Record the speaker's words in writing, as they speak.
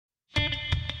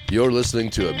You're listening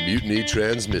to a Mutiny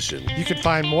Transmission. You can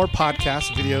find more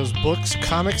podcasts, videos, books,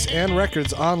 comics, and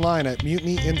records online at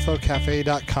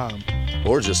mutinyinfocafe.com.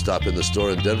 Or just stop in the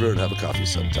store in Denver and have a coffee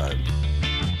sometime.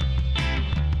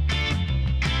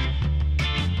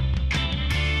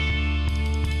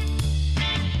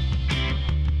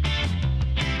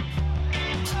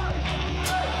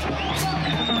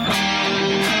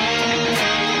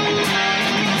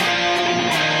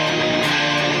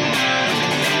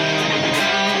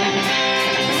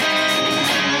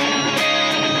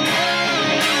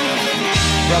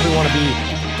 Probably want to be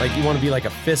like, you want to be like a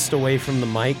fist away from the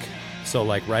mic, so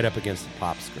like right up against the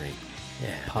pop screen.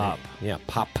 Yeah, Pop. Yeah,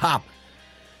 pop.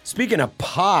 Speaking of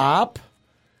pop,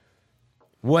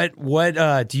 what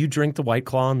do you drink the White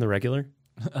Claw on the regular?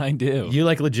 I do. You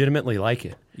like legitimately like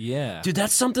it? Yeah. Dude,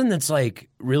 that's something that's like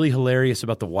really hilarious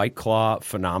about the White Claw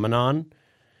phenomenon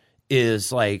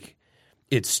is like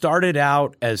it started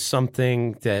out as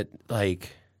something that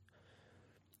like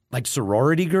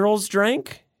sorority girls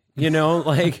drank, you know,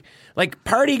 like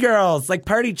party girls, like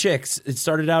party chicks. It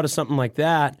started out as something like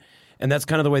that, and that's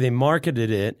kind of the way they marketed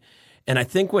it. And I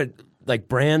think what like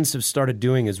brands have started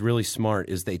doing is really smart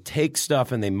is they take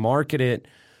stuff and they market it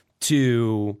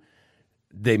to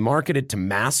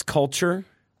mass culture,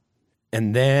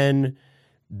 and then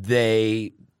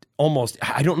they almost,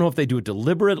 I don't know if they do it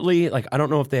deliberately, like I don't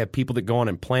know if they have people that go on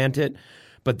and plant it,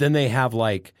 but then they have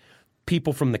like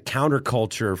people from the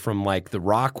counterculture, from like the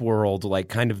rock world, like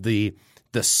kind of the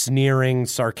sneering,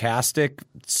 sarcastic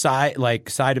side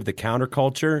of the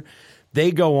counterculture.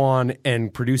 They go on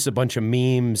and produce a bunch of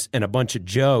memes and a bunch of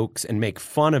jokes and make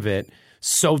fun of it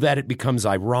so that it becomes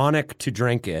ironic to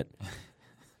drink it.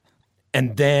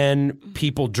 And then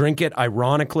people drink it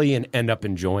ironically and end up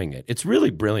enjoying it. It's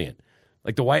really brilliant.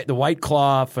 Like the White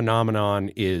Claw phenomenon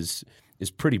is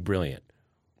pretty brilliant.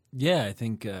 Yeah, I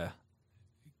think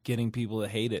getting people to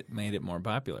hate it made it more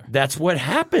popular. That's what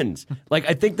happens. Like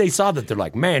I think they saw that. They're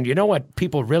like, man, you know what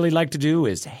people really like to do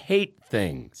is hate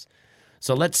things.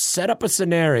 So let's set up a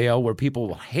scenario where people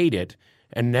will hate it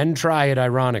and then try it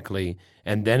ironically,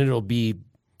 and then it'll be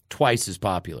twice as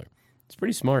popular. It's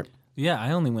pretty smart. Yeah, I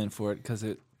only went for it because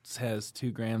it has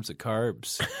 2 grams of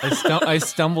carbs. I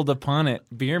stumbled upon it.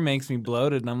 Beer makes me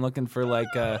bloated, and I'm looking for like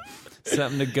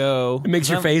something to go. It makes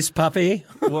your face puffy.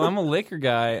 Well, I'm a liquor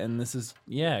guy, and this is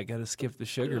I got to skip the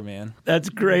sugar, man. That's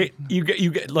great. You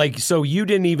get like, so you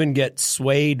didn't even get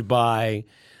swayed by,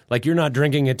 like, you're not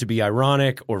drinking it to be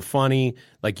ironic or funny.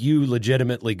 Like you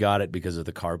legitimately got it because of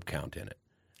the carb count in it.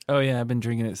 Oh, yeah, I've been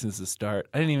drinking it since the start.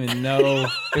 I didn't even know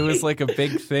it was like a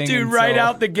big thing. Dude, right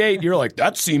out the gate, you're like,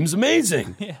 that seems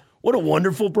amazing. Yeah. What a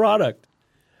wonderful product.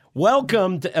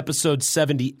 Welcome to episode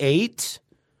 78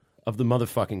 of the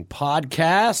motherfucking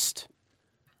podcast.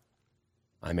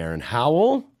 I'm Aaron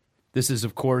Howell. This is,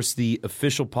 of course, the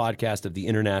official podcast of the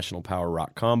International Power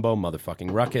Rock Combo,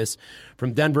 Motherfucking Ruckus,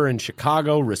 from Denver and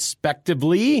Chicago,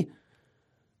 respectively.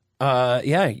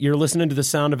 You're listening to the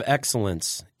sound of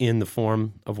excellence in the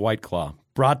form of White Claw,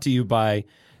 brought to you by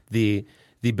the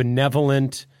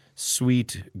benevolent,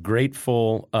 sweet,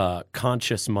 grateful,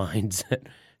 conscious minds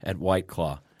at White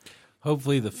Claw.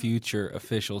 Hopefully the future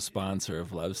official sponsor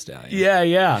of Love Stallion.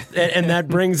 Yeah. And that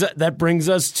brings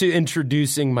us to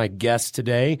introducing my guest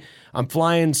today. I'm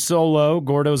flying solo.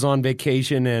 Gordo's on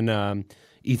vacation, and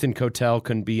Ethan Cotel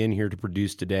couldn't be in here to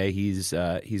produce today. He's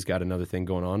got another thing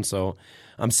going on, so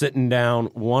I'm sitting down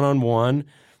one-on-one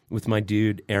with my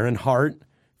dude, Aaron Hart,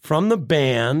 from the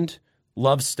band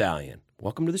Love Stallion.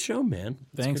 Welcome to the show, man.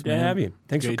 Thanks, good man. to have you.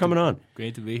 Thanks for coming on.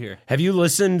 Great to be here. Have you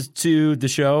listened to the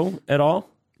show at all?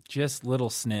 Just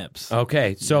little snips.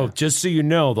 Okay, so just so you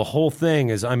know, the whole thing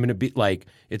is I'm going to be like,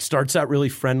 it starts out really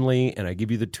friendly, and I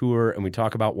give you the tour, and we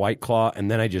talk about White Claw,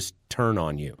 and then I just turn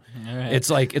on you. All right.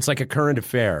 It's like a current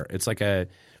affair. It's like a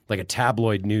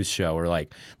tabloid news show, or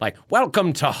like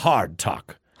welcome to Hard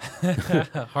Talk.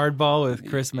 Hardball with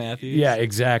Chris Matthews. Yeah,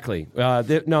 exactly.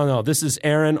 No, this is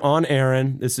Aaron on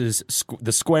Aaron. This is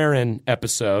the Squarin'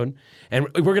 episode, and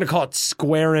we're going to call it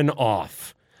Squarin'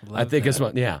 Off. I think it's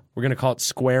what. Yeah, we're gonna call it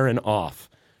Squaring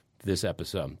Off this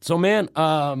episode. So, man,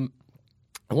 I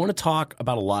want to talk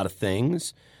about a lot of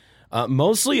things.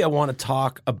 Mostly, I want to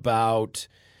talk about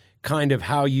kind of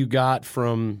how you got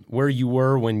from where you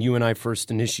were when you and I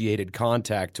first initiated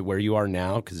contact to where you are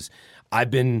now, because I've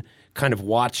been kind of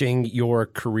watching your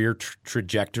career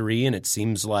trajectory, and it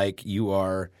seems like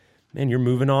you're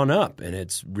moving on up, and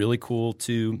it's really cool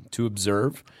to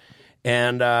observe.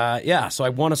 And so I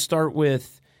want to start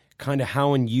with kind of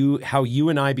how you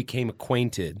and I became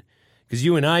acquainted, because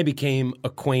you and I became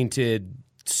acquainted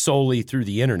solely through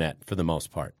the internet for the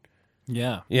most part.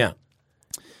 Yeah.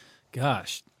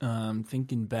 Gosh,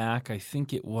 thinking back, I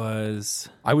think it was...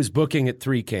 I was booking at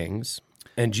Three Kings,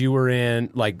 and you were in,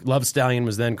 like, Love Stallion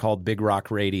was then called Big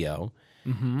Rock Radio,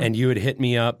 and you had hit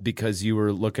me up because you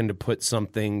were looking to put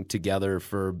something together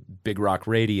for Big Rock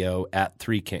Radio at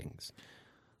Three Kings.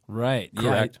 Right.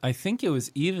 Correct. Yeah, I think it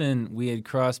was even we had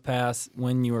crossed paths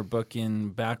when you were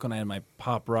booking back when I had my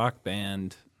pop rock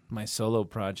band, my solo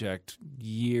project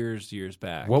years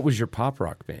back. What was your pop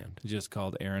rock band? Just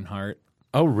called Aaron Hart.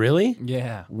 Oh, really?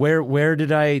 Yeah. Where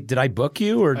did I book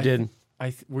you or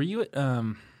were you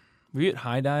at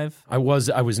High Dive? I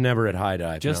was never at High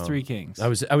Dive. Just no. Three Kings. I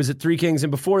was at Three Kings,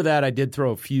 and before that I did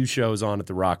throw a few shows on at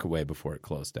the Rockaway before it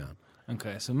closed down.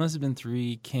 Okay, so it must have been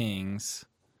Three Kings.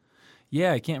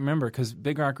 Yeah, I can't remember because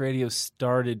Big Rock Radio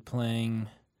started playing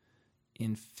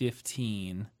in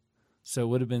 2015, so it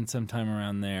would have been sometime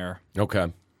around there.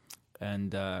 Okay.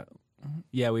 And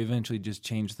yeah, we eventually just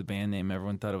changed the band name.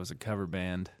 Everyone thought it was a cover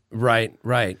band. Right.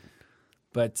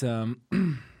 But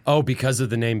Oh, because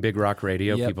of the name Big Rock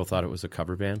Radio, Yep. people thought it was a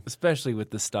cover band? especially with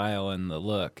the style and the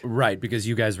look. Right, because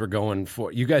you guys were going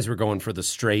for the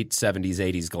straight 70s,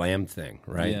 80s glam thing,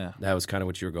 right? Yeah. That was kind of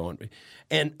what you were going.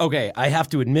 And okay, I have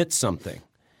to admit something.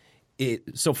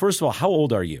 So first of all, how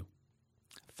old are you?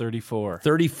 34.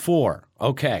 34.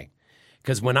 Okay.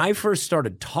 Because when I first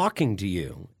started talking to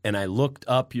you and I looked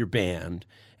up your band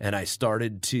and I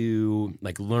started to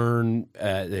like learn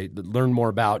more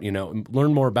about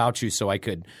you so I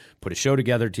could put a show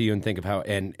together to you and think of how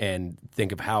and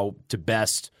think of how to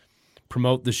best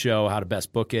promote the show, how to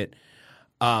best book it.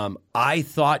 I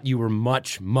thought you were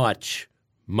much, much,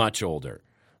 much older.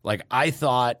 Like I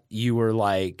thought you were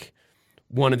like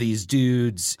one of these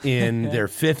dudes in their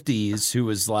 50s who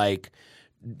was like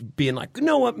being like, you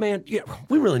know what, man? Yeah,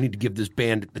 we really need to give this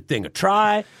band thing a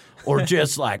try, or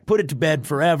just like put it to bed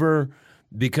forever.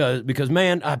 Because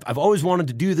man, I've always wanted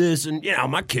to do this, and you know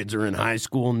my kids are in high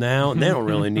school now, and they don't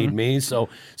really need me. So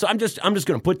I'm just going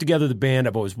to put together the band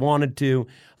I've always wanted to.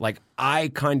 Like I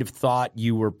kind of thought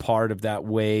you were part of that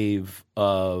wave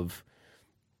of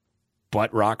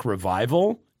butt rock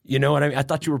revival. You know what I mean? I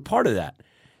thought you were part of that.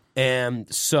 And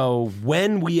so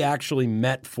when we actually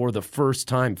met for the first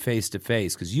time face to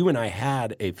face, because you and I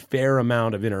had a fair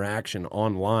amount of interaction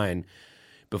online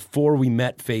before we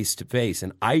met face to face.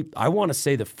 And I want to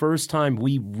say the first time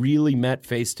we really met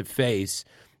face to face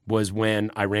was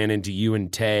when I ran into you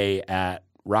and Tay at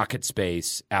Rocket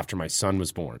Space after my son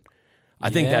was born.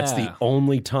 I think that's the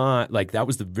only time, like that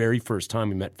was the very first time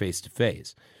we met face to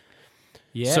face.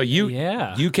 Yeah. So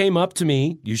you came up to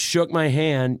me, you shook my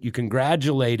hand, you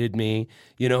congratulated me,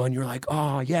 you know, and you're like,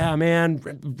 oh, yeah, man,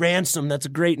 Ransom, that's a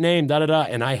great name, da-da-da.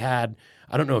 And I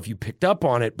don't know if you picked up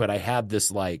on it, but I had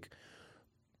this like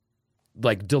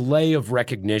delay of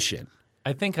recognition.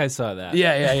 I think I saw that.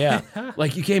 Yeah.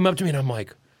 Like you came up to me and I'm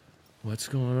like, what's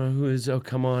going on? Who is, oh,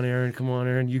 come on,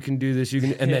 Aaron, you can do this. You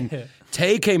can. And then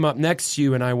Tay came up next to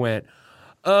you and I went,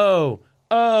 oh,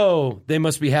 they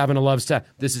must be having a love story.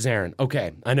 This is Aaron.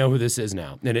 Okay, I know who this is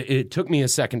now. And it took me a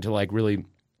second to like really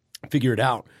figure it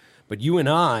out. But you and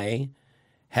I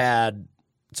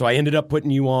so I ended up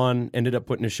putting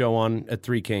a show on at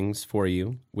Three Kings for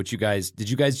you, which did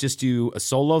you guys just do a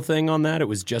solo thing on that? It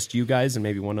was just you guys and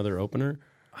maybe one other opener?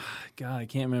 God, I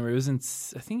can't remember. I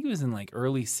think it was in like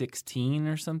early 16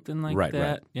 or something like that.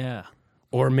 Right. Yeah.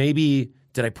 Or maybe,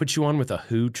 did I put you on with a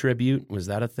Who tribute? Was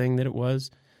that a thing that it was?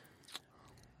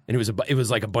 And it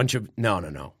was like a bunch of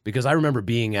no, because I remember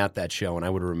being at that show and I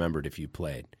would have remembered if you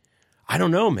played. I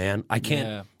don't know, man. I can't.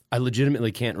 Yeah. I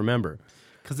legitimately can't remember.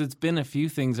 Because it's been a few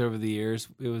things over the years.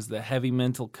 It was the heavy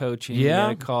mental coaching Yeah.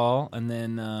 we got a call, and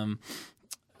then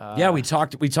Yeah, we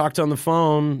talked on the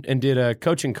phone and did a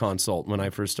coaching consult when I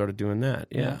first started doing that.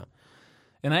 Yeah.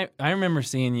 And I remember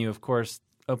seeing you, of course,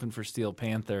 open for Steel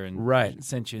Panther, and Right.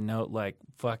 sent you a note like,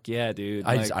 "Fuck yeah, dude!"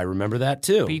 I remember that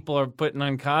too. People are putting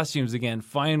on costumes again,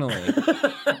 finally.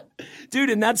 Dude,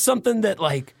 and that's something that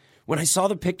like when I saw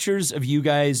the pictures of you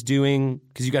guys doing,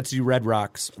 because you got to do Red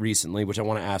Rocks recently, which I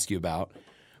want to ask you about,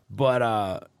 but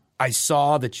I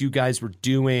saw that you guys were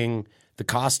doing the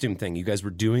costume thing. You guys were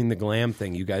doing the glam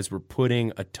thing. You guys were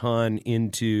putting a ton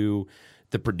into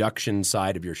the production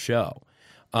side of your show.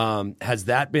 Has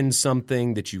that been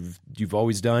something that you've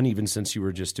always done, even since you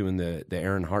were just doing the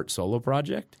Aaron Hart solo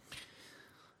project?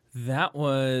 That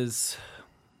was,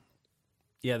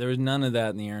 there was none of that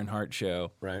in the Aaron Hart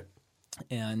show. Right.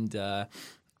 And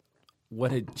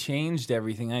what had changed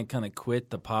everything, I kind of quit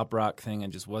the pop rock thing. I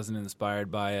just wasn't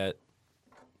inspired by it.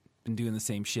 Been doing the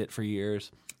same shit for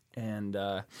years. And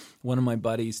one of my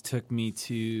buddies took me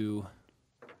to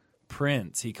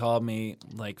Prince. He called me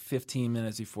like 15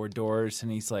 minutes before doors,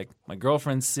 and he's like, "My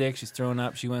girlfriend's sick. She's throwing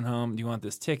up. She went home. Do you want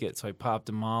this ticket?" So I popped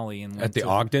a Molly and went At the to,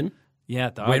 Ogden? Yeah,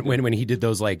 at the Ogden. When he did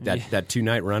those like that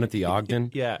 2-night run at the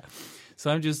Ogden? Yeah. So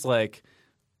I'm just like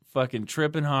fucking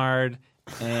tripping hard.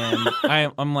 And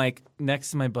I'm like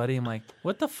next to my buddy. I'm like,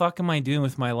 what the fuck am I doing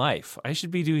with my life? I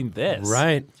should be doing this.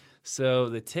 Right. So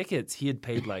the tickets, he had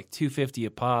paid like $250 a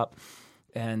pop.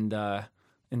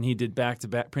 And he did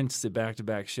back-to-back, Prince did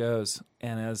back-to-back shows.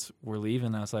 And as we're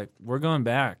leaving, I was like, we're going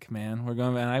back, man. We're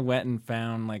going back. And I went and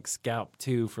found like Scalp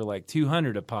 2 for like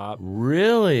 $200 a pop.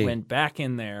 Really? Went back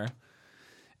in there.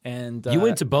 And you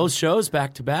went to both shows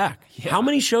back to back. Yeah. How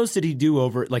many shows did he do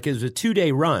over? Like it was a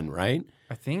 2-day run, right?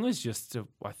 I think it was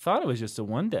I thought it was just a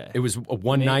one day. It was a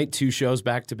one night, 2 shows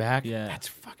back to back. Yeah, that's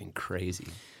fucking crazy.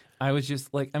 I was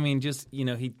just like, I mean, just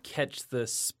he'd catch the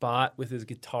spot with his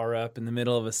guitar up in the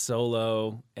middle of a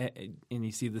solo, and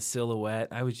you see the silhouette.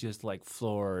 I was just like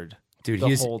floored. Dude,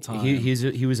 the whole time.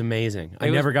 He was amazing. I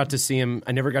never got to see him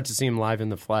live in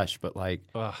the flesh, but like,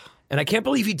 and I can't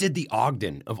believe he did the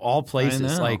Ogden of all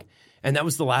places. Like, and that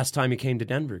was the last time he came to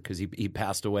Denver because he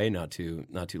passed away not too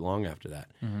long after that.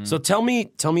 Mm-hmm. So tell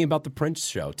me about the Prince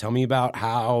show. Tell me about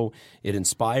how it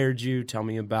inspired you. Tell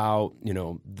me about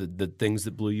the things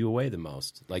that blew you away the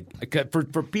most. Like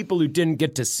for people who didn't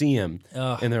get to see him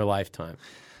in their lifetime.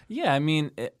 Yeah, I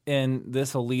mean, and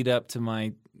this will lead up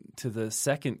to the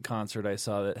second concert I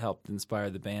saw that helped inspire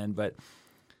the band. But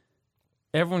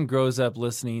everyone grows up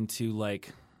listening to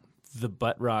like the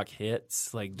butt rock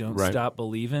hits, like "Don't Stop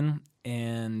Believin',"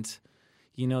 and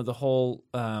the whole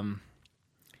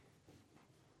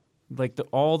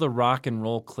all the rock and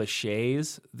roll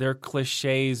cliches. They're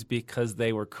cliches because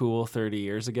they were cool 30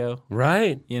 years ago,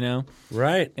 right?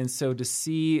 Right. And so the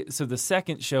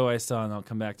second show I saw, and I'll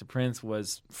come back to Prince,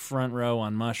 was Front Row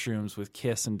on Mushrooms with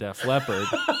Kiss and Def Leppard.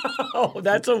 Oh,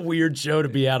 that's a weird show to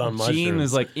be at on Mushrooms. Gene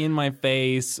was like in my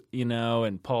face,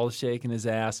 and Paul's shaking his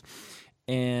ass.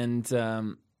 And,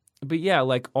 but yeah,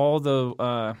 like all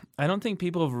the, I don't think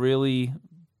people have really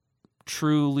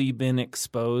truly been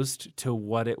exposed to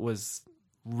what it was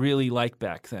really like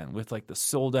back then with like the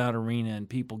sold out arena and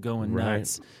people going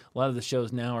nuts. A lot of the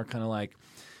shows now are kind of like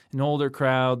an older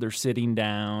crowd. They're sitting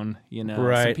down,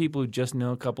 Some people who just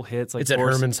know a couple hits. Like it's at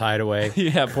Herman's Hideaway.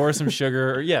 Yeah, Pour Some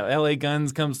Sugar. Or LA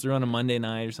Guns comes through on a Monday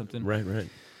night or something. Right.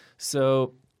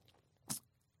 So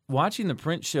watching the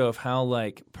Prince show of how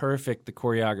like perfect the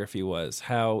choreography was,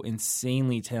 how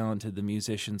insanely talented the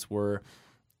musicians were,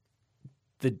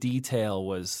 the detail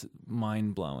was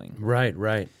mind-blowing.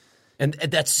 Right. And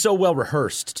that's so well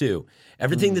rehearsed too.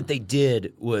 Everything that they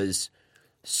did was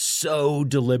so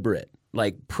deliberate.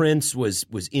 Like Prince was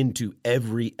into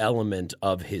every element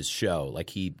of his show.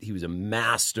 Like he was a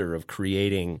master of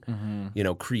creating,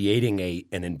 creating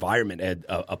an environment,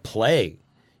 a play.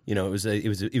 It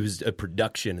was a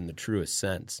production in the truest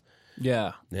sense.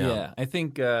 Yeah. I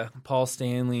think Paul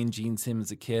Stanley and Gene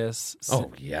Simmons of Kiss.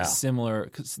 Similar,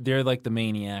 because they're like the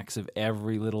maniacs of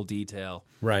every little detail.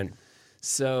 Right.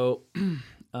 So,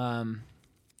 and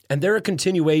they're a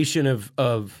continuation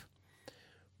of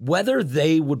whether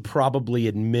they would probably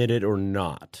admit it or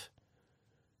not.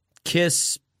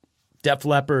 Kiss, Def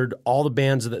Leppard, all the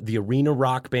bands of the arena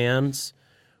rock bands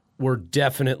were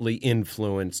definitely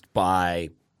influenced by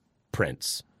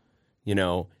Prince,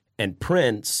 and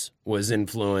Prince was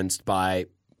influenced by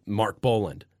Mark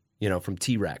Boland, from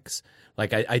T-Rex.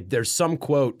 Like there's some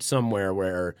quote somewhere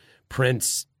where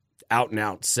Prince out and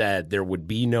out said there would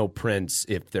be no Prince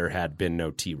if there had been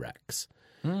no T-Rex.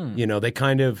 They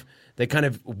kind of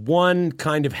one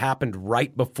kind of happened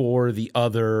right before the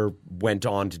other went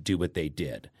on to do what they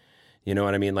did. You know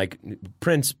what I mean? Like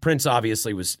Prince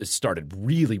obviously started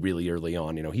really, really early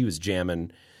on. He was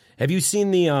jamming. Have you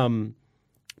seen the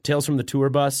Tales from the Tour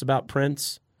Bus about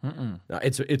Prince? Mm-mm.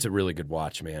 It's a really good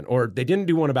watch, man. Or they didn't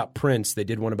do one about Prince. They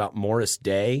did one about Morris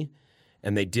Day,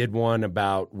 and they did one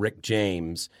about Rick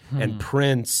James. And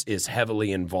Prince is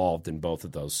heavily involved in both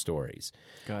of those stories.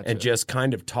 Gotcha. And just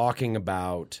kind of talking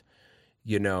about,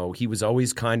 he was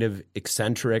always kind of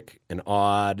eccentric and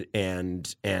odd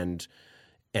and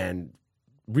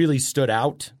really stood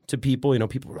out to people.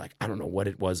 People were like, I don't know what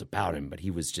it was about him, but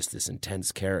he was just this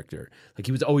intense character. Like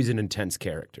he was always an intense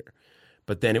character.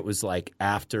 But then it was like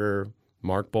after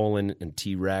Mark Bolan and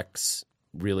T-Rex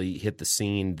really hit the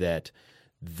scene that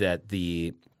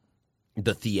the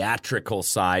theatrical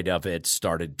side of it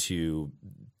started to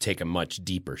take a much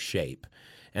deeper shape.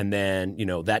 And then,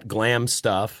 that glam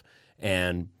stuff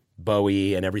and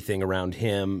Bowie and everything around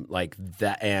him, like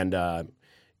that, and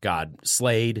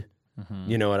Slade.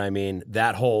 You know what I mean?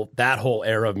 That whole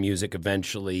era of music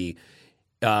eventually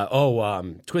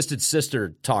Twisted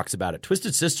Sister talks about it.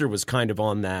 Twisted Sister was kind of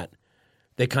on that.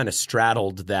 They kind of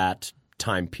straddled that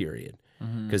time period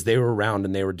because they were around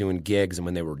and they were doing gigs. And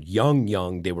when they were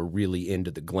young, they were really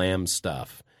into the glam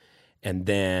stuff. And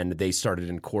then they started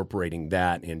incorporating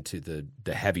that into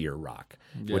the heavier rock,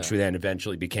 which then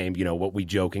eventually became, what we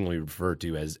jokingly refer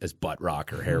to as butt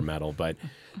rock or hair metal. But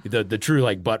the true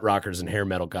like butt rockers and hair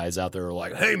metal guys out there are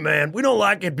like, hey man, we don't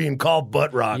like it being called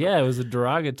butt rock. Yeah, it was a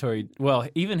derogatory. Well,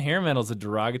 even hair metal's a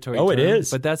derogatory. Oh, term, it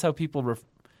is. But that's how people.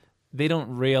 They don't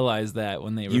realize that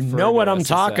when they. You refer know to what us I'm as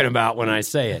talking that. about when I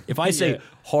say it. If I say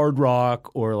hard rock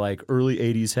or like early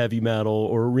 '80s heavy metal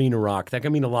or arena rock, that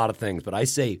can mean a lot of things. But I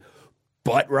say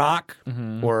butt rock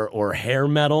or hair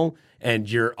metal, and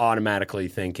you're automatically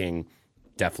thinking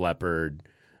Def Leppard,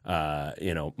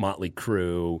 Motley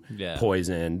Crue,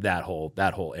 Poison, that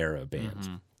whole era of bands.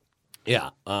 Yeah,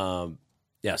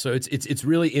 So it's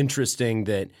really interesting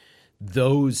that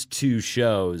those two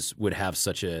shows would have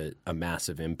such a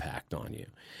massive impact on you.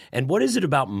 And what is it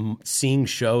about seeing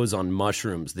shows on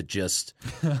mushrooms that just,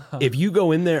 if you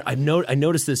go in there, I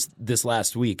noticed this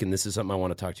last week, and this is something I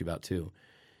want to talk to you about too.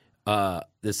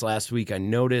 This last week, I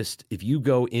noticed if you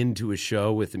go into a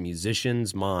show with a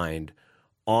musician's mind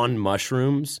on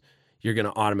mushrooms, you're going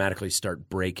to automatically start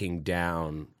breaking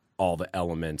down all the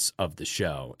elements of the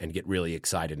show and get really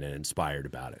excited and inspired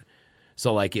about it.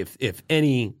 So, like, if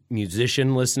any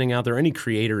musician listening out there, any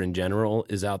creator in general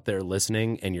is out there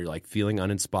listening and you're, like, feeling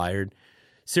uninspired,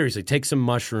 seriously, take some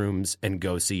mushrooms and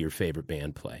go see your favorite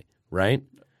band play, right?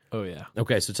 Oh, yeah.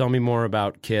 Okay, so tell me more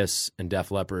about Kiss and Def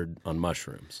Leppard on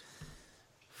mushrooms.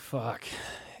 Fuck.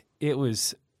 It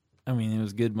was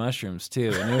good mushrooms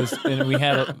too. And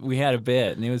we had a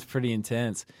bit and it was pretty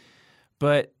intense.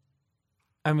 But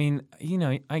I mean,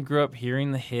 I grew up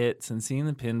hearing the hits and seeing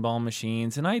the pinball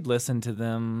machines, and I'd listened to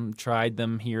them, tried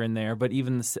them here and there, but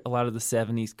even a lot of the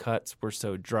 70s cuts were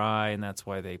so dry, and that's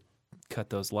why they cut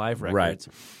those live records.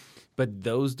 Right. But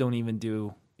those don't even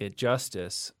do it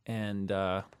justice, and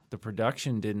the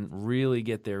production didn't really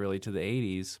get there really to the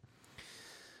 80s.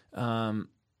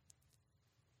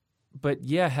 But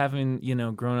yeah, having,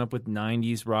 grown up with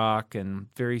 90s rock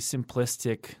and very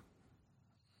simplistic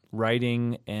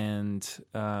writing and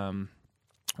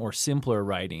or simpler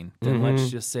writing than let's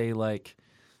just say like,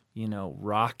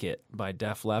 Rocket by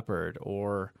Def Leppard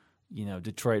or,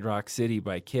 Detroit Rock City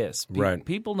by Kiss. Right.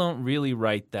 People don't really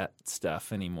write that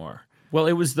stuff anymore. Well,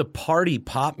 it was the party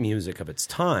pop music of its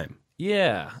time.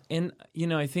 Yeah. And,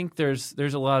 I think there's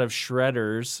a lot of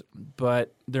shredders,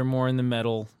 but they're more in the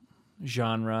metal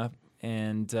genre.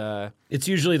 And it's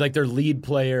usually like their lead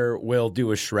player will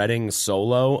do a shredding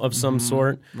solo of some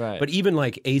sort. Right. But even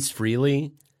like Ace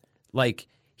Frehley, like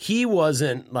he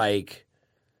wasn't like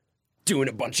doing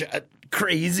a bunch of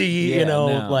crazy,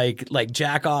 like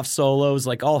jack off solos.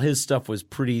 Like all his stuff was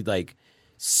pretty like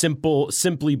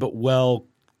simply but well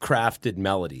crafted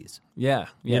melodies. Yeah.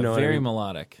 Very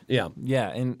melodic. Yeah. Yeah,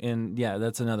 and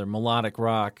that's another melodic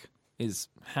rock is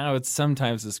how it's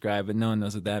sometimes described, but no one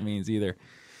knows what that means either.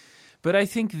 But I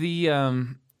think the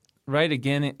right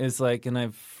again is like, and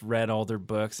I've read all their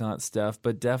books and all that stuff.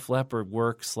 But Def Leppard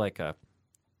works like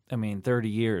 30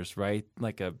 years, right?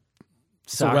 Like a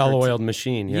well-oiled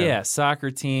machine. Yeah,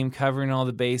 soccer team covering all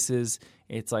the bases.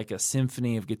 It's like a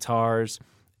symphony of guitars.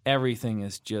 Everything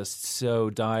is just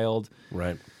so dialed.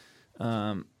 Right.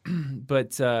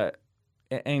 But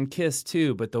and Kiss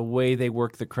too. But the way they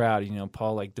work the crowd,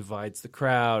 Paul like divides the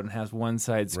crowd and has one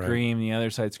side scream and the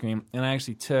other side scream. And I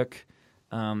actually took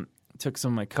some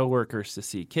of my coworkers to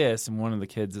see Kiss, and one of the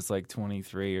kids is like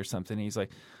 23 or something. He's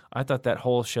like, I thought that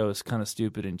whole show is kind of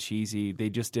stupid and cheesy. They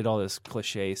just did all this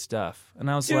cliche stuff.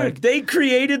 And I was like, they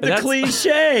created the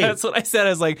cliche. That's what I said. I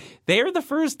was like, they are the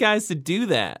first guys to do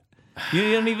that.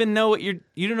 You don't even know what you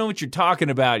don't know what you're talking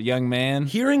about, young man.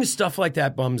 Hearing stuff like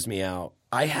that bums me out.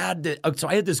 I had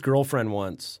this girlfriend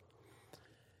once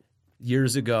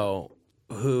years ago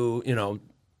who,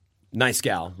 nice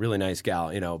gal, really nice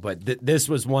gal, but this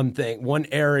was one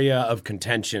area of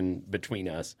contention between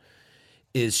us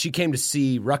is she came to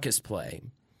see Ruckus play,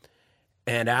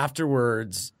 and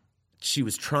afterwards she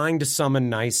was trying to summon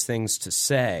nice things to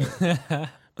say,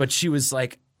 but she was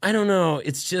like, I don't know,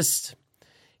 it's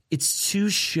too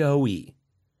showy.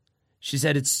 She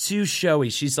said it's too showy.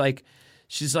 She's like,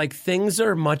 things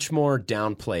are much more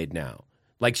downplayed now.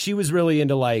 Like she was really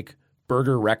into like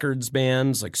Burger Records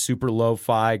bands, like super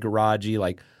lo-fi, garagey,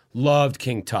 like loved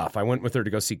King Tuff. I went with her to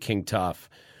go see King Tuff,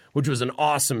 which was an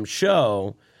awesome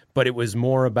show, but it was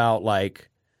more about like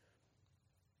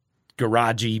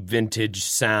garagey vintage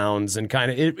sounds, and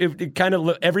kind of it kind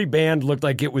of every band looked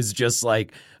like it was just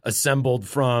like assembled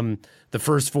from the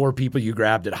first 4 people you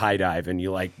grabbed at High Dive, and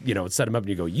you like, you know, set them up and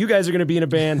you go, you guys are going to be in a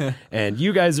band and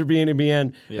you guys are being in a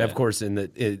band. Yeah. And of course,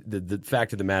 the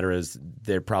fact of the matter is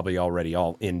they're probably already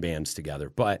all in bands together,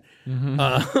 but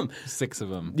 6 of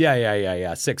them.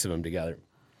 yeah, 6 of them together.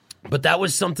 But that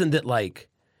was something that like,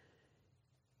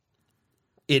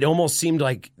 it almost seemed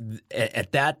like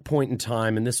at that point in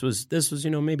time, and this was you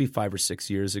know, maybe 5 or 6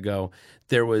 years ago,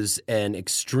 there was an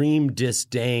extreme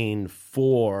disdain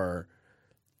for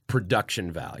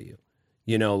production value.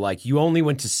 You know, like you only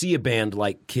went to see a band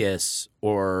like Kiss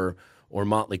or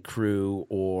Motley Crue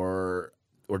or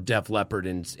Def Leppard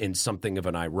in something of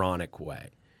an ironic way.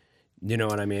 You know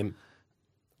what I mean?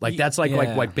 Like that's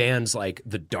like bands like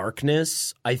The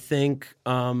Darkness, I think,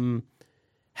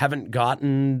 haven't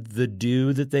gotten the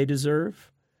due that they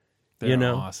deserve. They're you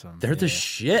know, awesome. They're the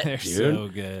shit, They're dude. so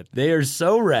good. They are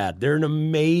so rad. They're an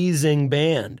amazing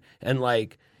band, and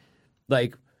like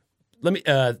let me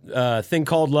Thing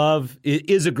Called Love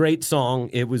is a great song.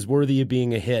 It was worthy of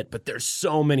being a hit, but there's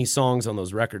so many songs on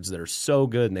those records that are so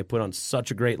good, and they put on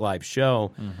such a great live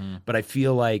show. Mm-hmm. But I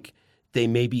feel like they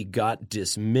maybe got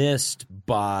dismissed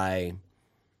by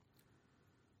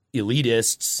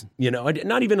elitists, you know,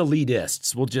 not even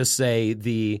elitists. We'll just say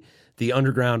the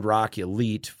underground rock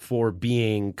elite for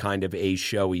being kind of a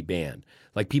showy band.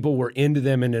 Like people were into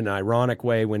them in an ironic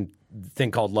way when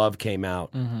Thing Called Love came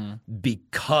out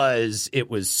because it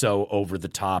was so over the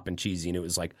top and cheesy, and it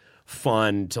was like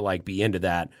fun to like be into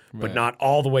that, but not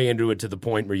all the way into it to the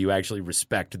point where you actually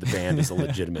respect the band as a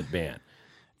legitimate band.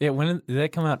 Yeah, when did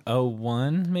that come out?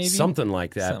 01 maybe? Something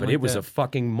like that, Something but like it was that. a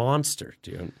fucking monster,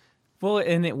 dude. Well,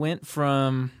 and it went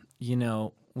from, you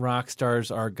know, rock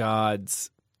stars are gods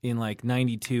in like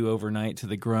 92 overnight to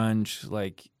the grunge,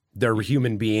 like They're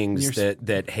human beings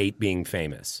that hate being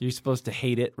famous. you're supposed to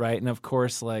hate it, right? And of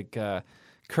course, like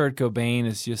Kurt Cobain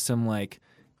is just some like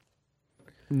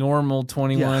normal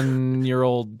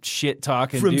 21-year-old shit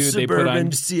talking From dude they put suburban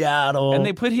on Seattle. and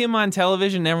they put him on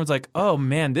television and everyone's like, "Oh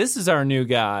man, this is our new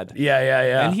god."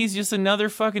 Yeah. And he's just another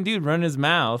fucking dude running his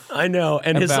mouth I know.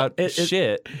 And about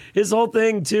shit. His whole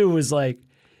thing too was like,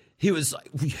 he was like,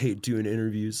 we hate doing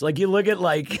interviews. Like you look at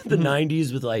like the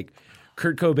 90s with like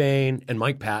Kurt Cobain, and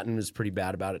Mike Patton was pretty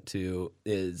bad about it too,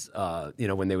 is, you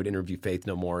know, when they would interview Faith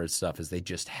No More and stuff, is they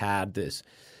just had this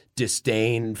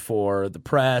disdain for the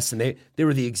press, and they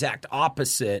were the exact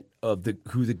opposite of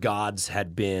who the gods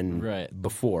had been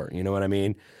before. You know what I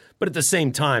mean? But at the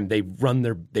same time, they ran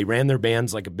their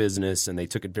bands like a business, and they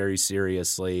took it very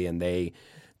seriously, and they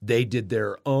did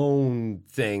their own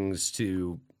things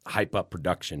to hype up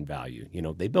production value. You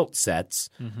know, they built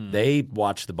sets, they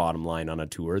watched the bottom line on a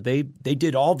tour, they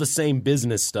did all the same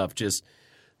business stuff. Just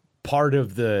part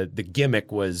of the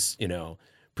gimmick was, you know,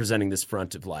 presenting this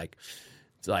front of like,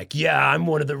 it's like, yeah, I'm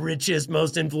one of the richest,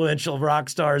 most influential rock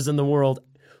stars in the world,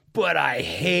 but I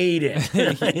hate it.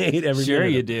 I hate every Sure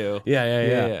minute you of it. do.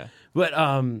 Yeah. But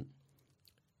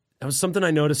that was something I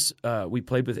noticed. We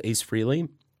played with Ace Frehley,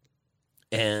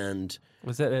 and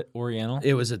Was that at Oriental?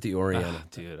 it was at the Oriental. Oh,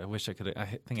 dude, I wish I could.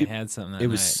 I think I had something that It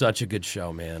was night. such a good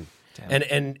show, man.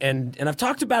 Damn. And I've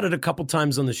talked about it a couple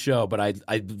times on the show, but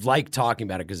I like talking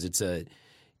about it because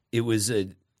it was a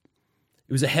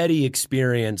heady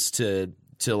experience to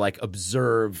like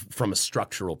observe from a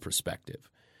structural perspective.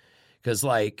 Because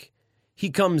like he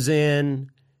comes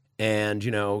in and, you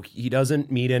know, he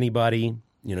doesn't meet anybody.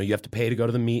 You know, you have to pay to go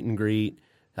to the meet and greet.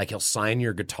 Like he'll sign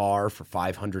your guitar for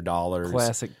 $500.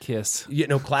 Classic Kiss. You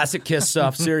know, classic Kiss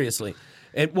stuff, seriously.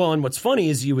 And what's funny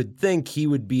is you would think he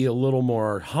would be a little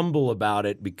more humble about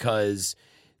it because,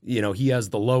 you know, he has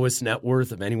the lowest net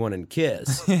worth of anyone in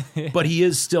Kiss. But he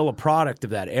is still a product of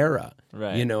that era.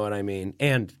 Right. You know what I mean?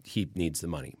 And he needs the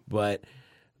money. But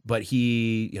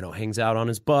he, you know, hangs out on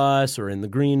his bus or in the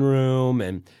green room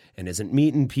and isn't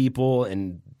meeting people,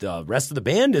 and the rest of the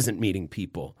band isn't meeting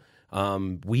people.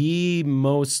 We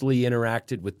mostly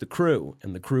interacted with the crew,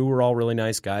 and the crew were all really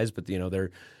nice guys, but, you know,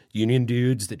 they're union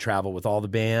dudes that travel with all the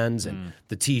bands, and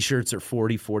the T-shirts are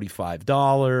 $40,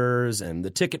 $45, and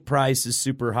the ticket price is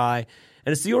super high.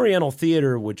 And it's the Oriental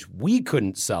Theater, which we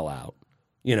couldn't sell out.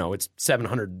 You know, it's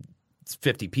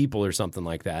 750 people or something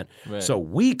like that. Right. So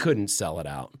we couldn't sell it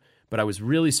out. But I was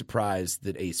really surprised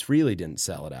that Ace Frehley didn't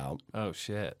sell it out. Oh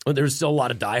shit. There was still a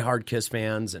lot of diehard Kiss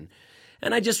fans, and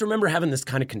I just remember having this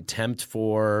kind of contempt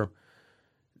for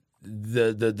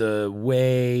the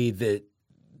way that,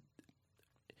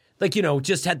 like, you know,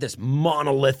 just had this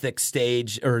monolithic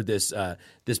stage, or this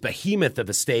behemoth of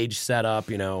a stage set up,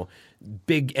 you know,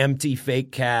 big empty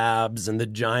fake cabs and the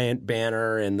giant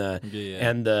banner and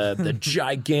the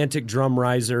gigantic drum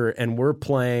riser, and we're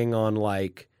playing on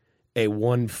like a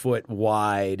 1 foot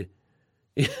wide,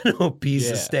 piece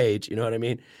of stage. You know what I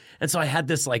mean? And so I had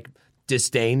this like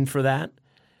disdain for that,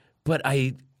 but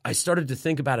I started to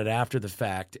think about it after the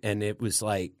fact, and it was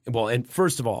like, well, and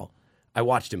first of all, I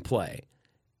watched him play,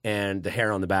 and the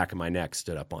hair on the back of my neck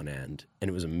stood up on end, and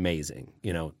it was amazing.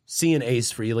 Seeing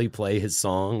Ace Frehley play his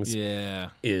songs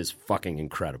is fucking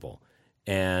incredible.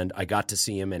 And I got to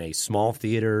see him in a small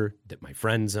theater that my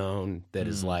friends own that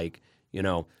is like,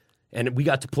 and we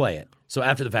got to play it. So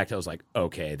after the fact, I was like,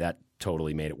 okay, that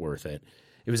totally made it worth it.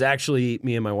 It was actually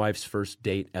me and my wife's first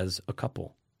date as a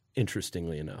couple,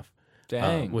 interestingly enough.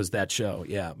 Dang. Was that show,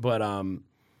 yeah. But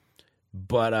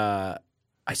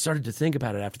I started to think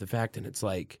about it after the fact, and it's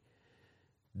like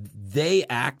they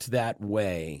act that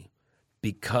way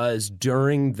because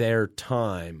during their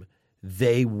time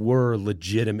they were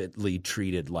legitimately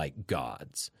treated like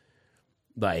gods.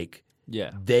 Like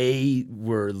they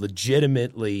were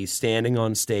legitimately standing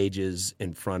on stages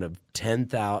in front of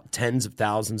tens of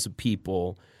thousands of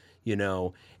people.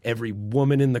 Every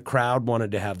woman in the crowd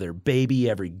wanted to have their baby.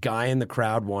 Every guy in the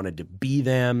crowd wanted to be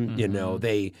them.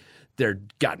 They're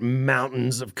got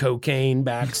mountains of cocaine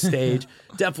backstage.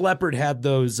 Def Leppard had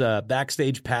those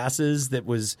backstage passes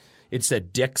it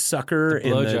said dick sucker. The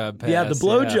blowjob pass. Yeah, the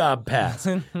blowjob pass.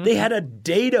 They had a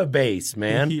database,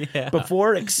 man.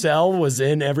 Before Excel was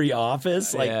in every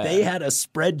office, they had a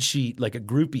spreadsheet, like a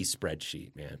groupie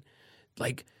spreadsheet, man.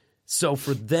 Like, so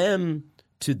for them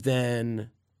to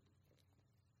then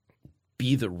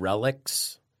be the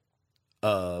relics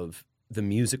of the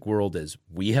music world as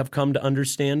we have come to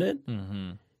understand it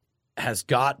has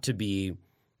got to be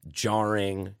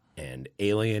jarring and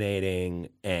alienating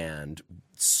and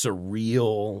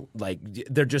surreal. Like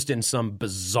they're just in some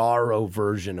bizarro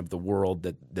version of the world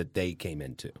that they came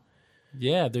into.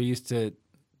 Yeah, they're used to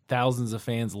thousands of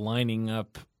fans lining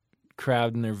up,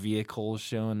 crowd in their vehicles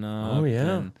showing up. Oh,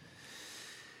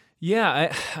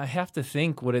 yeah. I have to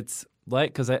think what it's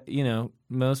like because,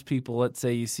 most people, let's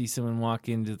say you see someone walk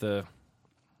into the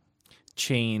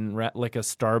chain like a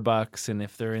Starbucks, and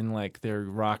if they're in like their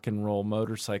rock and roll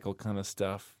motorcycle kind of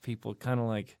stuff, people kind of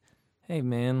like, hey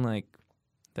man, like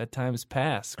that time's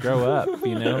past, grow up,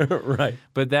 Right.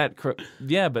 But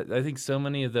but I think so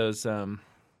many of those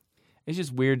it's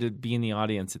just weird to be in the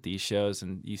audience at these shows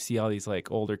and you see all these like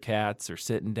older cats are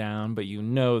sitting down, but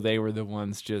they were the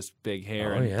ones just big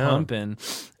hair pumping,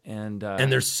 and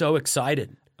they're so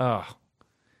excited. I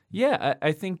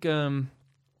think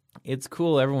it's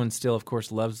cool. Everyone still, of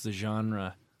course, loves the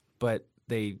genre, but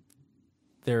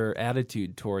their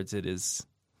attitude towards it is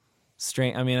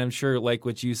strange. I mean, I'm sure, like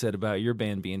what you said about your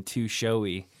band being too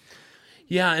showy.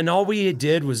 Yeah, and all we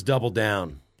did was double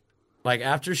down. Like,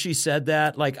 after she said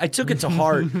that, like, I took it to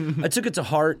heart.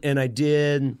 And I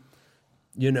did,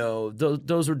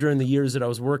 those were during the years that I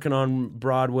was working on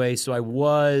Broadway, so I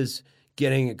was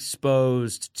getting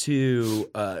exposed to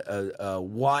a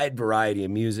wide variety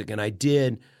of music, and I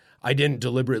didn't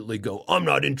deliberately go, I'm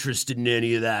not interested in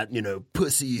any of that,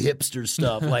 pussy hipster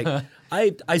stuff. Like,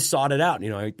 I sought it out.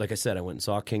 Like I said, I went and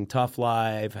saw King Tuff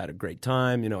live, had a great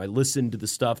time. I listened to the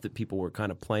stuff that people were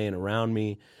kind of playing around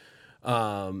me.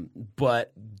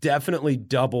 But definitely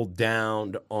doubled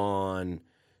down on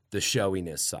the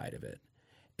showiness side of it.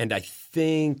 And I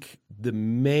think the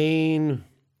main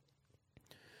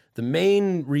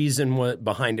reason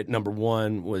behind it, number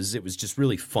one, was it was just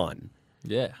really fun.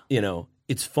 Yeah.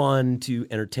 It's fun to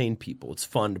entertain people. It's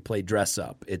fun to play dress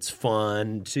up. It's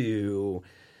fun to,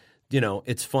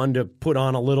 put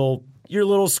on your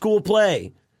little school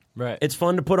play. Right. It's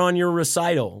fun to put on your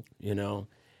recital,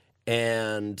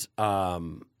 And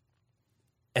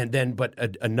then,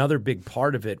 but another big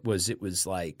part of it was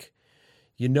like,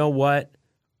 you know what?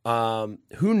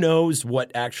 Who knows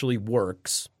what actually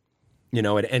works,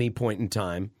 at any point in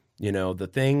time. The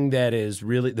thing that is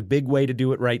really the big way to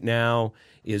do it right now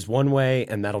is one way,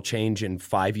 and that'll change in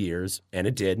 5 years. And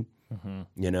it did.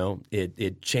 Mm-hmm.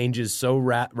 It changes so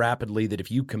rapidly that if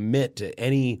you commit to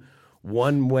any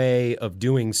one way of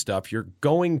doing stuff, you're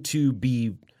going to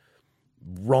be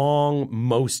wrong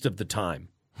most of the time,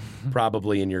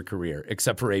 probably in your career,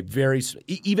 except for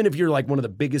even if you're like one of the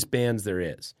biggest bands there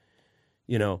is,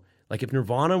 like if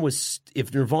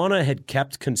Nirvana had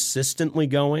kept consistently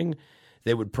going,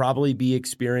 they would probably be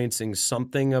experiencing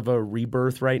something of a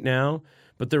rebirth right now.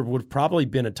 But there would have probably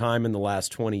been a time in the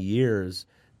last 20 years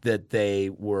that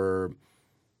they were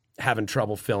having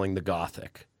trouble filling the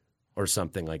Gothic or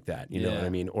something like that. You know what I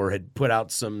mean? Or had put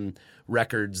out some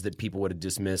records that people would have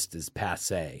dismissed as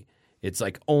passé. It's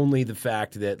like only the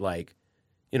fact that like,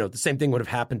 you know, the same thing would have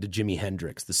happened to Jimi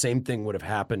Hendrix. The same thing would have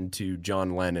happened to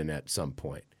John Lennon at some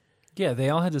point. Yeah, they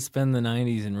all had to spend the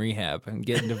 90s in rehab and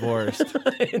getting divorced.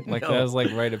 Like that was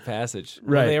like rite of passage.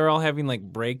 Right. Well, they were all having like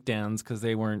breakdowns because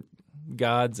they weren't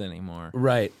gods anymore.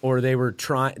 Right. Or they were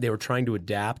trying to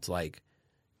adapt, like,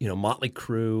 you know, Motley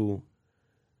Crue.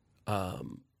 Have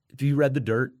you read The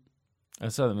Dirt? I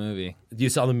saw the movie. You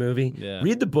saw the movie? Yeah.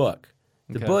 Read the book.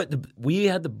 The Okay. book. We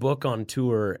had the book on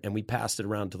tour, and we passed it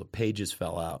around till the pages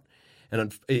fell out.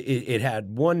 And it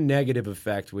had one negative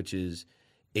effect, which is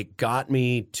it got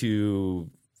me to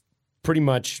pretty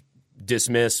much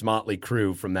dismiss Motley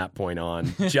Crue from that point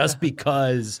on, just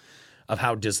because of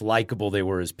how dislikable they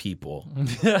were as people.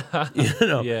 You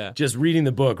know, Yeah. just reading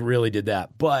the book really did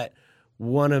that. But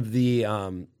one of the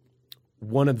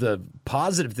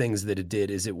positive things that it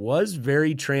did is it was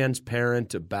very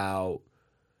transparent about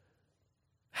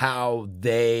how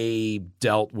they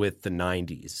dealt with the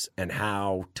 90s and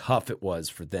how tough it was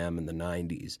for them in the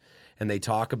 90s. And they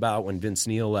talk about when Vince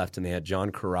Neil left and they had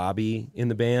John Corabi in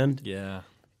the band. Yeah.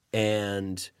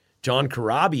 And John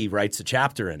Corabi writes a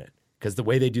chapter in it because the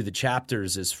way they do the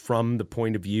chapters is from the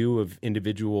point of view of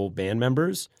individual band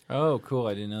members. Oh, cool.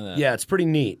 I didn't know that. Yeah, it's pretty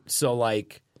neat. So,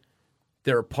 like,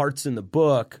 there are parts in the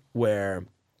book where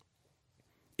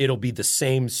it'll be the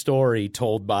same story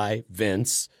told by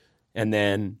Vince and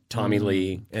then Tommy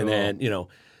Lee, and then, you know,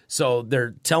 so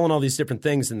they're telling all these different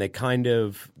things, and they kind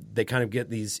of get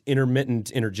these intermittent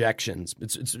interjections.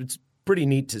 It's pretty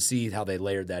neat to see how they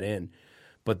layered that in,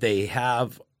 but they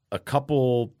have a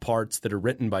couple parts that are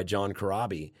written by John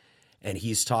Corabi, and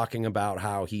he's talking about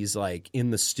how he's like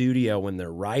in the studio when they're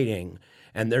writing,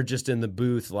 and they're just in the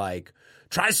booth like,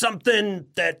 try something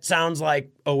that sounds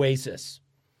like Oasis.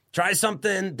 Try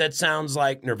something that sounds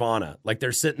like Nirvana. Like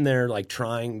they're sitting there like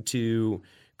trying to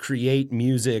create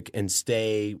music and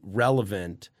stay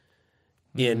relevant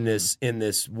in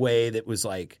this way that was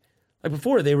like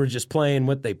before they were just playing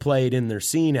what they played in their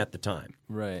scene at the time.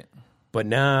 Right. But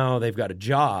now they've got a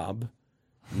job.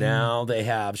 Now they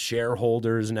have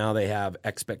shareholders. Now they have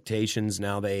expectations.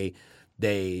 Now they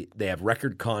have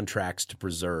record contracts to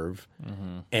preserve,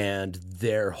 and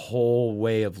their whole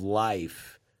way of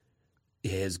life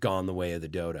has gone the way of the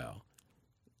dodo.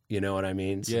 You know what I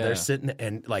mean? So they're sitting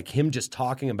and like him just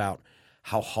talking about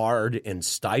how hard and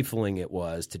stifling it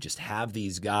was to just have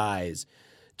these guys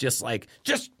just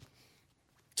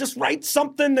write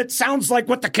something that sounds like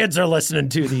what the kids are listening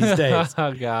to these days.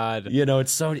 Oh, God. You know,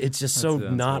 it's just so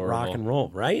That's not horrible. rock and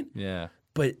roll, right? Yeah.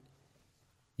 But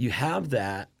you have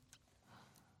that,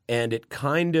 and it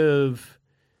kind of,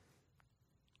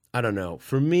 I don't know.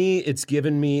 For me, it's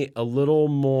given me a little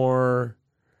more,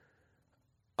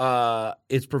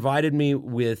 it's provided me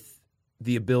with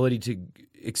the ability to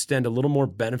extend a little more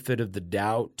benefit of the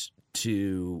doubt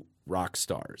to rock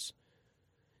stars.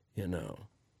 You know,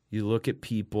 you look at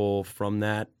people from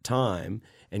that time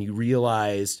and you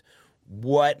realize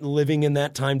what living in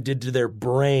that time did to their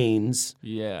brains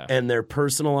Yeah. and their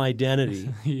personal identity.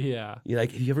 Yeah. You're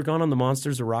like, have you ever gone on the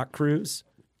Monsters of Rock cruise?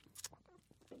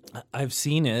 I've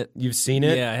seen it. You've seen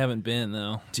it? Yeah, I haven't been,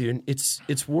 though. Dude,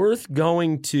 it's worth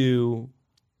going to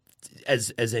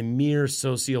as a mere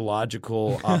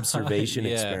sociological observation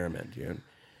Yeah. experiment, dude.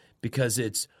 Because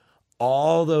it's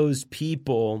all those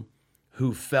people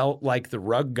who felt like the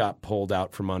rug got pulled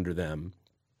out from under them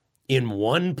in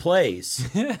one place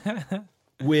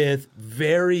with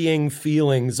varying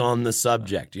feelings on the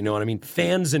subject. You know what I mean?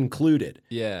 Fans included.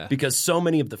 Yeah. Because so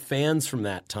many of the fans from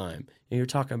that time, and you're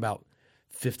talking about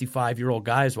 55-year-old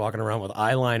guys walking around with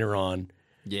eyeliner on.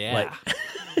 Yeah.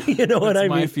 Like, you know what I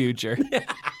my mean? future.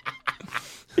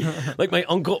 Like my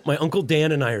uncle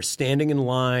Dan and I are standing in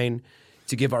line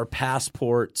to give our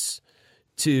passports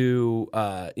to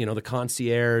the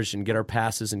concierge and get our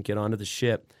passes and get onto the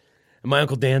ship. And my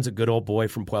Uncle Dan's a good old boy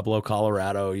from Pueblo,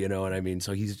 Colorado, you know what I mean?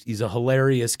 So he's a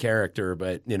hilarious character,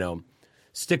 but, you know,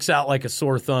 sticks out like a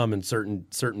sore thumb in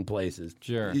certain places.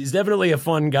 Sure. He's definitely a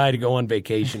fun guy to go on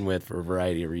vacation with for a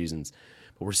variety of reasons.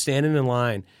 But we're standing in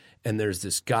line, and there's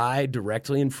this guy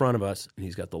directly in front of us, and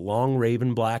he's got the long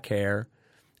raven black hair,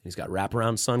 and he's got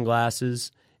wraparound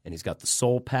sunglasses, and he's got the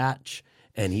soul patch,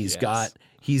 and he's got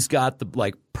the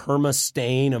like perma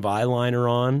stain of eyeliner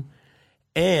on,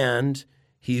 and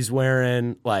he's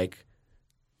wearing like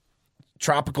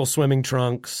tropical swimming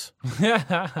trunks,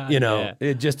 you know,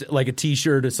 it just like a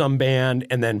T-shirt of some band,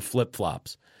 and then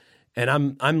flip-flops. And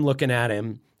I'm looking at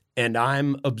him, and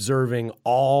I'm observing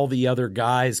all the other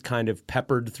guys kind of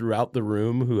peppered throughout the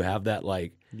room who have that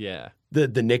like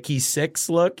the Nikki Sixx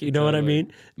look, you know what I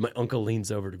mean? My uncle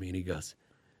leans over to me and he goes,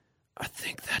 I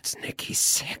think that's Nikki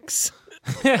Sixx.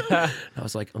 I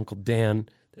was like, Uncle Dan,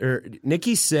 or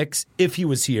Nikki Sixx, if he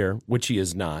was here, which he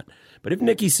is not, but if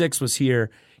Nikki Sixx was here,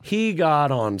 he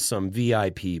got on some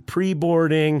VIP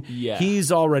pre-boarding. Yeah.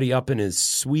 He's already up in his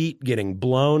suite getting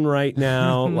blown right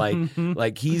now.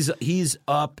 like he's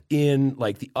up in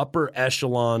like the upper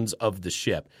echelons of the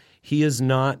ship. He is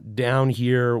not down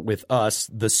here with us,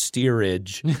 the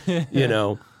steerage,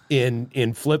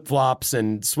 in flip-flops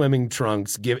and swimming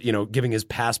trunks, giving his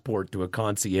passport to a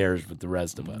concierge with the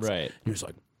rest of us. Right. He was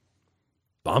like,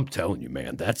 I'm telling you,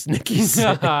 man, that's Nikki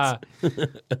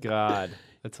Sixx. God,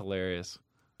 that's hilarious.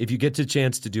 If you get the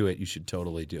chance to do it, you should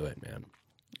totally do it, man.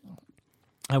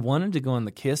 I wanted to go on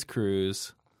the Kiss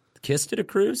cruise. Kiss did a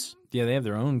cruise? Yeah, they have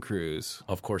their own cruise.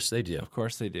 Of course they do. Of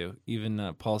course they do.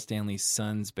 Even Paul Stanley's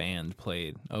son's band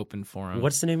opened for him.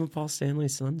 What's the name of Paul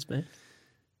Stanley's son's band?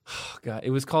 Oh, God,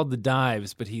 it was called The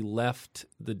Dives, but he left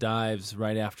The Dives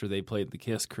right after they played the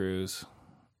Kiss cruise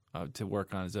to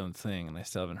work on his own thing, and I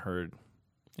still haven't heard.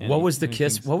 What was the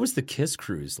Kiss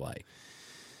cruise like?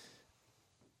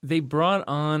 They brought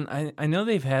on. I know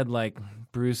they've had like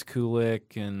Bruce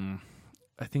Kulick and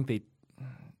I think a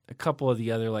couple of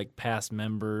the other like past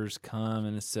members come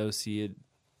and associate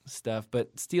stuff.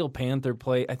 But Steel Panther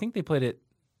played. I think they played it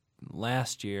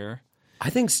last year.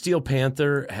 I think Steel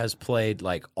Panther has played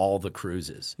like all the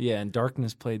cruises. Yeah, and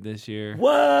Darkness played this year.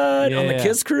 What? Yeah. On the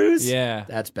Kiss cruise? Yeah,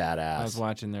 that's badass. I was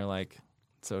watching their like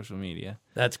social media.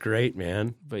 That's great,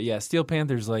 man. But yeah, Steel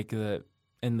Panther's like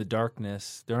in the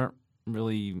Darkness. There aren't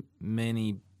really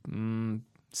many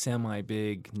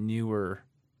semi-big newer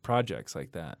projects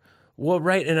like that. Well,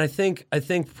 right, and I think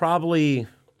probably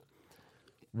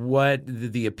what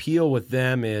the appeal with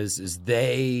them is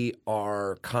they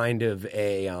are kind of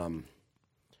a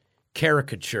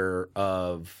caricature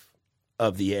of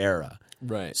the era.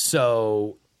 Right.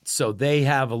 So they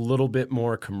have a little bit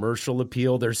more commercial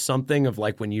appeal. There's something of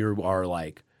like when you are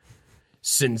like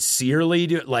sincerely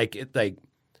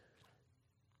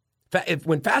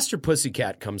when Faster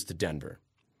Pussycat comes to Denver,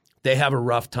 they have a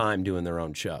rough time doing their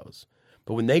own shows.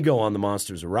 But when they go on the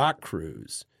Monsters of Rock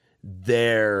cruise,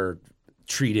 they're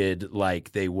treated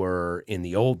like they were in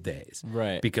the old days.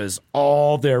 Right. Because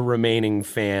all their remaining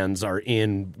fans are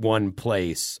in one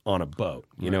place on a boat.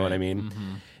 You know what I mean?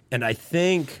 Mm-hmm. And I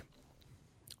think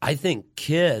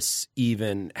Kiss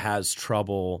even has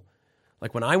trouble.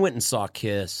 Like when I went and saw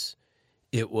Kiss,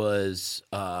 it was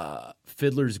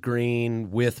Fiddler's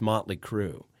Green with Motley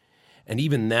Crue. And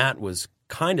even that was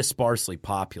kind of sparsely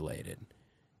populated.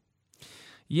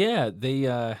 Yeah,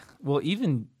 they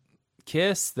even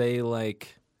Kiss, they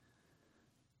like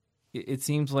it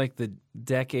seems like the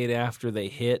decade after they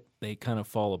hit, they kind of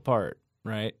fall apart,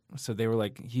 right? So they were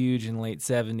like huge in the late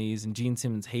 70s, and Gene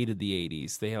Simmons hated the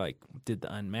 80s. They like did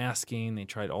the unmasking, they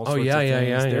tried all sorts of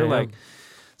things. They're like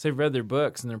so I've read their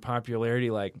books and their popularity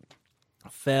like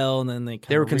fell, and then they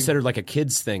were considered like a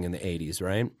kids thing in the 80s,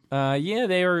 right? Yeah,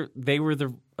 they were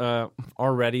the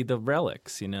already the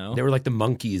relics, you know. They were like the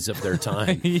monkeys of their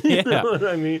time. Yeah. You know what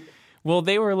I mean? Well,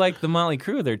 they were like the Motley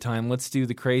Crue of their time. Let's do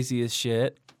the craziest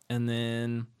shit. And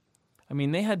then, I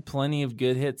mean, they had plenty of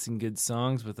good hits and good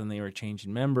songs, but then they were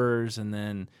changing members. And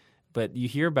then, but you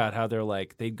hear about how they're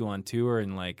like, they'd go on tour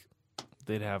and like,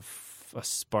 they'd have a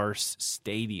sparse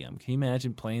stadium. Can you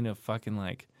imagine playing a fucking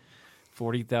like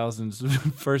 40,000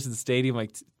 person stadium,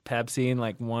 like Pepsi, and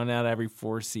like one out of every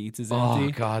 4 seats is empty? Oh,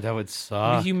 God, that would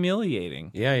suck. It'd be humiliating.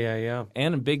 Yeah.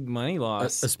 And a big money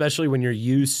loss. Especially when you're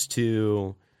used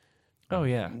to... Oh,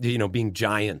 yeah. Being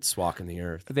giants walking the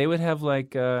earth. They would have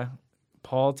like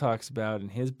Paul talks about in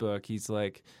his book. He's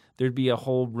like, there'd be a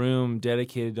whole room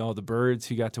dedicated to all the birds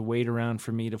who got to wait around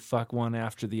for me to fuck one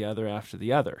after the other after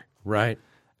the other. Right.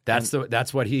 That's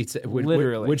what he said.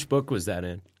 Literally. Which book was that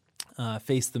in?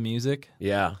 Face the Music.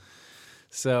 Yeah.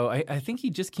 So I think he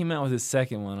just came out with his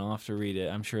second one. I'll have to read it.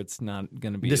 I'm sure it's not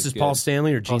going to be This as is good. Paul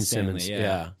Stanley or Gene Paul Stanley,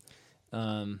 Simmons?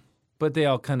 Yeah. But they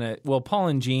all kind of... Well, Paul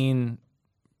and Gene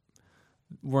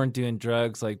weren't doing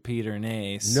drugs like Peter and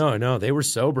Ace. No, they were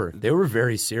sober. They were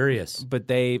very serious. But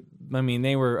they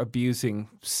were abusing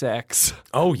sex.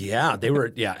 Oh, yeah. They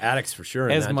were, addicts for sure.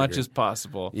 As much as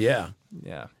possible. Yeah.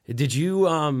 Yeah. Did you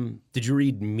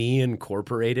read Me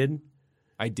Incorporated?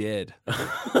 I did.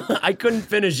 I couldn't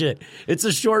finish it. It's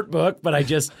a short book, but I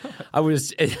got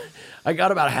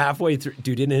about halfway through.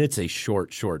 Dude, and it's a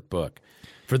short book.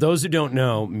 For those who don't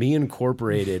know, Me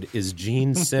Incorporated is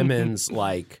Gene Simmons'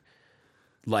 like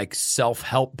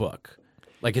self-help book.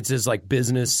 Like it's his like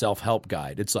business self-help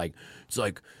guide. It's like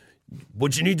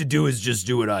what you need to do is just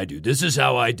do what I do. This is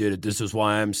how I did it. This is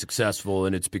why I'm successful,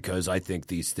 and it's because I think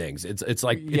these things. It's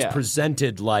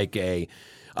presented like a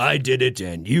I did it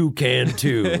and you can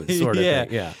too, sort of thing.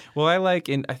 Yeah. Well, I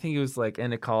think it was like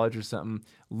end of college or something,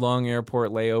 long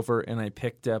airport layover, and I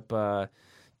picked up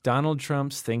Donald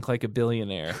Trump's Think Like a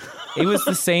Billionaire. It was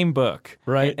the same book.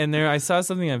 Right. And there I saw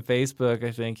something on Facebook, I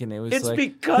think, and it was It's like,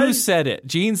 because- who said it?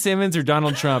 Gene Simmons or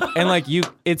Donald Trump? And like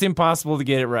it's impossible to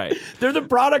get it right. They're the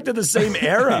product of the same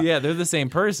era. Yeah, they're the same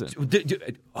person.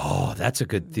 Oh, that's a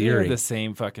good They're theory. the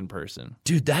same fucking person.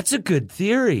 Dude, that's a good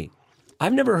theory.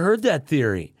 I've never heard that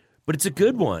theory, but it's a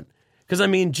good one. Because, I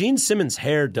mean, Gene Simmons'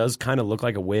 hair does kind of look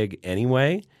like a wig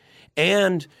anyway,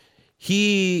 and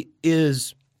he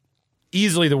is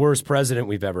easily the worst president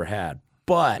we've ever had.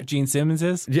 But Gene Simmons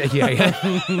is? yeah.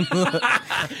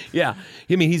 Yeah.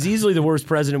 I mean, he's easily the worst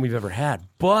president we've ever had,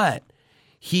 but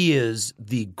he is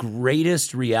the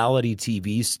greatest reality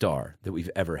TV star that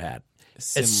we've ever had,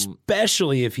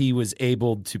 especially if he was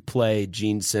able to play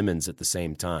Gene Simmons at the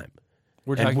same time.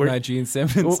 We're talking about Gene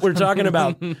Simmons. We're talking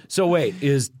about – so wait,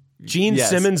 is Gene Yes.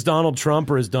 Simmons Donald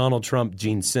Trump or is Donald Trump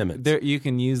Gene Simmons? You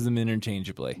can use them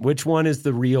interchangeably. Which one is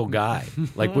the real guy?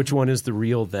 Like, which one is the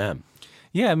real them?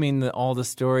 Yeah, I mean, all the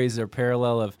stories are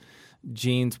parallel of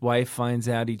Gene's wife finds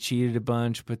out he cheated a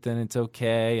bunch, but then it's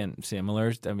okay, and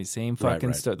similar. I mean, same fucking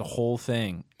Right. stuff, the whole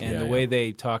thing. And Yeah, the yeah. way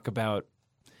they talk about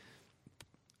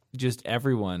just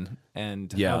everyone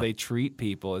and Yeah. how they treat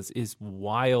people is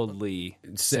wildly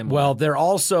similar. Well, they're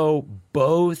also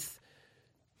both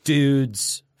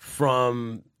dudes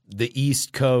from the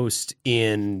East Coast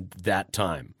in that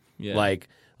time. Yeah.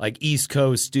 Like East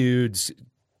Coast dudes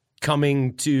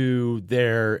coming to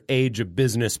their age of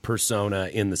business persona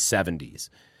in the 70s.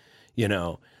 You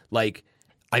know, like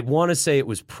I want to say it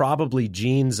was probably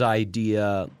Gene's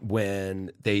idea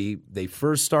when they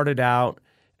first started out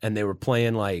and they were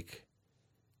playing like,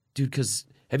 dude, because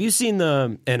have you seen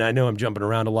and I know I'm jumping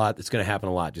around a lot. It's going to happen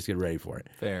a lot. Just get ready for it.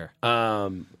 Fair.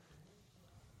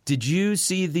 Did you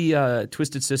see the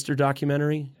Twisted Sister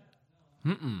documentary?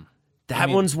 That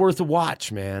one's worth a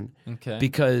watch, man. Okay.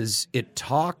 Because it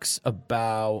talks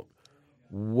about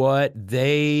what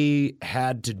they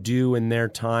had to do in their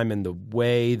time and the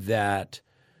way that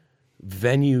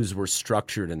venues were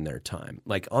structured in their time.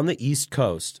 Like on the East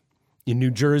Coast, in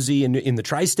New Jersey, in the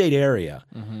tri-state area,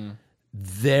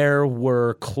 there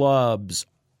were clubs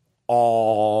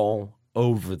all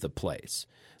over the place.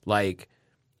 Like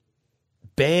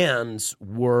bands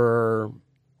were...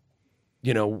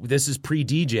 You know, this is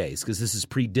pre-DJs because this is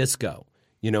pre-disco.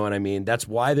 You know what I mean? That's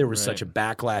why there was such a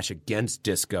backlash against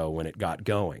disco when it got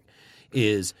going,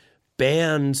 is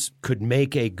bands could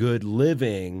make a good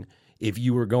living if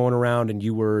you were going around and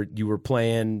you were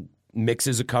playing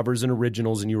mixes of covers and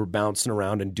originals and you were bouncing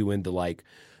around and doing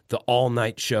the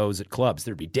all-night shows at clubs.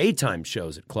 There'd be daytime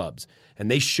shows at clubs. And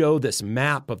they show this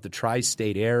map of the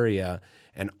tri-state area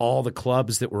and all the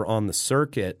clubs that were on the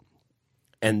circuit.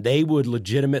 And they would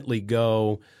legitimately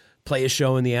go play a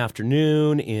show in the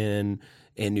afternoon in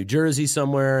New Jersey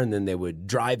somewhere, and then they would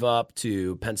drive up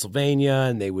to Pennsylvania,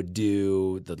 and they would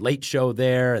do the late show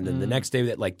there, and then the next day,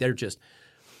 they're just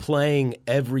playing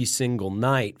every single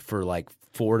night for like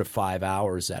 4 to 5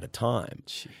 hours at a time.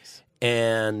 Jeez.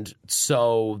 And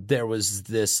so there was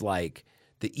this the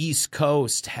East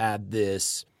Coast had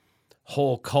this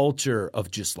whole culture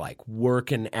of just like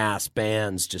working ass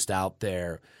bands just out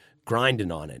there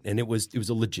grinding on it, and it was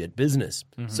a legit business.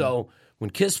 So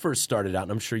when Kiss first started out,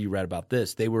 and I'm sure you read about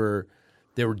this, they were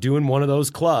doing one of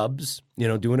those clubs, you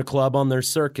know, doing a club on their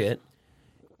circuit,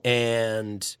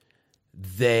 and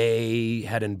they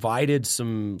had invited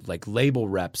some like label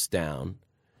reps down,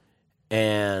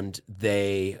 and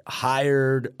they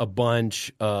hired a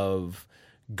bunch of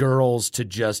girls to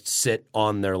just sit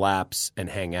on their laps and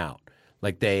hang out.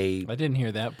 Like I didn't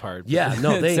hear that part. But Yeah,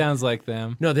 no, it sounds like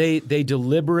them. No, they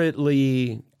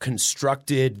deliberately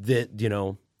constructed that, you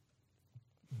know,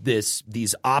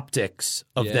 these optics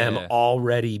of them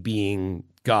already being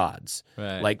gods.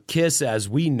 Right. Like Kiss as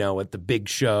we know it, the big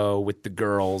show with the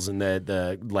girls and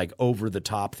the like over the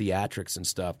top theatrics and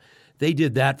stuff. They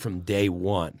did that from day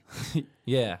one.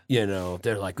 Yeah. You know,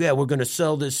 they're like, yeah, we're going to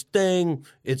sell this thing.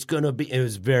 It's going to be – it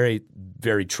was very,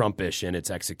 very Trumpish in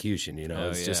its execution, you know.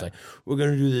 It's just like, we're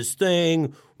going to do this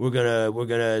thing. We're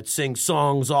gonna sing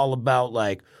songs all about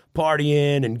like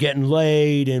partying and getting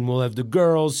laid, and we'll have the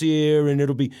girls here, and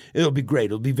it'll be great.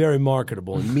 It'll be very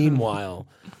marketable. And meanwhile,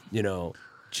 you know,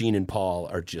 Gene and Paul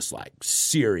are just like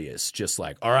serious, just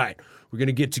like, all right, we're going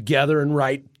to get together and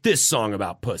write this song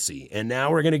about pussy. And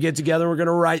now we're going to get together, we're going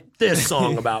to write this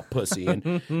song about pussy.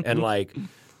 And like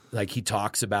he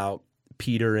talks about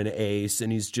Peter and Ace,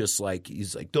 and he's like,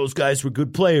 those guys were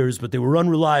good players, but they were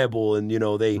unreliable, and they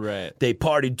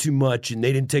partied too much, and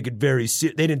they didn't take it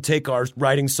they didn't take our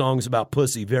writing songs about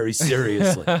pussy very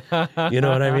seriously. You know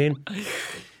what I mean?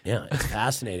 Yeah, it's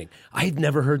fascinating. I had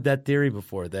never heard that theory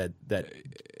before. That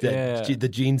the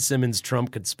Gene Simmons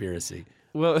Trump conspiracy.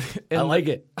 Well, I like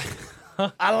it.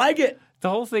 I like it. The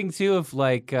whole thing too of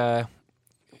like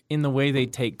in the way they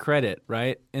take credit,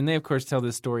 right? And they of course tell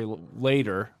this story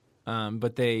later,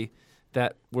 but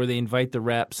where they invite the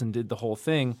reps and did the whole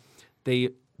thing, they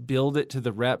build it to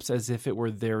the reps as if it were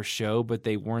their show, but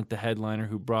they weren't the headliner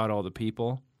who brought all the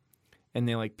people, and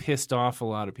they like pissed off a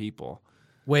lot of people.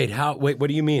 Wait, what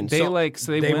do you mean? They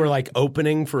were like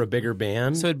opening for a bigger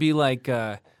band? So it'd be like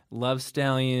Love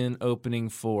Stallion opening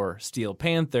for Steel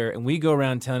Panther, and we go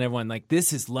around telling everyone, like,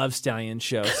 this is Love Stallion's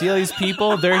show. See all these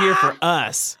people? They're here for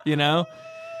us,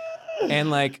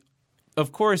 And, like,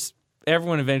 of course,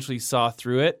 everyone eventually saw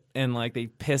through it, and, like, they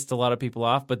pissed a lot of people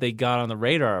off, but they got on the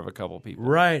radar of a couple people.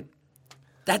 Right.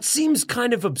 That seems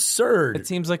kind of absurd. It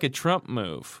seems like a Trump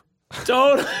move.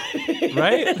 Totally.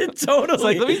 Right? Totally. It's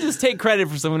like, let me just take credit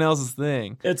for someone else's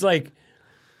thing. It's like...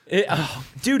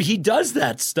 dude, he does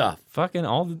that stuff.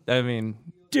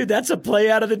 Dude, that's a play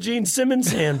out of the Gene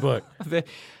Simmons handbook.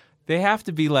 They have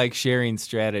to be like sharing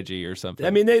strategy or something. I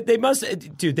mean, they must,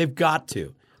 dude, they've got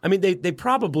to. I mean, they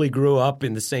probably grew up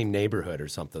in the same neighborhood or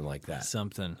something like that.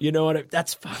 Something. You know what?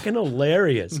 That's fucking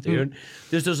hilarious, dude.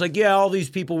 There's just like, all these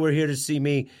people were here to see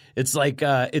me. It's like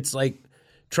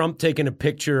Trump taking a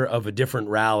picture of a different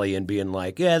rally and being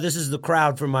like, this is the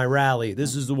crowd from my rally.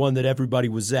 This is the one that everybody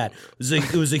was at.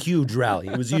 It was a huge rally.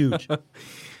 It was huge.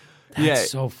 That's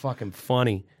so fucking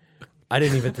funny. I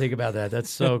didn't even think about that. That's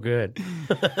so good.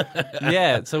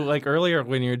 Yeah. So like earlier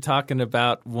when you were talking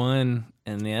about one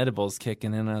and the edibles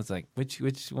kicking in, I was like,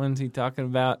 which one's he talking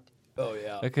about? Oh,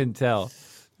 yeah. I couldn't tell.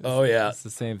 It's the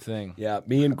same thing. Yeah.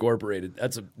 Me Incorporated.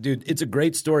 Dude, it's a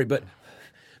great story. But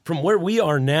from where we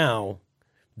are now,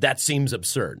 that seems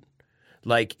absurd.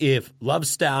 Like if Love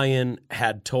Stallion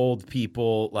had told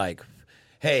people like,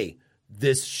 hey,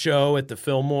 this show at the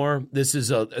Fillmore, this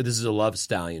is a Love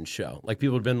Stallion show. Like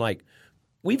people have been like,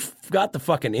 we've got the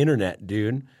fucking internet,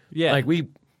 dude. Yeah. Like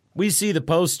we see the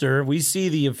poster, we see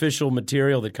the official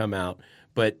material that come out,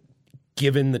 but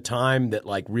given the time that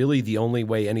like really the only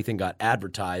way anything got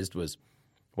advertised was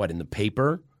in the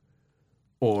paper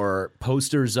or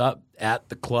posters up at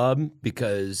the club,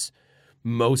 because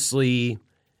mostly,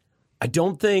 I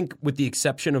don't think, with the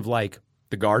exception of like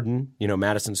the Garden,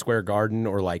 Madison Square Garden,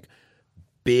 or like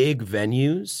big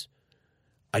venues,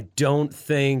 I don't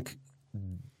think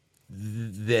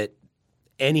that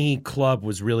any club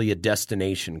was really a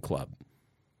destination club.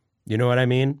 You know what I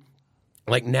mean?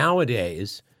 Like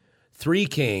nowadays, Three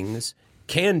Kings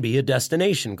can be a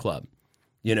destination club.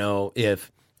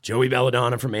 If Joey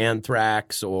Belladonna from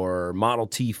Anthrax or Model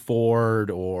T Ford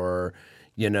or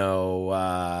Valiant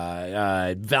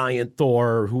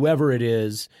Thor, whoever it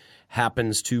is,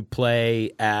 happens to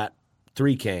play at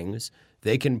Three Kings,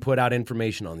 they can put out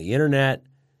information on the internet,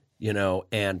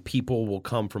 and people will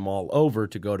come from all over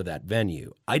to go to that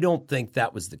venue. I don't think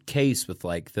that was the case with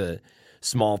like the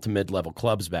small to mid-level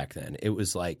clubs back then. It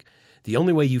was like the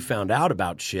only way you found out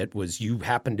about shit was you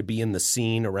happened to be in the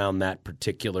scene around that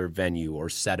particular venue or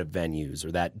set of venues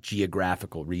or that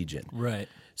geographical region. Right.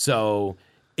 So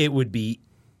it would be,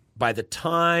 by the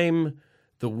time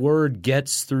the word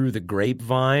gets through the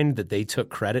grapevine that they took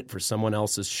credit for someone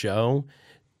else's show,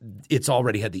 it's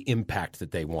already had the impact that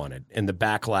they wanted, and the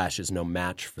backlash is no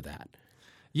match for that.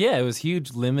 Yeah, it was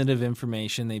huge limit of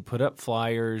information. They put up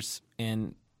flyers,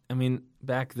 and I mean,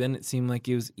 back then it seemed like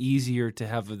it was easier to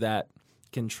have that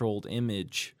controlled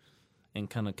image and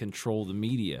kind of control the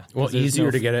media. Well,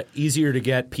 easier to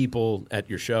get people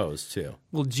at your shows too.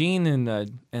 Well, Gene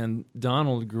and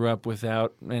Donald grew up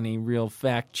without any real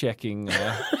fact checking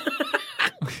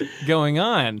going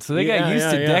on, so they got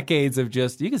used to decades of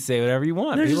just you can say whatever you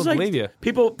want. People believe you.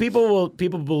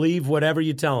 People believe whatever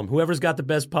you tell them. Whoever's got the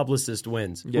best publicist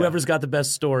wins. Yeah. Whoever's got the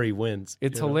best story wins.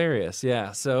 It's hilarious.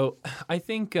 Yeah. So I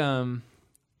think. When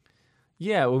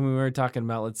we were talking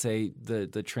about, let's say,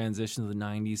 the transition of the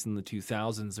 90s and the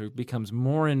 2000s, there becomes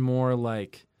more and more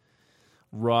like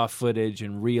raw footage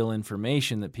and real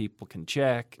information that people can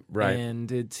check. Right.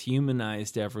 And it's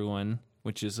humanized everyone,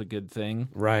 which is a good thing.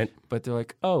 Right. But they're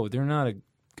like, oh, they're not a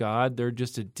god. They're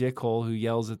just a dickhole who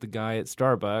yells at the guy at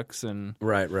Starbucks. And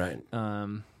Right.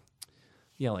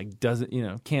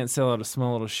 Can't sell out a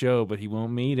small little show, but he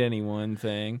won't meet anyone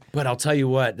thing. But I'll tell you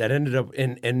what, that ended up,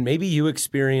 and maybe you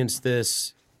experienced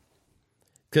this,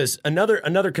 because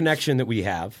another connection that we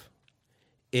have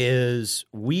is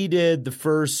we did the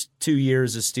first 2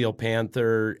 years of Steel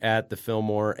Panther at the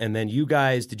Fillmore, and then you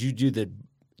guys, you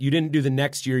didn't do the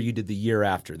next year, you did the year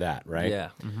after that, right? Yeah.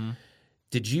 Mm-hmm.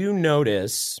 Did you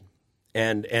notice,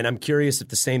 and I'm curious if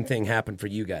the same thing happened for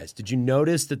you guys, did you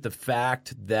notice that the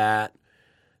fact that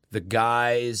the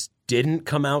guys didn't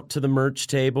come out to the merch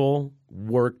table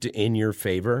worked in your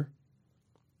favor?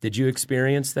 Did you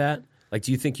experience that? Like,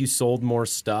 do you think you sold more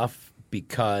stuff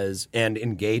and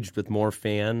engaged with more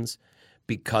fans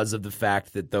because of the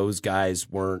fact that those guys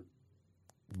weren't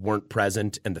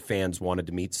present and the fans wanted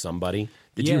to meet somebody?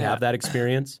 Did you have that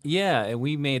experience? Yeah, and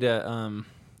we made a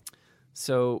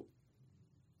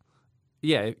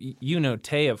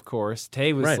Tay, of course.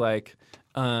 Tay was right.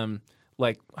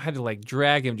 I had to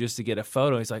drag him just to get a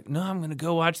photo. He's like, no, I'm going to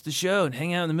go watch the show and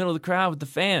hang out in the middle of the crowd with the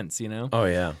fans, Oh,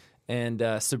 yeah. And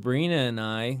Sabrina and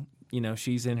I,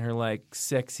 she's in her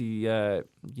sexy,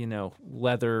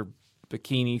 leather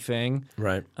bikini thing.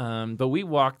 Right. But we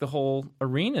walked the whole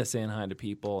arena saying hi to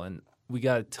people, and we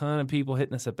got a ton of people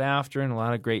hitting us up after and a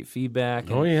lot of great feedback.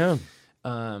 And, oh, yeah.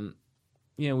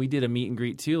 We did a meet and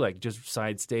greet too, just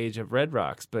side stage of Red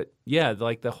Rocks. But yeah,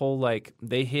 the whole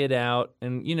they hid out,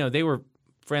 and they were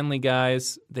friendly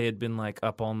guys. They had been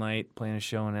up all night playing a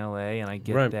show in L.A., and I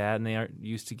get right. that, and they aren't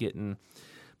used to getting.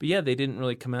 But yeah, they didn't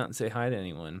really come out and say hi to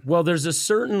anyone. Well, there's a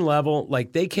certain level,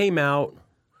 they came out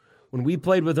when we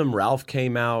played with them. Ralph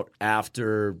came out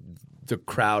after the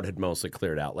crowd had mostly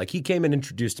cleared out. He came and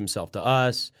introduced himself to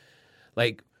us.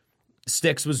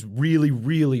 Styx was really,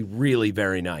 really, really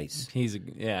very nice. He's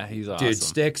awesome. Dude,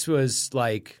 Styx was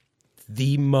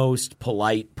the most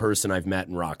polite person I've met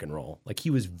in rock and roll.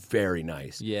 He was very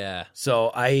nice. Yeah.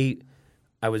 So I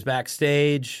was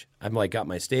backstage. I'm got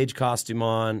my stage costume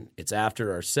on. It's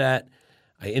after our set.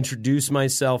 I introduce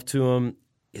myself to him.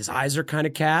 His eyes are kind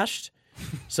of cashed.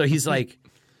 So he's looking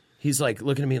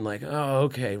at me and oh,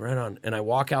 okay, right on. And I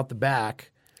walk out the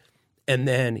back, and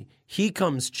then he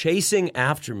comes chasing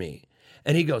after me.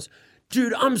 And he goes,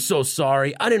 dude, I'm so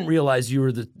sorry. I didn't realize you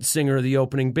were the singer of the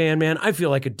opening band, man. I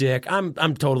feel like a dick. I'm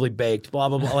totally baked, blah,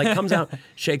 blah, blah. Comes out,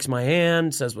 shakes my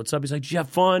hand, says what's up. He's like, did you have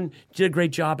fun? You did a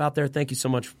great job out there. Thank you so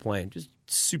much for playing. Just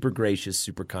super gracious,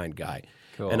 super kind guy.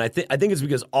 Cool. And I think it's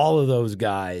because all of those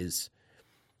guys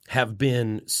have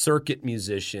been circuit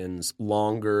musicians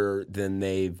longer than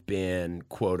they've been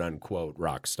quote-unquote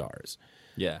rock stars.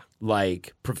 Yeah.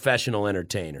 Professional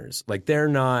entertainers. They're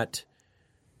not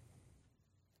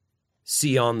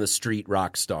see on the street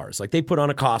rock stars. They put on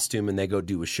a costume and they go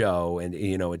do a show, and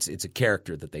it's a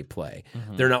character that they play.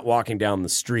 Mm-hmm. They're not walking down the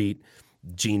street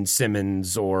Gene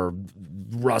Simmons or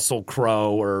Russell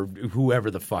Crowe or whoever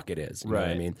the fuck it is. You know what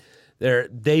I mean?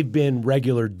 They've been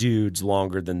regular dudes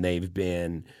longer than they've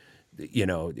been,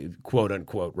 quote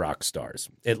unquote rock stars.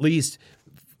 At least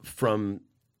from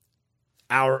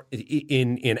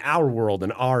in our world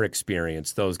and our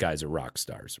experience, those guys are rock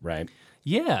stars, right?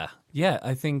 Yeah.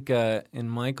 I think, and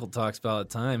Michael talks about all the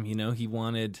time, he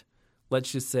wanted,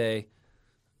 let's just say,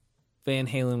 Van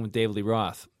Halen with David Lee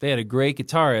Roth. They had a great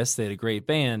guitarist, they had a great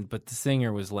band, but the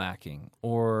singer was lacking.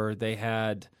 Or they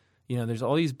had, there's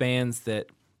all these bands that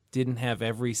didn't have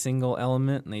every single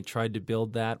element, and they tried to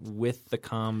build that with the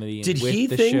comedy and Did with he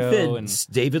the think show. that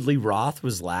David Lee Roth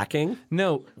was lacking?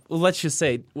 No, let's just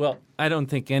say, I don't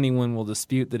think anyone will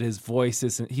dispute that his voice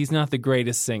isn't, he's not the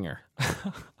greatest singer.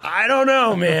 I don't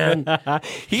know, man.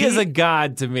 He is a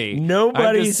god to me.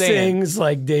 Nobody sings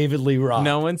like David Lee Roth.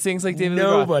 No one sings like David Lee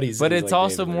Roth. Nobody sings but it's like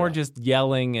also David Lee more Roth. just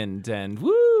yelling and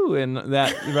woo and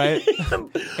that, right?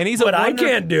 And he's I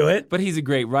can't do it. But he's a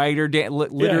great writer,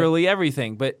 literally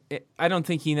everything. But I don't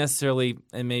think he necessarily,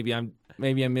 and maybe I'm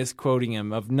misquoting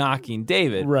him, of knocking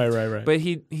David. Right. But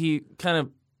he kind of,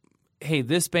 hey,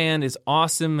 this band is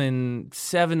awesome in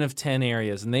 7 of 10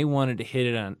 areas, and they wanted to hit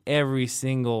it on every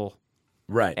single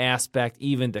aspect,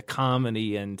 even to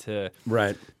comedy and to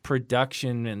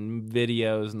production and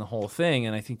videos and the whole thing.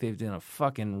 And I think they've done a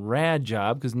fucking rad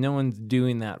job because no one's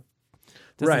doing that.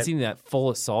 Doesn't seem that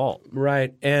full assault.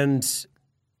 Right. And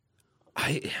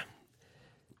I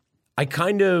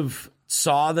kind of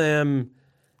saw them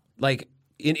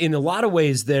in a lot of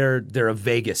ways they're a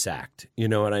Vegas act, you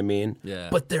know what I mean? Yeah.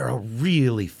 But they're a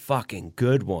really fucking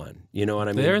good one. You know what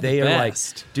I mean? They're the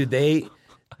best. Dude,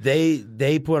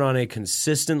 they put on a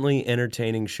consistently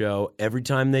entertaining show every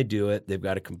time they do it. They've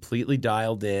got it completely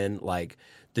dialed in.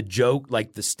 The joke,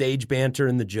 the stage banter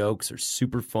and the jokes are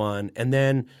super fun. And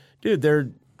then, dude,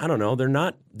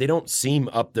 they don't seem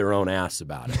up their own ass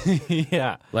about it.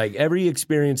 Yeah. Every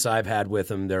experience I've had with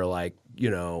them, they're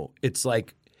it's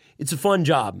a fun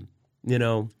job,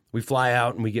 we fly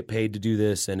out and we get paid to do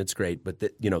this, and it's great. But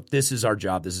this is our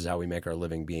job. This is how we make our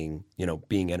living, being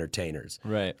entertainers.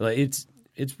 Right. Like, it's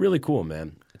really cool,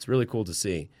 man. It's really cool to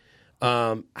see.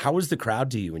 How was the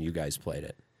crowd to you when you guys played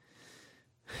it?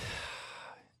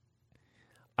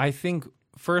 I think,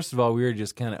 first of all, we were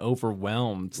just kind of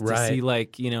overwhelmed to Right. see,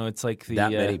 like, it's like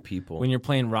That many people. when you're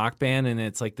playing Rock Band and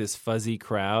it's like this fuzzy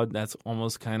crowd. That's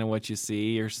almost kind of what you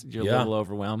see. You're a little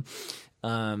overwhelmed.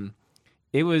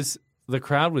 The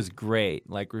crowd was great.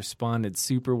 Like, responded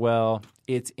super well.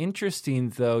 It's interesting,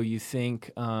 though. You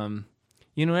think,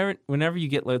 whenever you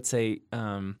get, let's say,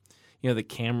 the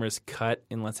camera's cut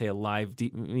in, let's say, a live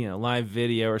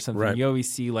video or something. Right. You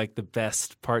always see like the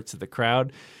best parts of the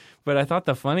crowd. But I thought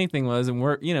the funny thing was, and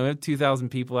we have 2,000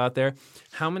 people out there.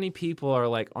 How many people are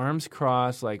like arms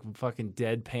crossed, like fucking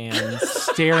deadpan,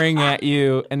 staring at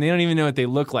you, and they don't even know what they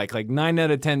look like? Like 9 out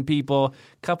of 10 people,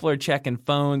 a couple are checking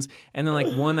phones, and then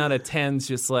like 1 out of 10's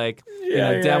just like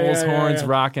devil's horns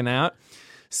rocking out.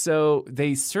 So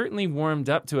they certainly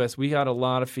warmed up to us. We got a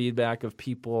lot of feedback of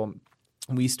people.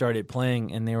 We started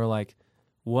playing, and they were like,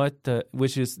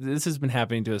 this has been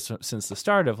happening to us since the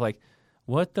start of like,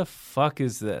 what the fuck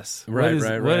is this? Right.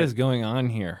 What is going on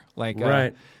here? Like,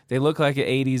 Right. They look like an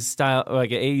 80s style,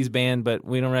 like an 80s band, but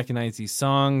we don't recognize these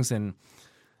songs, and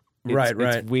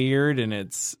it's weird, and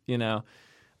it's,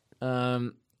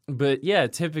 but yeah,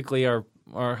 typically it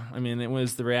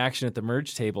was the reaction at the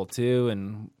merch table too,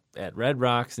 and at Red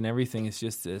Rocks and everything. It's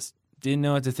just this, didn't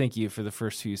know what to think of you for the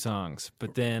first few songs,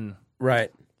 but then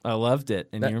Right. I loved it,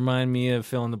 and you remind me of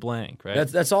fill in the blank, right?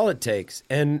 That's all it takes.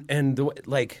 And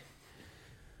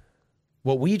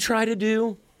what we try to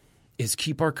do is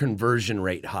keep our conversion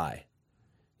rate high.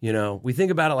 We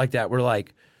think about it like that. We're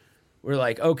like,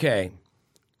 okay,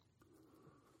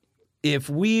 if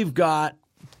we've got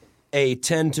a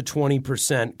 10 to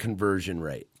 20% conversion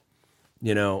rate,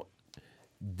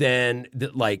 then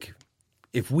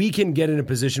if we can get in a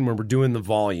position where we're doing the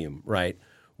volume, right,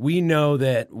 we know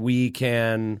that we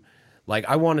can. Like,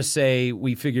 I want to say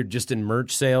we figured just in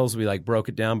merch sales, we broke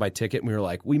it down by ticket, and we were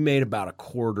like, we made about a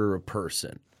quarter a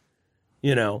person,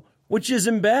 which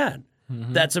isn't bad.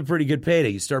 Mm-hmm. That's a pretty good payday.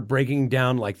 You start breaking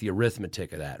down like the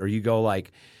arithmetic of that, or you go,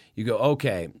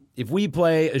 okay, if we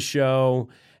play a show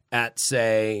at,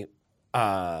 say,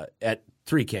 at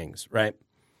Three Kings, right?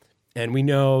 And we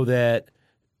know that,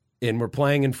 and we're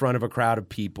playing in front of a crowd of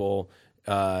people,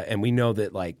 and we know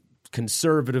that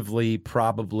conservatively,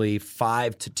 probably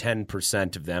 5 to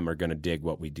 10% of them are going to dig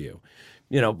what we do.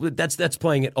 That's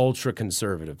playing it ultra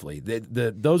conservatively.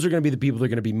 Those are going to be the people that are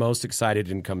going to be most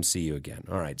excited and come see you again.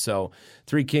 All right, so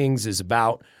Three Kings is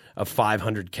about a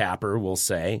 500 capper, we'll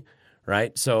say,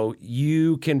 right? So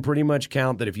you can pretty much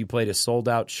count that if you played a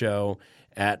sold-out show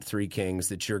at Three Kings,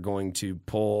 that you're going to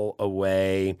pull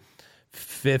away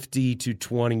 50 to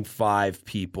 25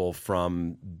 people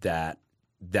from that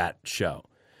show.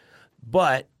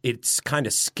 But it's kind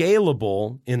of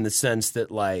scalable in the sense that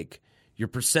your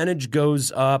percentage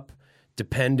goes up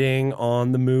depending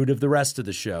on the mood of the rest of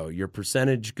the show. Your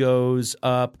percentage goes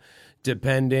up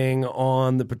depending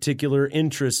on the particular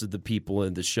interests of the people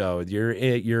in the show.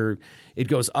 It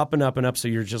goes up and up and up. So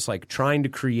you're just trying to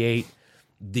create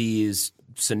these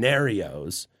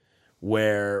scenarios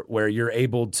where you're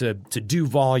able to do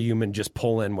volume and just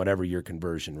pull in whatever your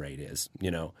conversion rate is,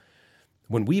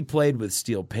 When we played with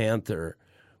Steel Panther,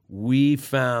 we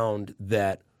found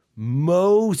that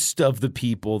most of the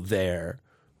people there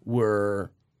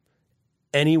were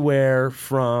anywhere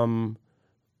from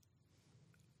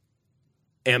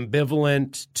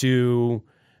ambivalent to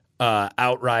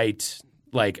outright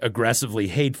aggressively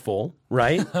hateful,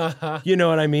 right? You know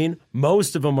what I mean?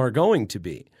 Most of them are going to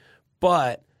be.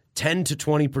 But 10 to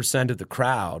 20% of the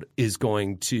crowd is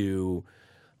going to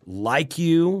like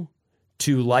you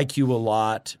a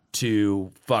lot,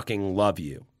 to fucking love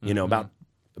you.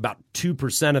 About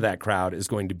 2% of that crowd is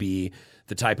going to be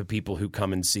the type of people who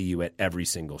come and see you at every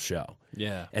single show.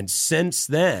 Yeah. And since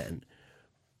then,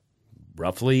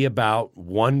 roughly about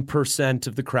 1%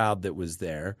 of the crowd that was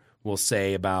there, we'll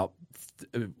say let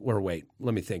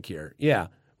me think here. Yeah,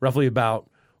 roughly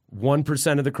about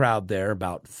 1% of the crowd there,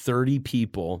 about 30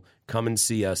 people come and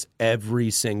see us every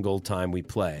single time we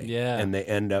play. Yeah. And they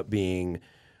end up being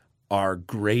our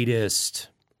greatest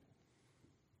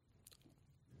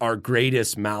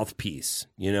mouthpiece.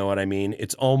 You know what I mean?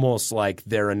 It's almost like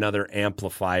they're another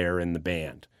amplifier in the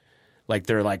band.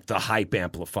 They're the hype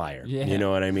amplifier. Yeah. You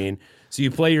know what I mean? So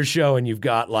you play your show and you've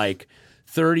got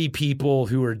 30 people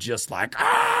who are just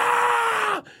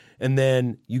ah! and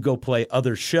then you go play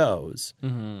other shows,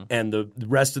 and the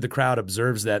rest of the crowd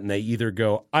observes that, and they either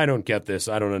go, "I don't get this,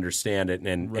 I don't understand it,"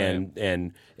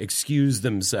 and excuse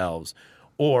themselves,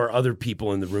 or other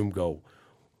people in the room go,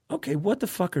 "Okay, what the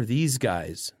fuck are these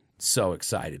guys so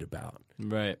excited about?"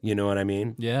 Right. You know what I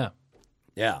mean? Yeah.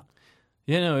 Yeah.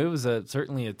 It was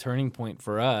certainly a turning point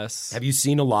for us. Have you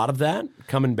seen a lot of that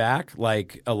coming back?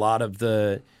 Like a lot of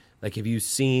the, like, have you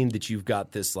seen that you've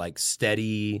got this like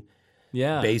steady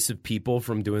base of people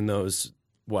from doing those,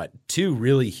 2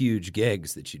 really huge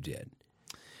gigs that you did?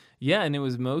 Yeah, and it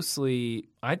was mostly,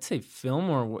 I'd say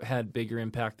Fillmore had bigger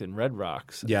impact than Red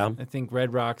Rocks. Yeah. I think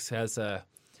Red Rocks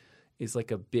is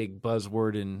like a big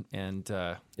buzzword and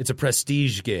It's a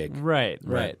prestige gig. Right.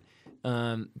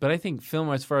 But I think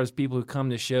Fillmore, as far as people who come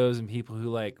to shows and people who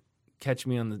like catch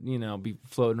me on the, be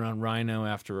floating around Rhino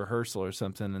after rehearsal or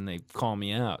something, and they call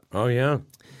me out. Oh, yeah.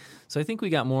 So I think we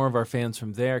got more of our fans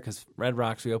from there because Red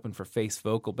Rocks, we opened for Face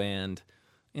Vocal Band,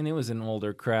 and it was an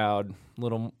older crowd, a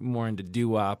little more into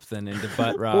doo-wop than into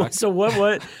butt rock. So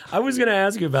what? I was going to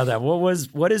ask you about that.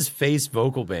 What is Face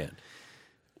Vocal Band?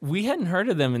 We hadn't heard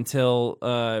of them until...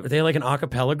 Are they like an a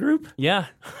cappella group? Yeah.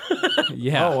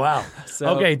 Yeah. Oh, wow.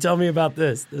 Okay, tell me about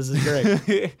this. This is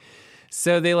great.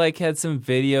 So they like had some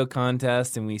video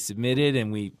contest, and we submitted,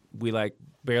 and we like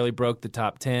barely broke the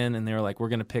top 10, and they were like, we're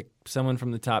going to pick someone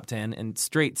from the top 10, and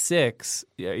Straight Six,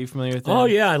 are you familiar with them? Oh,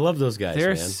 yeah, I love those guys,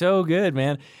 They're man. so good,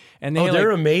 man. And they're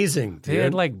amazing, dude. They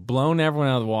had like blown everyone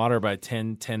out of the water by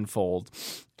tenfold,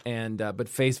 and but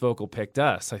Face Vocal picked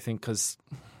us, I think, because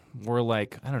we're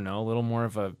like, I don't know, a little more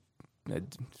of a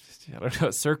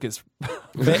circus,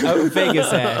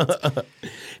 Vegas act.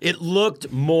 It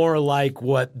looked more like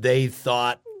what they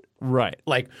thought. Right.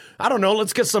 Like, I don't know,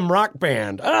 let's get some rock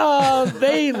band. Oh,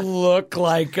 they look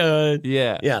like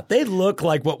yeah, they look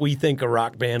like what we think a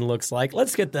rock band looks like.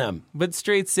 Let's get them. But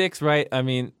Straight Six, right? I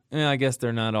mean, I guess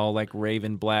they're not all like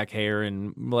raven black hair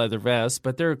and leather vests,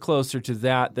 but they're closer to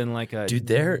that than like a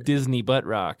Disney butt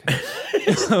rock.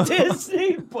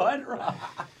 Disney butt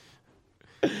rock.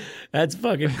 That's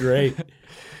fucking great.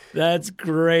 That's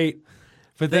great.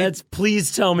 But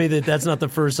please tell me that that's not the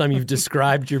first time you've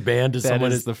described your band to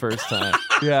someone. That is the first time.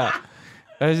 Yeah.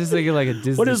 I was just thinking like a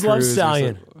Disney What is Love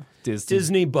Stallion?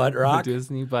 Disney butt rock?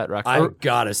 Disney butt rock. I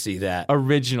gotta see that.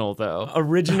 Original, though.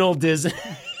 Original Disney.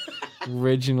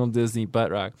 Original Disney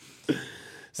butt rock.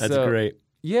 That's great.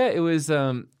 Yeah, it was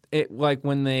it like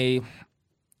when they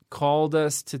called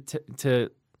us to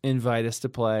invite us to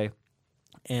play,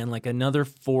 and like another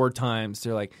 4 times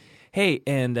they're like, hey,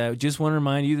 and just want to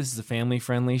remind you, this is a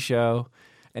family-friendly show.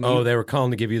 And they were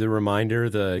calling to give you the reminder,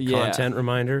 the content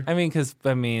reminder? I mean, because,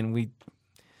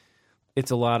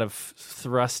 it's a lot of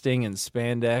thrusting and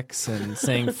spandex and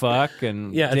saying fuck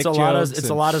and it's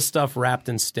a lot of stuff wrapped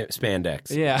in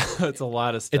spandex. Yeah, it's a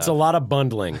lot of stuff. It's a lot of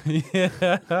bundling.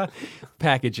 Yeah.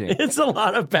 Packaging. It's a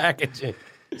lot of packaging.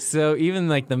 So even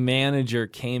like the manager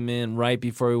came in right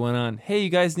before we went on. Hey, you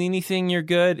guys need anything? You're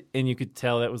good. And you could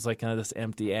tell that was like kind of this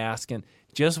empty ask. And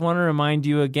just want to remind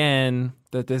you again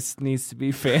that this needs to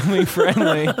be family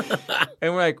friendly.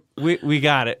 And we're like, we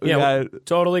got it.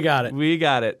 Totally got it. We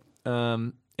got it.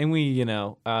 And we,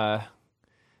 I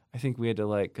think we had to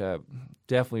like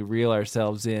definitely reel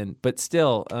ourselves in. But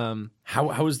still,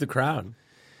 how was the crowd?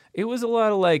 It was a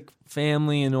lot of like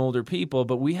family and older people,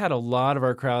 but we had a lot of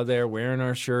our crowd there wearing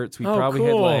our shirts. We probably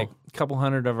had like a couple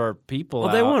hundred of our people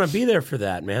out. They want to be there for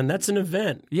that, man. That's an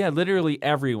event. Yeah, literally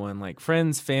everyone, like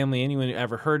friends, family, anyone who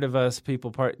ever heard of us,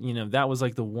 people that was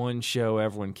like the one show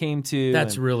everyone came to.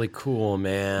 That's really cool,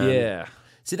 man. Yeah.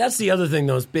 See, that's the other thing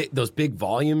those big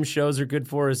volume shows are good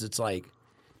for is it's like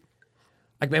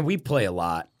man, we play a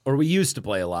lot, or we used to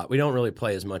play a lot. We don't really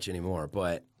play as much anymore,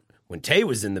 but when Tay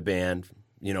was in the band,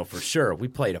 for sure, we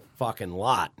played a fucking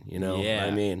lot, Yeah. I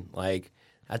mean, like,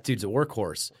 that dude's a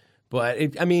workhorse. But,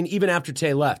 even after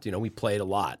Tay left, we played a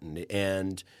lot.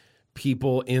 And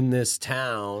people in this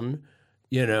town,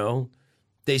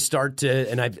 they start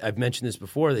to, and I've mentioned this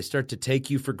before, they start to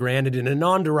take you for granted in a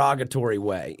non-derogatory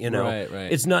way,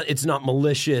 Right. It's not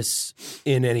malicious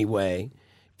in any way.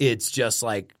 It's just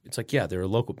like, yeah, they're a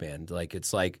local band. Like,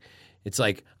 it's like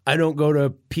I don't go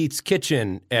to Pete's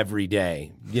Kitchen every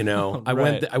day, I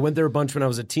went there a bunch when I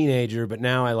was a teenager, but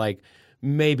now I like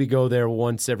maybe go there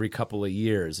once every couple of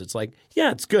years. It's like,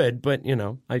 yeah, it's good, but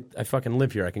I fucking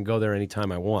live here. I can go there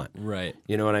anytime I want. Right.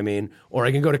 You know what I mean? Or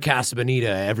I can go to Casa Bonita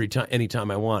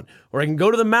anytime I want. Or I can go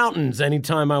to the mountains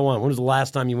anytime I want. When was the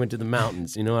last time you went to the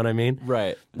mountains? You know what I mean?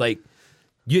 Right. Like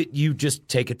you just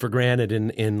take it for granted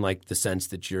in like the sense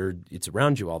that it's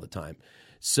around you all the time.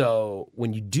 So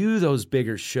when you do those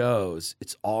bigger shows,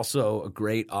 it's also a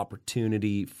great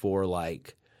opportunity for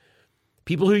like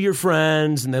people who are your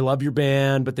friends and they love your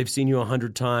band, but they've seen you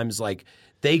 100 times. Like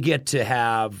they get to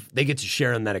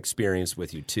share in that experience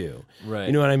with you too. Right.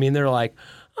 You know what I mean? They're like,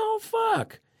 oh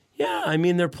fuck. Yeah, I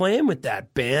mean, they're playing with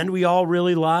that band we all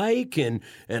really like, and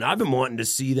I've been wanting to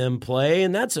see them play,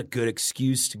 and that's a good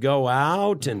excuse to go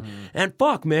out. And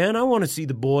fuck, man, I want to see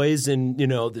the boys in,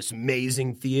 this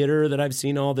amazing theater that I've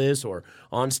seen all this, or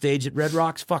on stage at Red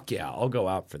Rocks. Fuck yeah, I'll go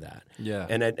out for that. Yeah.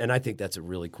 And I think that's a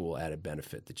really cool added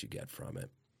benefit that you get from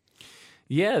it.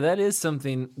 Yeah, that is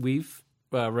something we've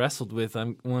wrestled with. I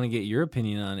want to get your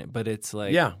opinion on it, but it's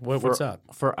like... Yeah, what's up?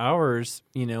 For ours,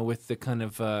 with the kind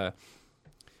of...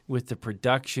 with the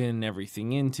production,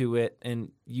 everything into it, and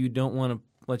you don't want to,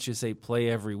 let's just say, play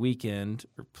every weekend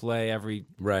or play every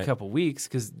couple weeks,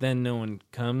 because then no one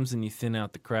comes and you thin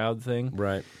out the crowd thing.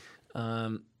 Right.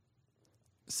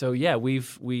 So yeah,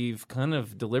 we've kind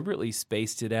of deliberately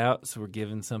spaced it out, so we're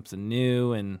giving something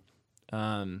new, and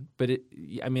but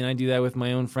I do that with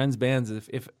my own friends' bands.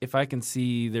 If I can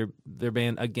see their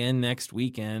band again next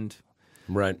weekend.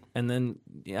 Right. And then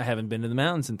I haven't been to the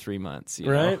mountains in 3 months.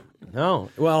 Right. No.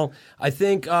 Well, I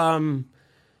think so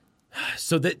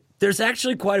that there's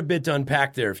actually quite a bit to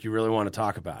unpack there if you really want to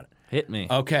talk about it. Hit me.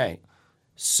 Okay.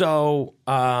 So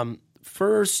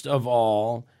first of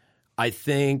all, I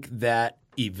think that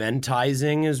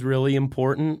eventizing is really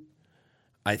important.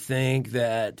 I think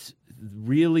that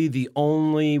really the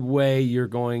only way you're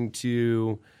going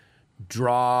to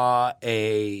draw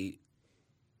a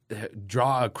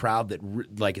crowd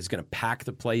that is going to pack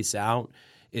the place out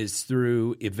is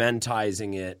through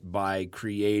eventizing it by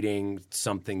creating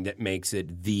something that makes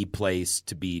it the place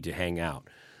to be to hang out.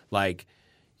 Like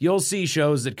you'll see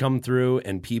shows that come through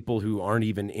and people who aren't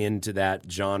even into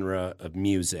that genre of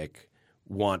music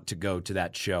want to go to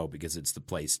that show because it's the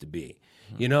place to be.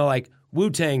 Like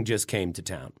Wu-Tang just came to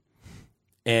town.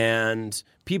 And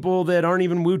people that aren't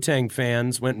even Wu-Tang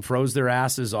fans went and froze their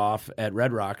asses off at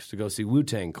Red Rocks to go see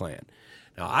Wu-Tang Clan.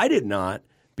 Now, I did not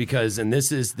because, and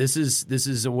this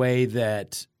is a way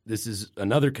that this is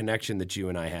another connection that you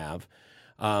and I have.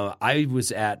 I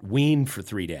was at Ween for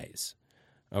 3 days,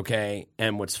 okay?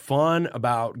 And what's fun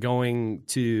about going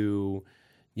to,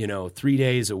 3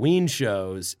 days of Ween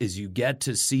shows is you get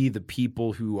to see the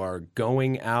people who are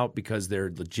going out because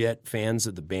they're legit fans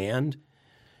of the band.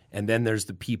 And then there's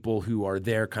the people who are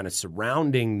there kind of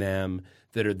surrounding them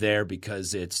that are there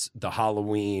because it's the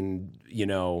Halloween,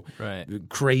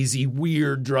 crazy,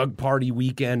 weird drug party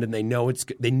weekend, and they know it's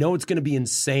going to be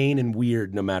insane and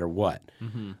weird no matter what.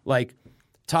 Mm-hmm. Like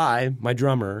Ty, my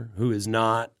drummer, who is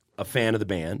not a fan of the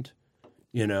band,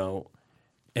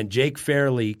 and Jake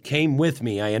Fairley came with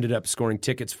me. I ended up scoring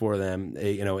tickets for them,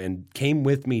 and came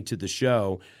with me to the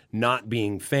show, not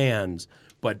being fans,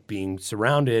 but being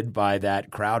surrounded by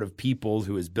that crowd of people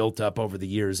who has built up over the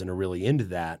years and are really into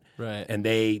that. Right. And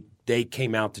they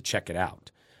came out to check it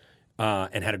out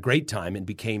and had a great time and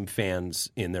became fans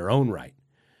in their own right.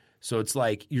 So it's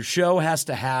like your show has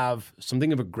to have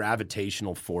something of a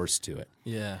gravitational force to it.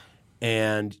 Yeah.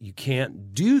 And you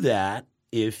can't do that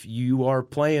if you are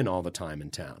playing all the time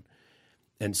in town.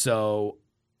 And so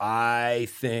I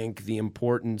think the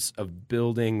importance of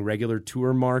building regular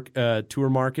tour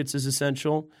markets is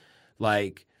essential.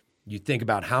 Like you think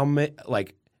about how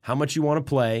much you want to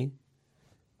play.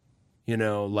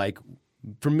 Like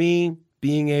for me,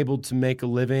 being able to make a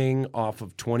living off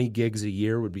of 20 gigs a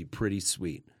year would be pretty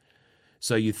sweet.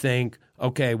 So you think,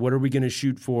 okay, what are we going to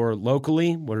shoot for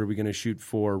locally? What are we going to shoot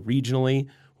for regionally?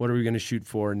 What are we going to shoot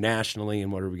for nationally?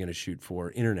 And what are we going to shoot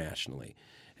for internationally?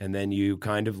 And then you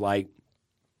kind of like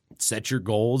set your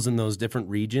goals in those different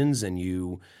regions, and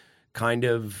you kind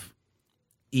of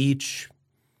each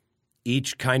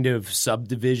kind of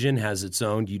subdivision has its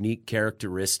own unique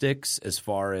characteristics as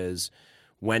far as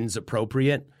when's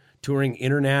appropriate. Touring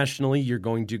internationally, you're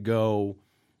going to go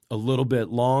a little bit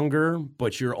longer,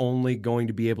 but you're only going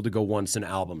to be able to go once an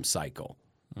album cycle.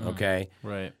 Okay?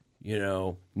 Right.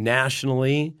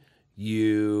 Nationally,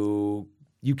 you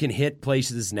can hit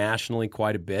places nationally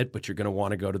quite a bit, but you're going to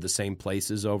want to go to the same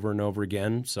places over and over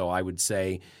again. So I would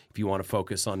say if you want to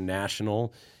focus on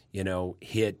national,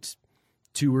 hit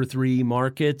 2 or 3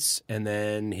 markets and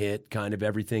then hit kind of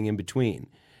everything in between.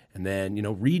 And then,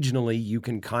 regionally, you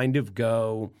can kind of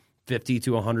go 50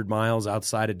 to 100 miles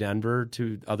outside of Denver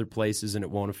to other places, and it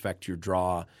won't affect your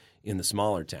draw in the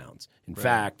smaller towns. In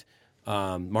fact,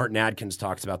 Martin Adkins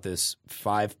talks about this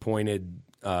 5-pointed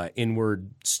inward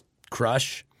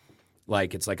crush,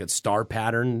 like it's like a star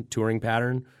pattern, touring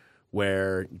pattern,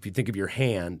 where if you think of your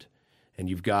hand and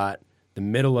you've got the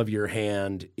middle of your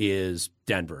hand is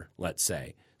Denver, let's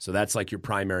say. So that's like your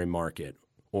primary market,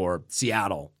 or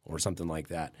Seattle or something like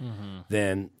that.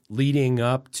 Then leading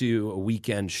up to a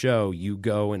weekend show, you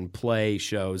go and play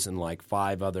shows in like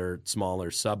 5 other smaller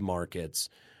submarkets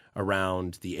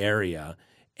around the area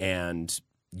and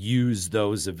use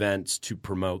those events to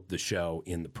promote the show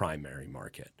in the primary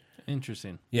market.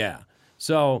 Interesting. Yeah.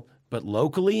 So, but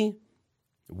locally,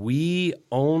 we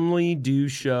only do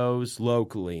shows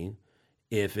locally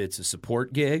if it's a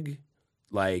support gig.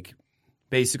 Like,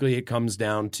 basically, it comes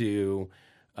down to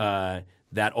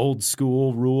that old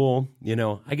school rule. You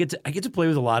know, I get to play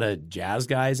with a lot of jazz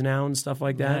guys now and stuff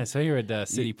like that. Yeah, I saw you at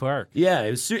City Park. Yeah,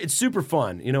 it's super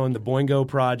fun. You know, and the Boingo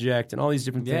Project and all these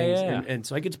different things. Yeah. And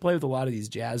so I get to play with a lot of these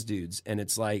jazz dudes, and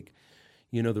it's like,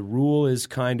 you know, the rule is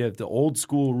kind of the old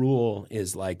school rule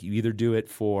is like you either do it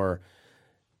for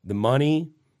the money,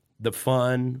 the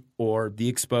fun, or the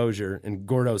exposure. And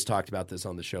Gordo's talked about this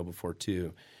on the show before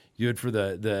too. You do it for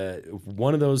the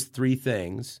one of those 3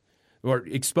 things, or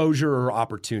exposure or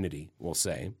opportunity, we'll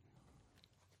say.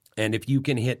 And if you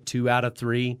can hit 2 out of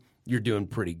 3, you're doing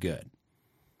pretty good.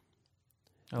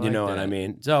 I You know like what I that.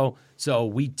 mean? So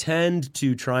we tend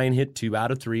to try and hit 2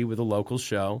 out of 3 with a local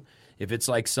show. If it's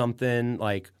like something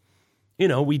like, you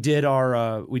know, we did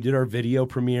our video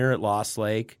premiere at Lost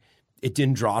Lake. It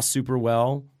didn't draw super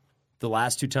well. The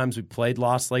last 2 times we played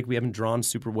Lost Lake, we haven't drawn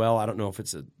super well. I don't know if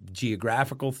it's a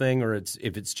geographical thing or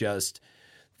if it's just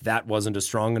that wasn't a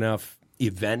strong enough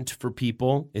event for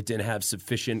people. It didn't have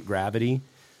sufficient gravity.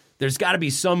 There's got to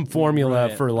be some formula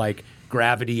Right. for like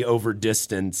gravity over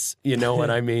distance. You know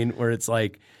what I mean? Where it's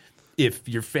like, if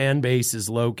your fan base is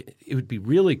low, it would be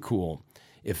really cool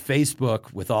if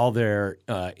Facebook, with all their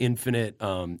infinite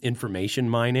information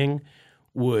mining,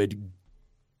 would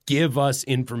give us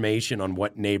information on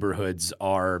what neighborhoods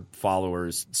our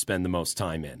followers spend the most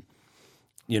time in.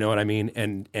 You know what I mean?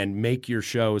 And make your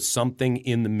show something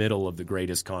in the middle of the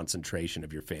greatest concentration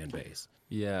of your fan base.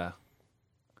 Yeah.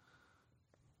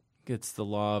 It's the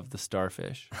law of the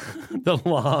starfish. The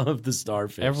law of the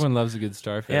starfish. Everyone loves a good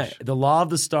starfish. Yeah, the law of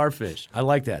the starfish. I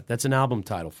like that. That's an album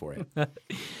title for it.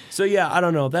 So yeah, I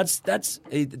don't know.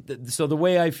 So the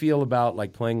way I feel about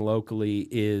like playing locally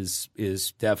is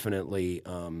definitely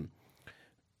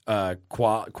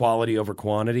quality over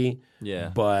quantity. Yeah.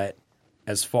 But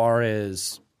as far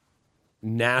as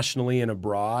nationally and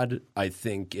abroad, I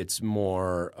think it's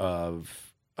more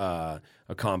of a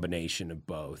combination of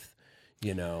both.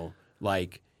 You know,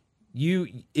 like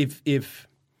if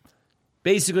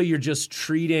basically you're just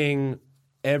treating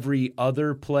every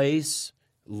other place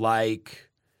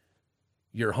like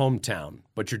your hometown,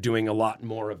 but you're doing a lot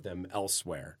more of them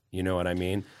elsewhere. You know what I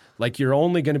mean? Like you're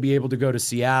only going to be able to go to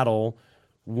Seattle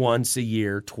once a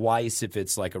year, twice if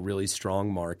it's like a really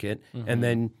strong market, and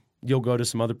then you'll go to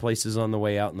some other places on the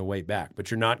way out and the way back. But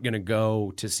you're not going to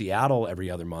go to Seattle every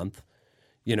other month.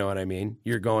 You know what I mean?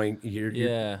 You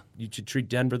should treat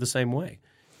Denver the same way.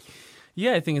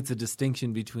 Yeah, I think it's a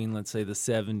distinction between, let's say, the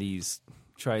 70s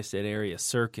tri-state area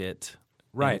circuit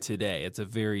and today. It's a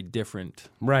very different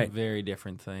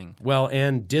thing. Well,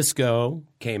 and disco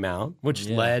came out, which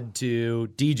led to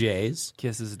DJs.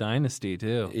 Kiss's Dynasty,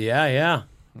 too. Yeah.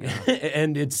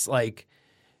 And it's like,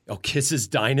 Kiss's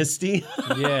Dynasty?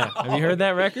 Yeah. Have you heard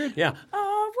that record? Yeah.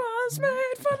 I was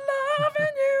made for loving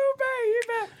you, baby.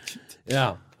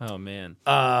 Yeah. Oh, man.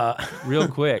 Real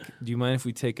quick, do you mind if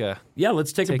we take a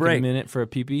let's take a break. a minute for a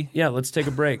pee-pee? Yeah, let's take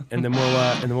a break, and then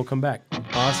we'll come back.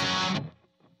 Awesome.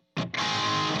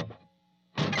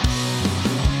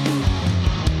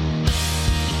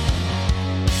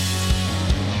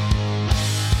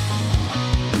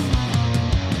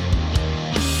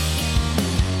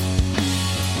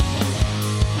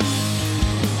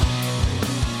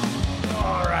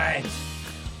 All right.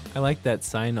 I like that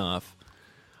sign-off.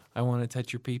 I want to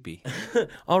touch your pee-pee.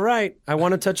 All right. I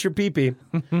want to touch your pee-pee.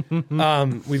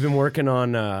 We've been working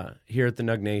on, here at the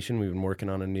Nug Nation, we've been working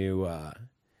on a new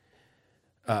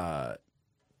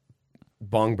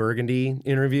Bong Burgundy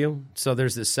interview. So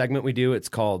there's this segment we do. It's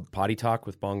called Potty Talk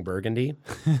with Bong Burgundy.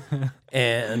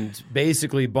 And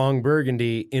basically, Bong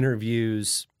Burgundy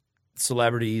interviews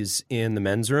celebrities in the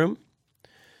men's room.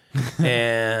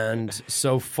 And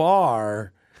so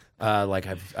far... like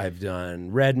I've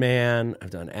done Redman, I've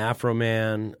done Afro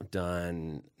Man, I've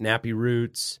done Nappy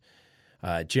Roots,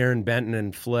 Jaron Benton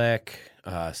and Flick,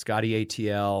 Scotty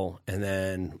ATL, and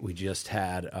then we just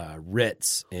had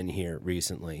Ritz in here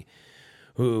recently,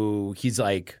 who he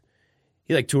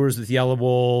tours with Yellow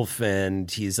Wolf, and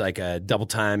he's like a double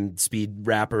time speed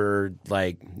rapper,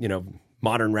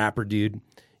 modern rapper dude.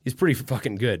 He's pretty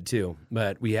fucking good too.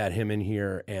 But we had him in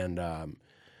here, and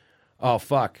Oh,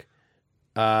 fuck.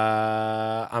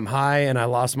 I'm high and I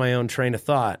lost my own train of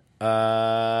thought.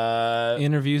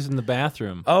 Interviews in the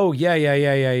bathroom. Oh,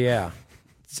 yeah.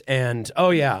 And, and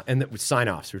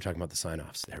sign-offs. We were talking about the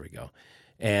sign-offs. There we go.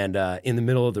 And in the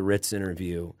middle of the Ritz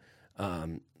interview,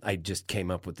 I just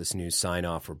came up with this new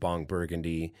sign-off where Bong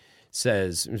Burgundy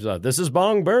says, "This is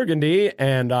Bong Burgundy,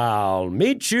 and I'll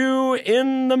meet you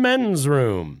in the men's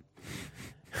room."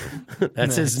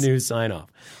 That's his new sign-off.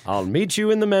 "I'll meet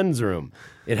you in the men's room."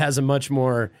 It has a much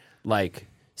more, like,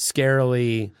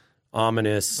 scarily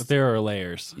ominous... But there are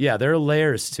layers. Yeah, there are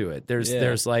layers to it.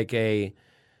 There's like an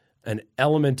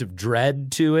element of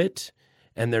dread to it,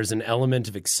 and there's an element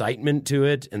of excitement to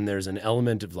it, and there's an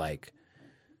element of, like,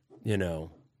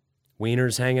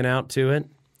 wieners hanging out to it.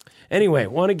 Anyway,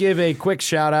 want to give a quick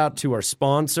shout out to our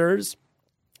sponsors.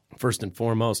 First and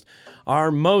foremost,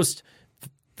 our most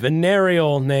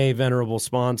venereal, nay, venerable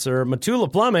sponsor, Matula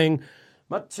Plumbing.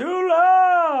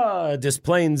 Matula! Des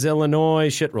Plaines, Illinois.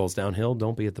 Shit rolls downhill.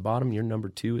 Don't be at the bottom. Your number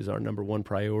 2 is our number 1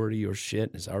 priority. Your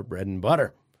shit is our bread and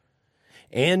butter.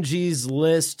 Angie's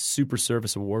List Super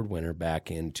Service Award winner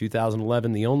back in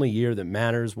 2011. The only year that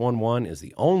matters. 1-1 is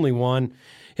the only one.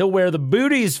 He'll wear the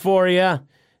booties for you.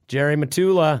 Jerry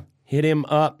Matula. Hit him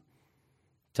up.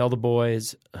 Tell the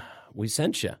boys we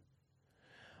sent you.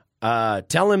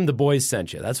 Tell him the boys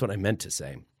sent you. That's what I meant to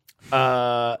say.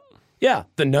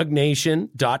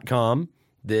 thenugnation.com.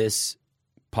 This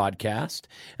podcast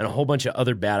and a whole bunch of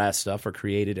other badass stuff are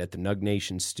created at the Nug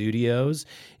Nation Studios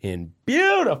in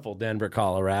beautiful Denver,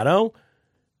 Colorado.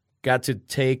 Got to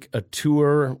take a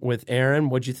tour with Aaron.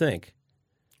 What'd you think?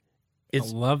 I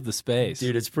love the space.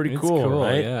 Dude, it's pretty cool,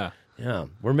 right? Yeah. Yeah,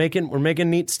 we're making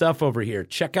neat stuff over here.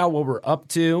 Check out what we're up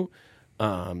to.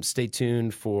 Stay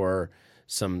tuned for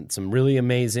some really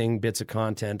amazing bits of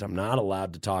content I'm not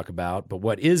allowed to talk about, but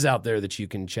what is out there that you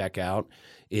can check out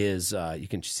is you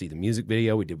can see the music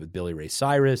video we did with Billy Ray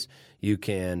Cyrus. You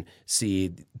can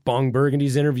see Bong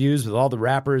Burgundy's interviews with all the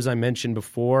rappers I mentioned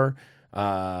before.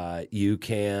 You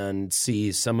can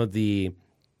see some of the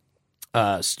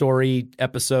story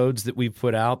episodes that we've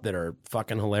put out that are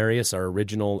fucking hilarious, our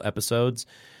original episodes.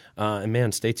 And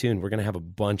man, stay tuned. We're going to have a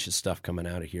bunch of stuff coming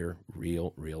out of here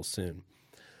real soon.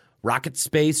 Rocket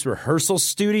Space Rehearsal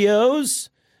Studios,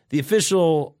 the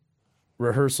official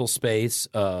rehearsal space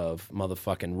of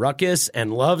motherfucking Ruckus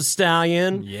and Love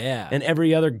Stallion. Yeah. And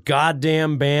every other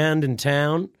goddamn band in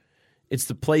town. It's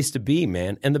the place to be,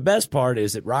 man. And the best part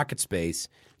is at Rocket Space,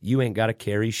 you ain't got to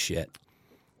carry shit.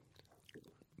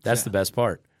 That's the best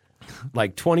part.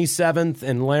 Like 27th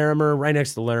and Larimer, right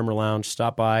next to the Larimer Lounge.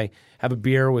 Stop by, have a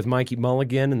beer with Mikey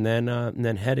Mulligan, and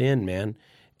then head in, man,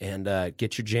 and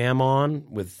get your jam on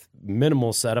with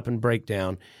minimal setup and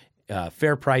breakdown,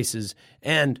 fair prices,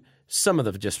 and some of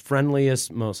the just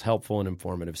friendliest, most helpful and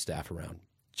informative staff around.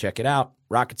 Check it out,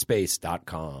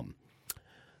 rocketspace.com.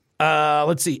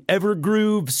 Let's see,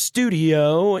 Evergroove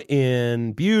Studio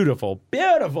in beautiful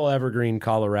Evergreen,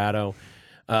 Colorado.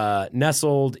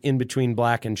 Nestled in between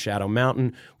Black and Shadow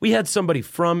Mountain. We had somebody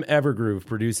from Evergroove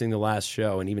producing the last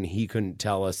show, and even he couldn't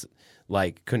tell us,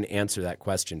 couldn't answer that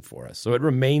question for us. So it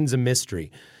remains a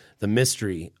mystery, the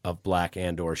mystery of Black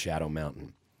and or Shadow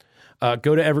Mountain.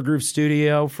 Go to Evergroove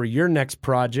Studio for your next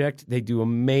project. They do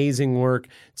amazing work.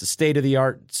 It's a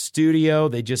state-of-the-art studio.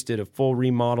 They just did a full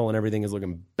remodel, and everything is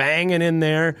looking banging in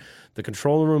there. The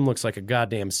control room looks like a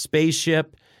goddamn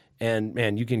spaceship. And,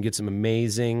 man, you can get some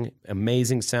amazing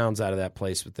sounds out of that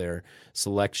place with their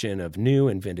selection of new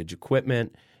and vintage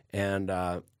equipment and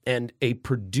a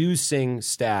producing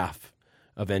staff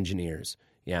of engineers.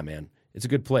 Yeah, man, it's a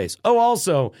good place. Oh,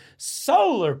 also,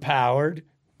 solar-powered.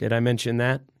 Did I mention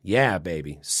that? Yeah,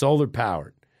 baby,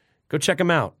 solar-powered. Go check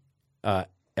them out.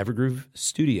 Evergroove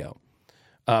Studio.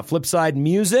 Flipside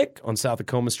Music on South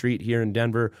Tacoma Street here in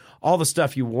Denver. All the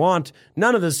stuff you want,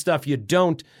 none of the stuff you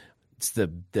don't. It's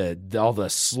all the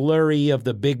slurry of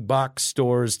the big box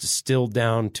stores distilled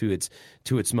down to its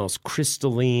most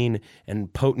crystalline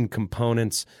and potent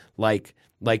components, like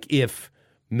if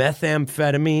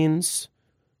methamphetamines,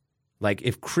 like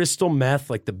if crystal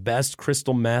meth, like the best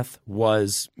crystal meth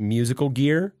was musical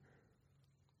gear.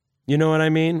 You know what I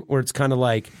mean? Where it's kind of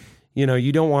like,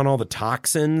 you don't want all the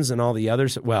toxins and all the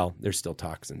others. Well, there's still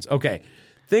toxins. Okay,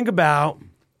 think about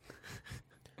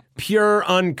pure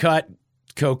uncut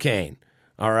cocaine.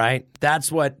 All right,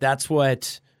 that's what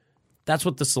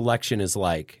the selection is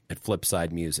like at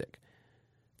Flipside Music.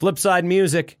 Flipside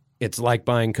Music, it's like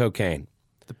buying cocaine.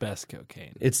 The best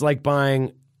cocaine. It's like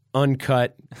buying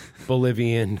uncut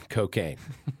Bolivian cocaine.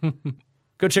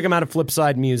 Go check them out at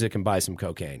Flipside Music and buy some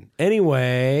cocaine.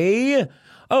 Anyway,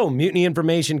 Mutiny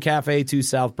Information Cafe, 2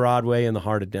 South Broadway in the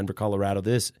heart of Denver, Colorado.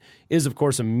 This is, of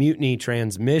course, a Mutiny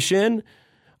transmission.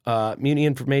 Mutiny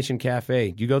Information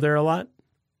Cafe. Do you go there a lot?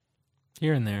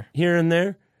 Here and there. Here and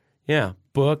there? Yeah.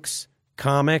 Books,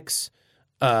 comics,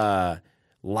 live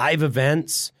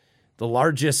events, the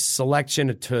largest selection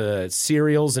of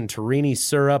cereals and Torrini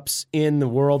syrups in the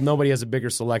world. Nobody has a bigger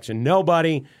selection.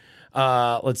 Nobody.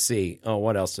 Let's see. Oh,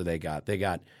 what else do they got? They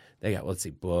got, let's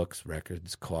see, books,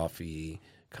 records, coffee,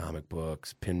 comic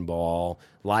books, pinball,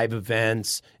 live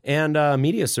events, and a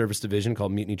media service division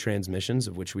called Mutiny Transmissions,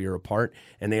 of which we are a part.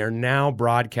 And they are now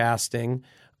broadcasting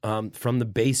from the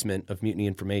basement of Mutiny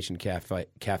Information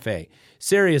Cafe.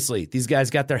 Seriously, these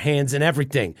guys got their hands in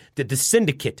everything. The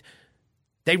syndicate.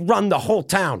 They run the whole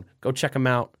town. Go check them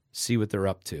out. See what they're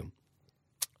up to.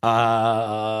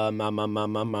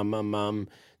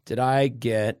 Did I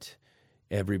get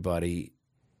everybody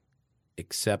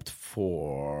except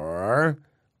for...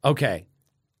 Okay.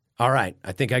 All right.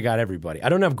 I think I got everybody. I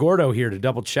don't have Gordo here to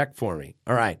double check for me.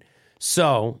 All right.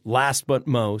 So, last but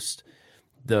most,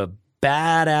 the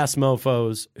badass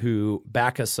mofos who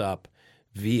back us up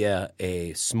via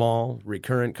a small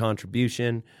recurrent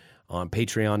contribution on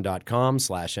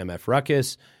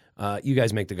patreon.com/mfruckus. You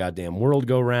guys make the goddamn world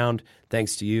go round.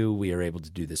 Thanks to you, we are able to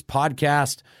do this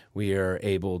podcast. We are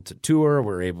able to tour.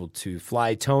 We're able to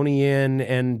fly Tony in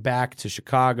and back to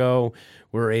Chicago.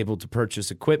 We're able to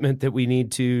purchase equipment that we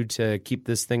need to keep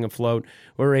this thing afloat.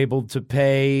 We're able to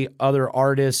pay other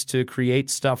artists to create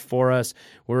stuff for us.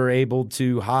 We're able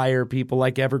to hire people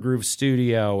like Evergroove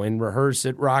Studio and rehearse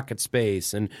at Rocket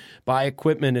Space and buy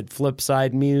equipment at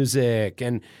Flipside Music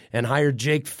and hire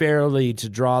Jake Fairley to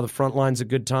draw the Front Lines of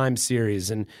Good Times series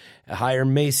and hire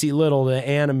Macy Little to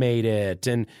animate it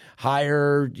and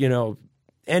hire,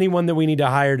 anyone that we need to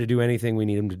hire to do anything we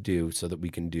need them to do so that we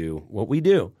can do what we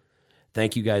do.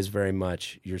 Thank you guys very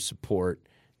much. Your support,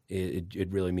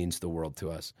 it really means the world to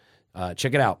us.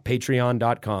 Check it out,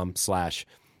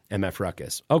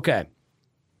 patreon.com/mfruckus. Okay,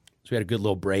 so we had a good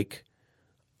little break.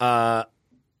 I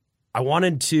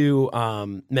wanted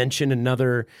to mention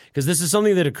another, because this is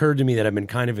something that occurred to me that I've been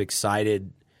kind of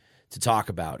excited to talk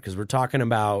about, because we're talking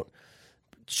about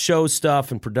show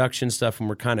stuff and production stuff, and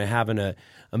we're kind of having a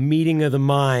meeting of the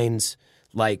minds.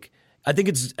 Like, I think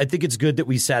it's good that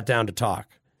we sat down to talk,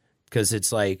 because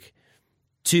it's like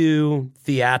two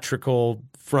theatrical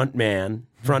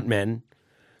frontmen,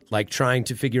 like trying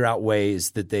to figure out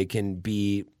ways that they can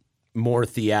be more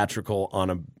theatrical on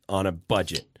a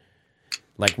budget,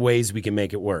 like ways we can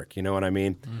make it work. You know what I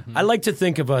mean? Mm-hmm. I like to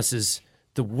think of us as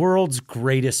the world's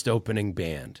greatest opening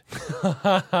band.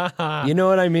 You know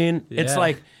what I mean? Yeah.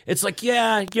 It's like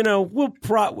yeah,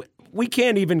 we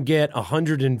can't even get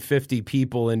 150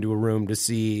 people into a room to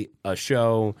see a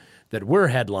show that we're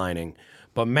headlining.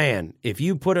 But man, if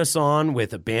you put us on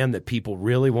with a band that people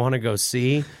really want to go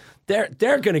see, they're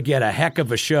going to get a heck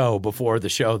of a show before the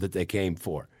show that they came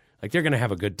for. Like, they're going to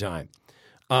have a good time.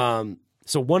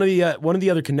 So one of the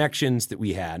other connections that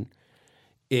we had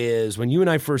is when you and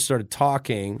I first started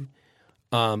talking,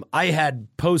 I had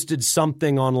posted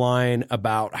something online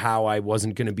about how I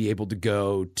wasn't going to be able to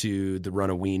go to the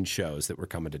Runaween shows that were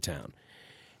coming to town.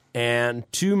 And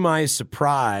to my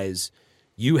surprise,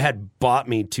 you had bought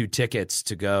me 2 tickets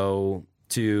to go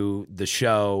to the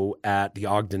show at the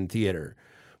Ogden Theater,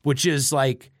 which is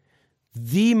like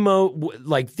the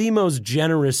most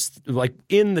generous, like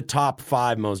in the top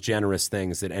 5 most generous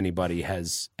things that anybody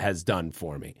has done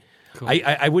for me. Cool.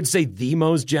 I would say the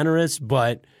most generous,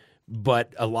 but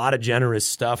a lot of generous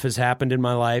stuff has happened in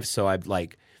my life. So I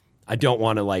don't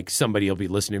want to, somebody will be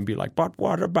listening and be like, but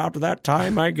what about that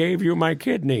time I gave you my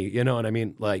kidney? You know what I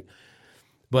mean?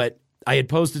 But I had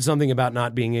posted something about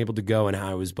not being able to go and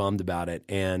how I was bummed about it.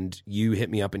 And you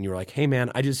hit me up and you were like, hey man,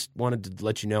 I just wanted to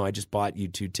let you know I just bought you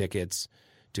 2 tickets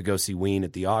to go see Ween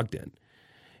at the Ogden.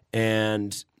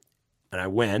 And I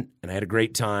went and I had a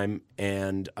great time.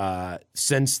 And when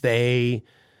Karen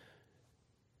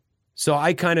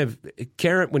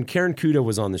Kuda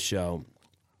was on the show,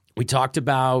 we talked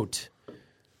about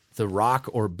the rock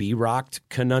or be rocked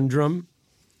conundrum.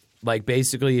 Like,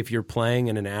 basically, if you're playing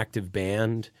in an active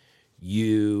band,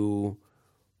 you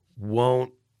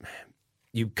kind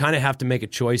of have to make a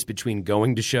choice between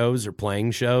going to shows or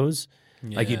playing shows.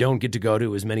 Yeah. Like, you don't get to go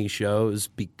to as many shows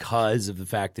because of the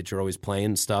fact that you're always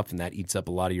playing stuff, and that eats up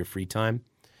a lot of your free time.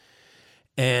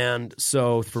 And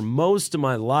so for most of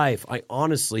my life, I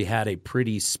honestly had a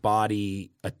pretty spotty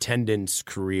attendance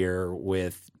career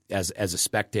as a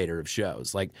spectator of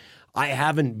shows. Like, I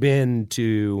haven't been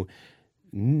to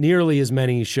nearly as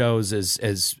many shows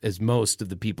as most of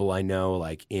the people I know,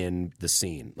 like, in the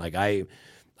scene. Like, I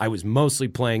I was mostly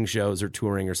playing shows or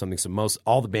touring or something. So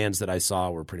all the bands that I saw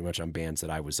were pretty much on bands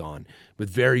that I was on, with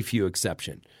very few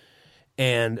exception.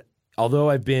 And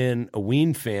although I've been a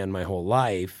Ween fan my whole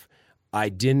life, I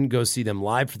didn't go see them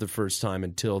live for the first time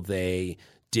until they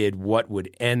did what would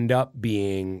end up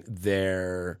being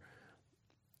their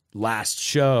last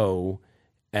show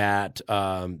at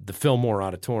the Fillmore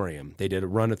Auditorium. They did a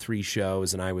run of 3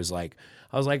 shows, and I was like,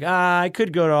 I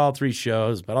could go to all 3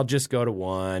 shows, but I'll just go to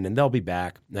one, and they'll be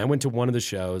back. And I went to one of the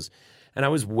shows, and I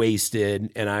was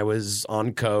wasted, and I was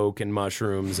on coke and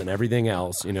mushrooms and everything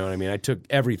else. You know what I mean? I took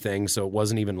everything, so it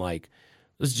wasn't even like,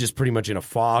 it was just pretty much in a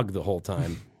fog the whole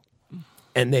time.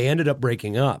 And they ended up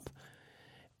breaking up.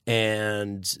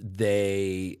 And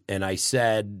I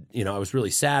said, you know, I was really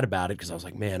sad about it because I was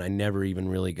like, man, I never even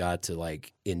really got to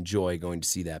like enjoy going to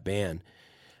see that band.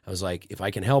 I was like, if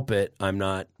I can help it, I'm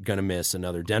not going to miss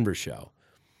another Denver show.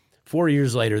 4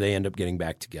 years later, they end up getting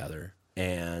back together,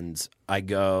 and I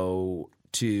go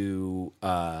to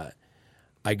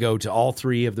all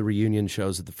 3 of the reunion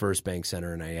shows at the First Bank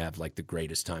Center, and I have like the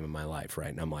greatest time of my life, right?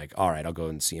 And I'm like, all right, I'll go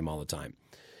and see them all the time.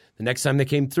 The next time they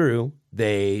came through,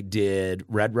 they did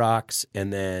Red Rocks,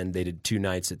 and then they did 2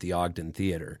 nights at the Ogden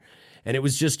Theater. And it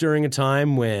was just during a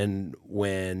time when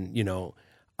you know,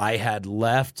 I had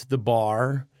left the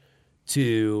bar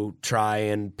to try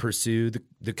and pursue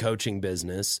the coaching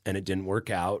business, and it didn't work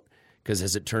out because,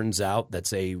 as it turns out,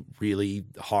 that's a really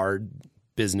hard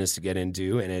business to get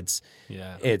into, and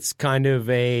it's kind of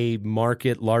a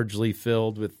market largely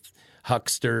filled with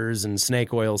hucksters and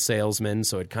snake oil salesmen,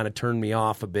 so it kind of turned me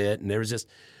off a bit, and there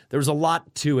was a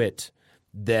lot to it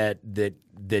that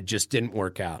just didn't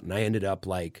work out, and I ended up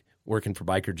like working for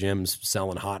biker gyms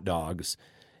selling hot dogs,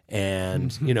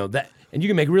 and you know that, and you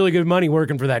can make really good money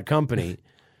working for that company,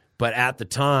 but at the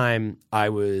time I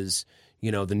was,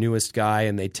 you know, the newest guy,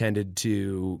 and they tended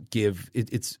to give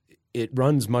it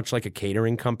runs much like a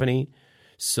catering company,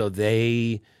 so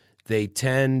they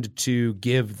tend to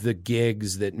give the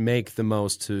gigs that make the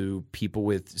most to people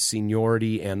with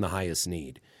seniority and the highest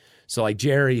need. So like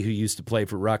Jerry, who used to play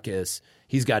for Ruckus,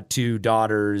 he's got 2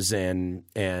 daughters, and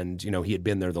you know, he had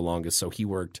been there the longest, so he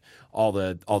worked all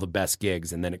the best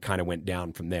gigs, and then it kind of went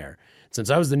down from there. Since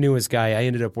I was the newest guy, I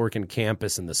ended up working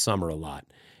campus in the summer a lot.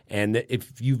 And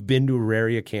if you've been to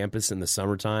Auraria campus in the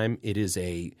summertime, it is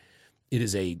a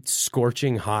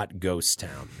scorching hot ghost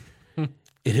town.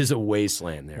 It is a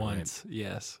wasteland there. Once, right?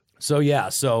 Yes.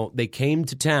 So they came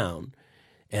to town,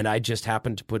 and I just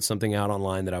happened to put something out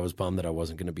online that I was bummed that I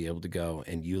wasn't going to be able to go.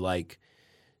 And you, like,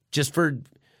 just for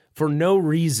no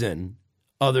reason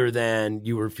other than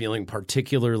you were feeling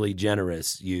particularly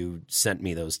generous, you sent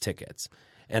me those tickets.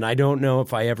 And I don't know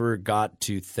if I ever got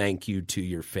to thank you to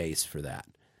your face for that.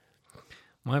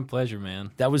 My pleasure,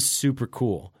 man. That was super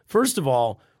cool. First of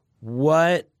all,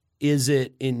 what is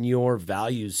it in your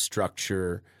values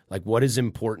structure? Like, what is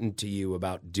important to you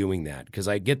about doing that? Because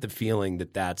I get the feeling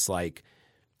that that's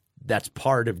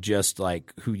part of just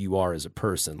like who you are as a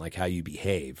person, like how you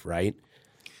behave, right?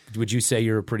 Would you say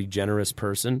you're a pretty generous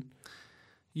person?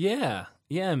 Yeah,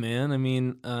 man. I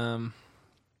mean,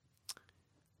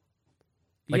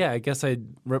 I guess I'd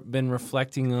been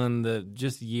reflecting on the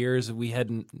just years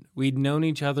we'd known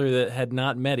each other that had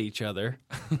not met each other.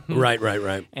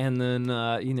 Right. And then,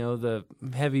 you know, the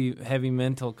heavy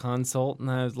mental consult. And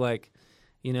I was like,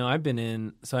 you know, I'm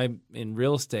in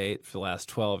real estate for the last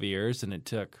 12 years, and it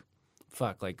took,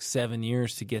 like 7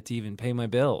 years to get to even pay my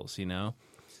bills, you know?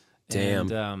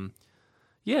 Damn. And,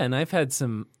 and I've had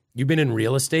some... You've been in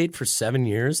real estate for 7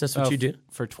 years? That's what you do?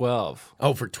 For 12.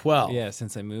 Oh, for 12. Yeah,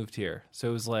 since I moved here. So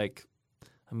it was like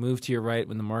I moved here right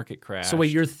when the market crashed. So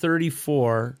wait, you're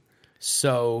 34.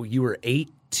 So you were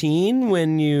 18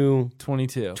 when you...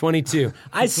 22. 22.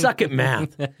 I suck at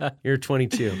math. You're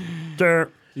 22.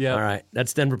 Yeah. All right.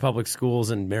 That's Denver Public Schools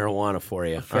and marijuana for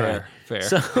you. Fair.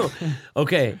 So,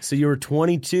 okay. So you were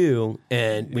 22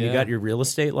 and when you got your real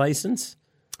estate license?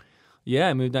 Yeah,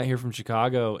 I moved out here from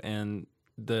Chicago, and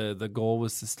the goal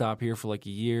was to stop here for like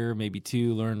a year, maybe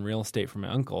 2, learn real estate from my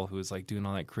uncle, who was like doing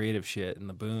all that creative shit in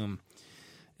the boom,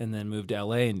 and then move to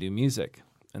LA and do music.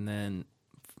 And then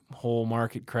whole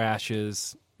market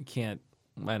crashes. I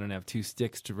don't have 2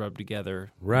 sticks to rub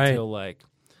together until like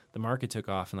the market took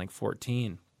off in like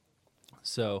 14.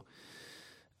 So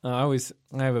I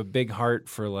have a big heart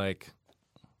for like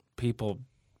people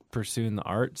pursuing the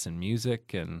arts and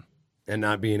music and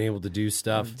not being able to do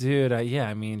stuff. Dude,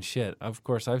 I mean, shit. Of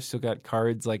course, I've still got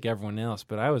cards like everyone else,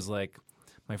 but I was like,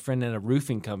 my friend had a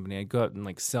roofing company. I'd go out and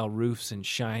like sell roofs in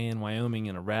Cheyenne, Wyoming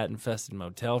in a rat-infested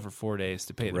motel for 4 days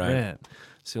to pay the rent.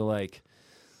 So like,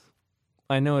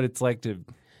 I know what it's like to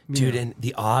Dude, and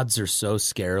the odds are so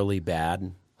scarily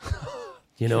bad.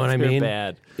 You know what I They're mean?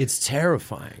 bad. It's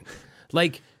terrifying.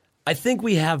 Like, I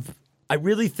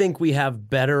really think we have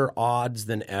better odds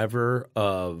than ever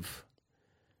of,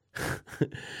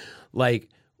 like,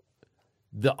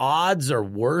 the odds are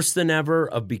worse than ever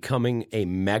of becoming a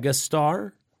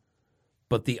megastar,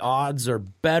 but the odds are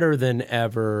better than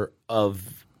ever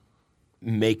of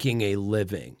making a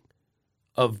living,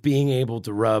 of being able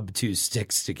to rub two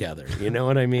sticks together. You know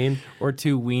what I mean? Or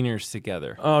two wieners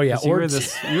together. Oh, yeah. 'Cause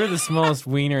you were the smallest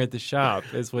wiener at the shop,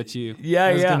 is what you.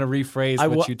 I was going to rephrase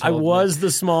what you told I me. was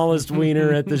the smallest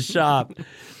wiener at the shop.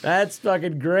 That's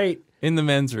fucking great. In the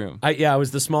men's room. I was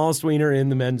the smallest wiener in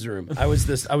the men's room. I was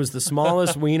the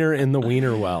smallest wiener in the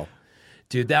wiener well.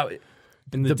 Dude,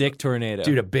 In the dick tornado.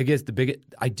 Dude, the biggest.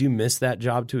 I do miss that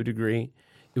job to a degree.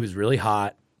 It was really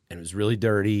hot and it was really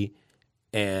dirty,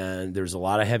 and there was a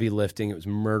lot of heavy lifting. It was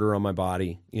murder on my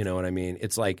body. You know what I mean?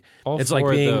 It's like All it's four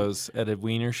like being of those at a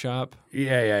wiener shop.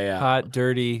 yeah. Hot,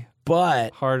 dirty,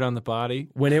 But hard on the body.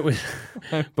 when it was,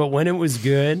 when it was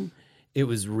good, it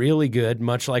was really good,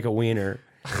 much like a wiener.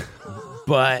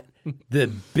 But the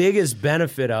biggest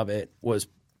benefit of it was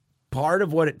part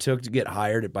of what it took to get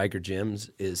hired at Biker Jim's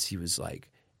is he was like,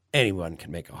 anyone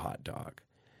can make a hot dog.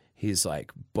 He's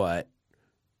like, but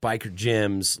Biker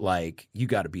Jim's, like, you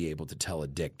got to be able to tell a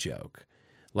dick joke.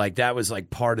 Like, that was like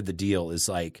part of the deal is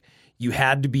like, you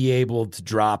had to be able to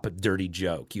drop a dirty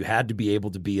joke. You had to be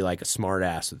able to be like a smart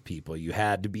ass with people. You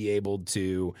had to be able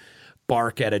to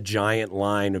bark at a giant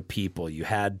line of people. You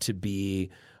had to be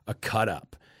a cut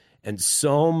up. And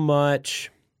so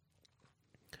much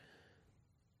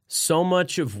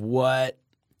of what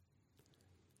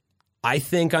I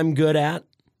think I'm good at,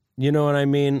 you know what I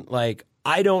mean? Like,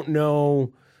 I don't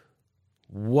know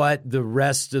what the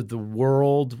rest of the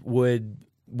world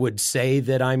would say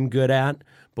that I'm good at,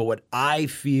 but what I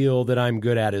feel that I'm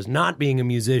good at is not being a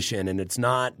musician, and it's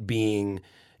not being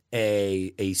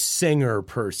a singer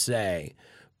per se,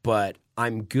 but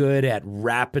I'm good at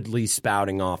rapidly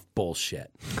spouting off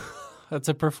bullshit. That's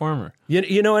a performer.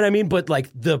 You know what I mean? But like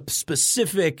the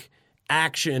specific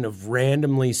action of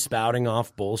randomly spouting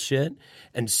off bullshit,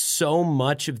 and so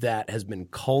much of that has been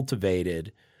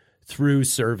cultivated through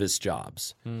service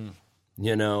jobs,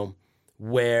 you know,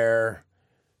 where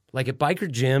like at Biker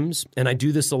Jim's, and I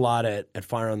do this a lot at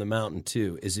Fire on the Mountain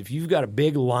too, is if you've got a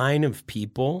big line of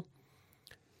people,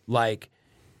 like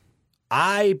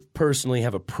I personally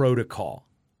have a protocol.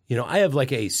 You know, I have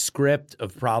like a script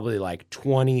of probably like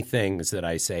 20 things that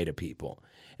I say to people,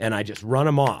 and I just run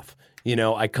them off. You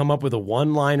know, I come up with a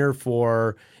one-liner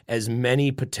for as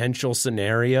many potential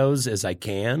scenarios as I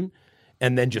can,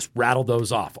 and then just rattle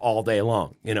those off all day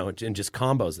long, you know, and just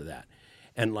combos of that.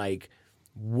 And like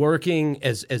working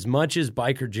as much as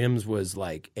Biker Jim's was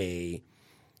like a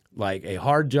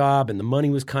hard job, and the money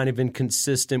was kind of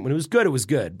inconsistent. When it was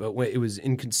good, but when it was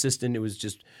inconsistent, it was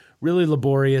just really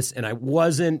laborious, and I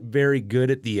wasn't very good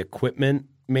at the equipment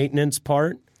maintenance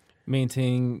part.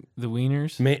 Maintaining the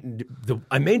wieners?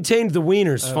 I maintained the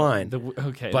wieners fine,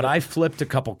 okay. but I flipped a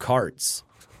couple carts.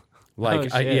 Like,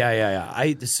 Oh,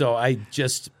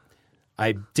 shit.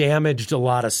 I damaged a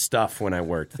lot of stuff when I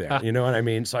worked there. You know what I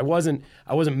mean? So I wasn't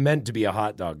meant to be a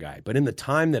hot dog guy, but in the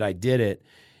time that I did it,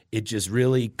 it just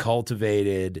really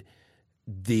cultivated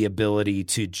the ability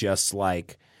to just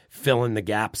like fill in the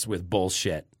gaps with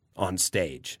bullshit on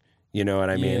stage. You know what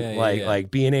I mean? Yeah,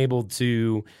 like being able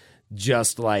to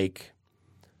just like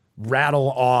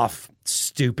rattle off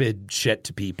stupid shit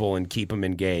to people and keep them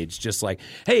engaged. Just like,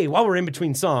 hey, while we're in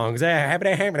between songs, you know,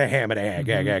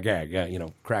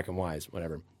 cracking wise,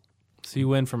 whatever. So you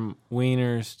went from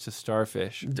wieners to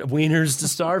starfish. Wieners to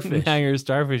starfish. Now you're a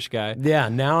starfish guy. Yeah,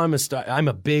 now I'm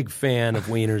a big fan of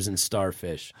wieners and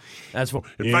starfish. That's what.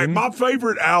 In fact, my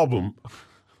favorite album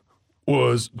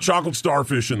was Chocolate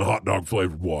Starfish and the Hot Dog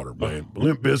Flavored Water, man.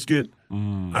 Limp Bizkit,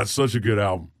 that's such a good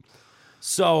album.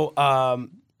 So,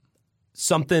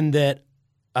 something that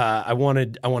I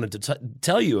wanted to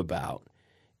tell you about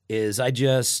is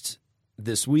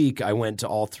this week I went to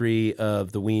all 3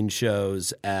 of the Ween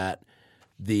shows at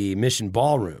the Mission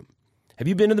Ballroom. Have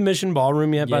you been to the Mission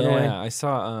Ballroom yet, by the way? Yeah, I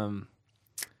saw,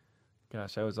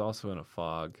 I was also in a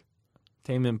fog.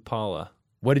 Tame Impala.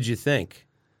 What did you think?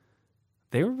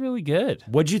 They were really good.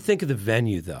 What did you think of the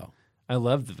venue, though? I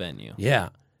loved the venue. Yeah.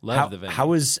 Loved the venue.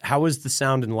 How was the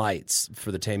sound and lights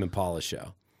for the Tame Impala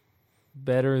show?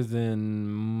 Better than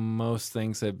most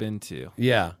things I've been to.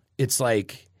 Yeah. It's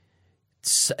like,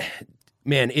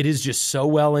 man, it is just so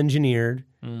well engineered.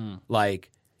 Like,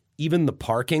 even the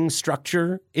parking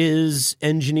structure is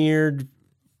engineered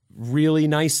really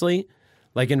nicely,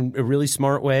 like in a really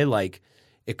smart way. Like,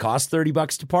 It costs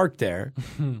 $30 to park there.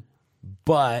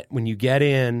 But when you get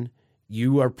in,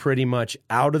 you are pretty much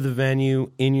out of the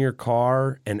venue, in your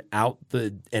car, and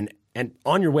and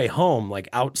on your way home, like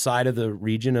outside of the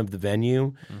region of the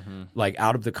venue, like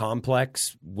out of the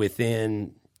complex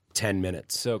within 10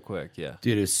 minutes. So quick, yeah.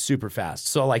 Dude, it's super fast.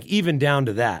 So like even down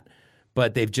to that,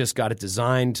 but they've just got it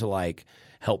designed to like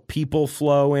help people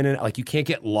flow in it. Like you can't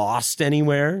get lost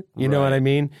anywhere. You know what I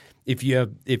mean? If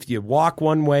you walk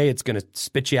one way, it's going to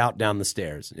spit you out down the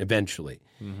stairs eventually.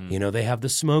 You know, they have the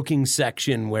smoking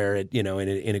section where it, you know,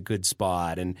 in a good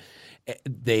spot, and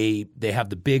they have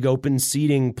the big open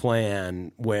seating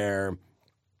plan where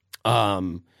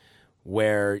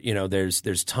you know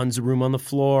there's tons of room on the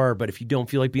floor, but if you don't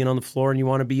feel like being on the floor and you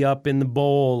want to be up in the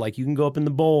bowl, like you can go up in the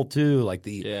bowl too. Like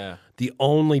the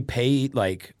only paid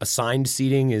like assigned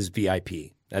seating is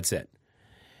VIP. That's it.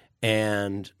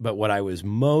 But what I was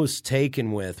most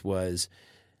taken with was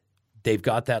they've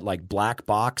got that like black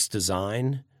box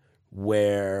design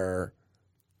where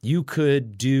you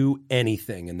could do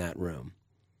anything in that room.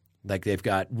 Like they've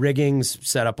got riggings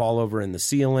set up all over in the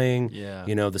ceiling. Yeah.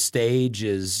 You know, the stage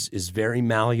is very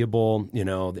malleable, you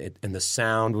know, and the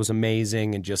sound was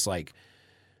amazing, and just like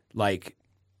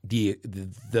the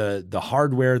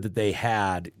hardware that they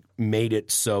had made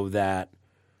it so that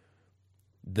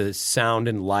the sound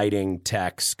and lighting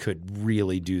techs could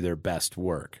really do their best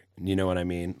work. You know what I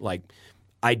mean? Like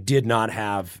I did not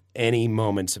have any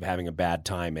moments of having a bad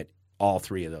time at all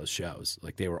three of those shows.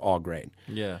 Like they were all great.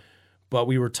 Yeah. But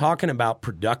we were talking about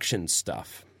production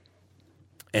stuff.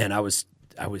 And I was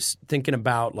thinking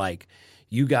about like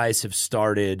you guys have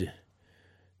started,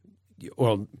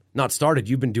 well, not started,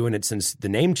 you've been doing it since the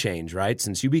name change, right?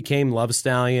 Since you became Love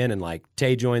Stallion and like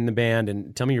Tay joined the band,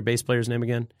 and tell me your bass player's name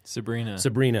again. Sabrina.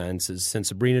 And since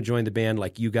Sabrina joined the band,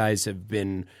 like you guys have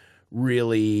been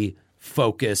really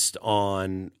focused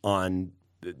on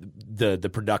the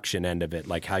production end of it,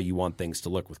 like how you want things to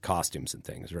look with costumes and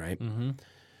things, right? Mm-hmm.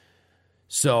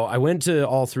 So I went to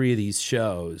all three of these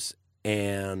shows,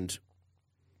 and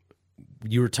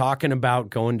you were talking about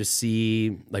going to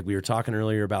see, like we were talking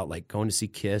earlier about like going to see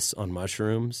Kiss on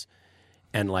mushrooms,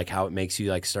 and like how it makes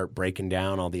you like start breaking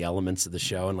down all the elements of the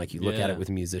show, and like you look at it with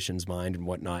a musician's mind and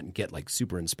whatnot and get like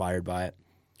super inspired by it.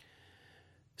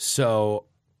 So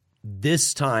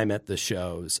this time at the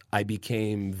shows, I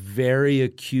became very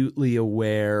acutely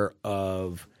aware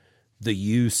of the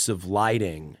use of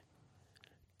lighting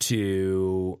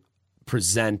to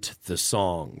present the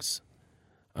songs.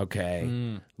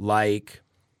 Okay. Like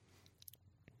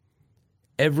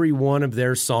every one of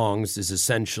their songs is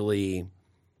essentially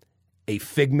a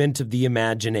figment of the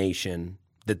imagination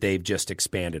that they've just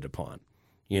expanded upon.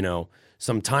 You know,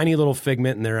 some tiny little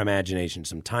figment in their imagination,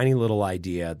 some tiny little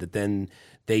idea that then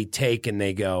they take and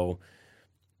they go,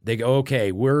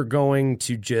 okay, we're going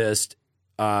to just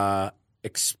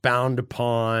expound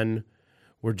upon,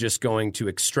 we're just going to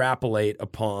extrapolate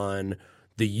upon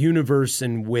the universe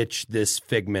in which this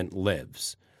figment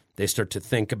lives. They start to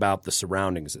think about the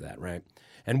surroundings of that, right?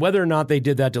 And whether or not they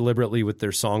did that deliberately with their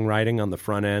songwriting on the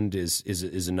front end is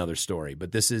another story.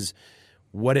 But this is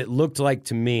what it looked like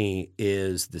to me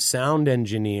is the sound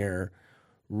engineer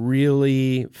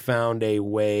really found a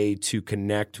way to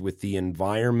connect with the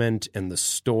environment and the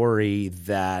story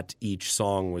that each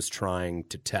song was trying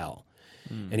to tell.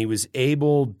 And he was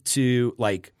able to,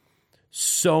 like,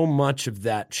 so much of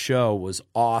that show was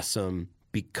awesome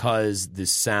because the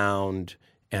sound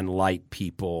and light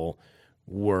people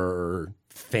were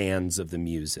fans of the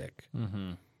music.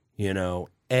 Mm-hmm. You know,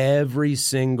 every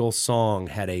single song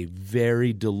had a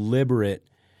very deliberate,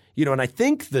 you know, and I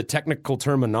think the technical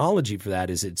terminology for that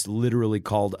is it's literally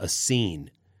called a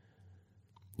scene.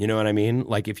 You know what I mean?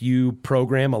 Like if you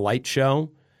program a light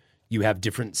show, you have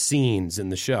different scenes in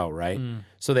the show, right?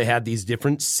 So they had these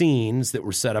different scenes that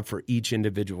were set up for each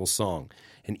individual song.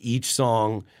 And each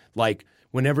song, like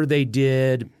whenever they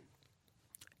did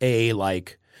a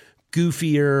like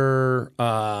goofier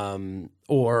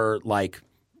or like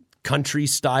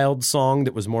country-styled song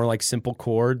that was more like simple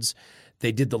chords,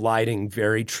 they did the lighting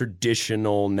very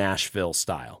traditional Nashville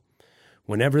style.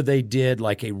 Whenever they did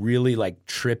like a really like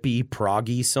trippy,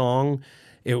 proggy song,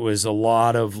 it was a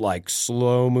lot of like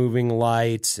slow-moving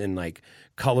lights and like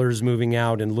colors moving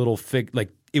out and little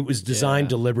like it was designed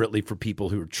deliberately for people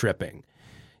who were tripping.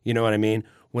 You know what I mean?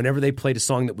 Whenever they played a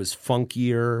song that was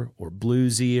funkier or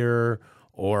bluesier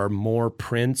or more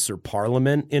Prince or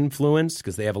Parliament influenced,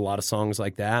 because they have a lot of songs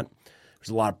like that. There's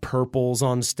a lot of purples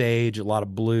on stage, a lot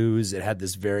of blues. It had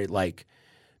this very like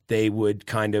they would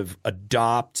kind of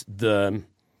adopt the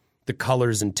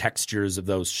colors and textures of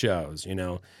those shows, you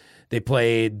know. They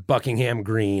played Buckingham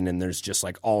Green, and there's just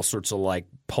like all sorts of like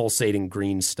pulsating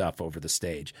green stuff over the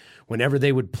stage. Whenever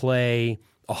they would play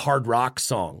a hard rock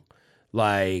song,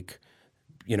 like,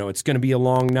 you know, It's Gonna Be a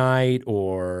Long Night,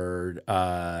 or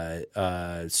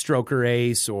Stroker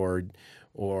Ace, or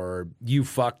You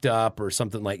Fucked Up, or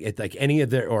something like it, like any of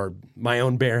their, or My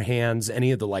Own Bare Hands,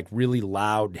 any of the like really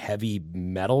loud, heavy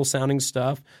metal sounding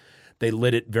stuff, they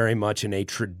lit it very much in a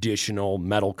traditional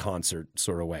metal concert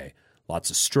sort of way. Lots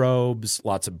of strobes,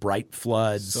 lots of bright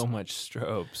floods. So much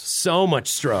strobes. So much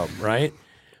strobe, right?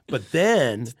 But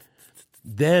then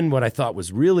what I thought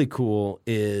was really cool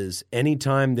is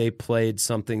anytime they played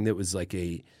something that was like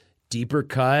a deeper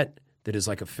cut, that is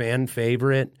like a fan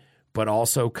favorite, but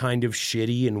also kind of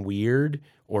shitty and weird,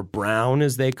 or brown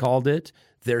as they called it,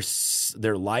 their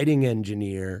lighting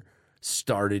engineer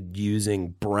started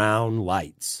using brown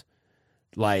lights.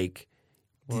 Like,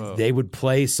 Whoa. they would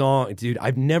play songs. Dude,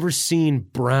 I've never seen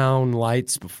brown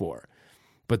lights before,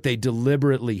 but they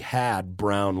deliberately had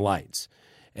brown lights.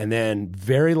 And then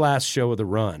very last show of the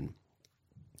run,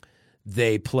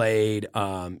 they played,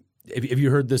 have you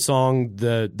heard the song,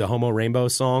 the Homo Rainbow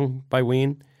song by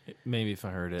Ween? Maybe if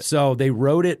I heard it. So they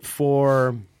wrote it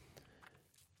for, do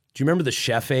you remember the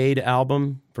Chef Aid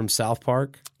album from South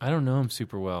Park? I don't know him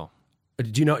super well.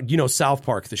 Do you know South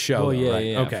Park, the show? Oh, though, yeah, right?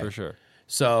 yeah, Okay. for sure.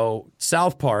 So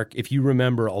South Park, if you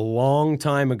remember a long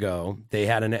time ago, they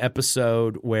had an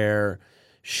episode where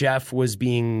Chef was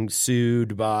being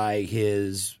sued by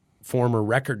his former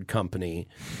record company,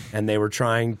 and they were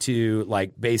trying to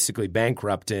like basically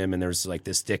bankrupt him, and there was like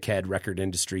this dickhead record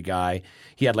industry guy.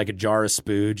 He had like a jar of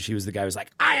spooge. He was the guy who was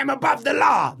like, I am above the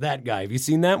law. That guy. Have you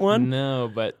seen that one?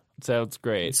 No, but sounds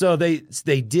great. So they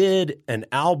did an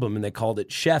album, and they called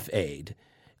it Chef Aid.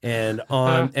 And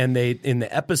they in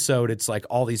the episode, it's like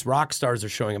all these rock stars are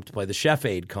showing up to play the Chef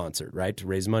Aid concert, right, to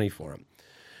raise money for him.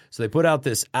 So they put out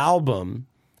this album,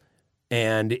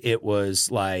 and it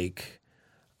was like,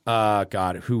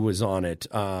 God, who was on it?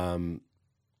 Wyclef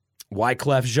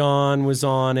Jean was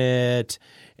on it,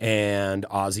 and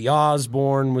Ozzy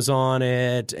Osbourne was on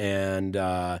it, and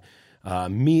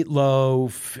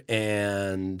Meatloaf,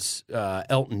 and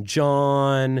Elton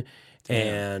John.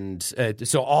 And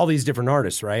so all these different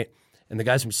artists, right? And the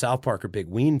guys from South Park are big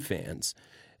Ween fans,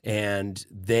 and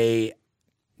they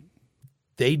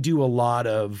do a lot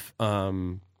of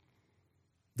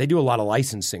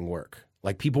licensing work.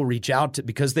 Like, people reach out to,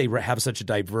 because they have such a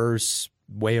diverse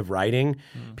way of writing.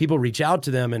 People reach out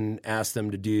to them and ask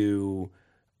them to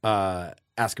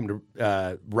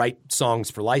write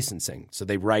songs for licensing. So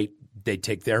they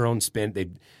take their own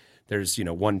spin. There's,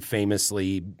 one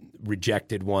famously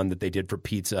rejected one that they did for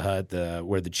Pizza Hut,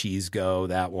 Where the Cheese Go,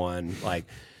 that one. Like,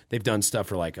 they've done stuff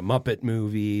for like a Muppet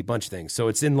movie, a bunch of things. So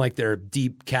it's in like their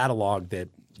deep catalog that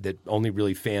only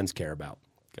really fans care about.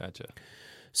 Gotcha.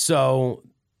 So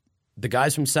the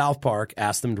guys from South Park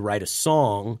asked them to write a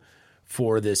song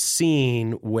for this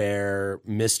scene where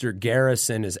Mr.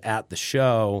 Garrison is at the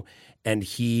show and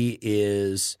he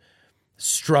is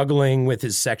struggling with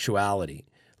his sexuality.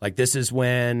 Like, this is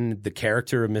when the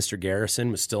character of Mr.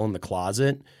 Garrison was still in the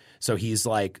closet. So he's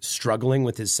like struggling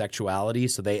with his sexuality.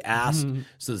 So they asked,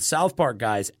 so the South Park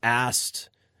guys asked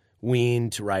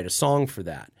Ween to write a song for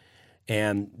that.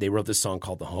 And they wrote this song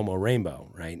called The Homo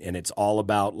Rainbow, right? And it's all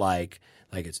about like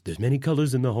there's many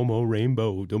colors in the Homo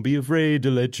Rainbow. Don't be afraid to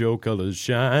let your colors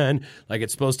shine. Like,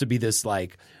 it's supposed to be this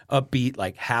like upbeat,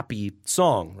 like happy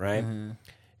song, right?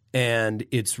 And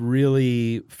it's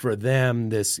really, for them,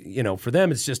 it's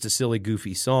just a silly,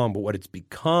 goofy song. But what it's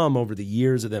become over the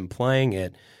years of them playing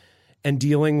it and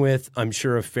dealing with, I'm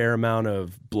sure, a fair amount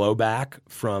of blowback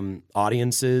from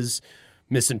audiences,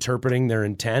 misinterpreting their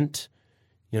intent,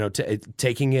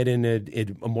 taking it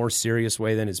in a more serious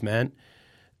way than it's meant.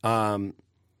 It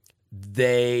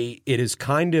has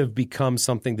kind of become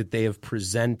something that they have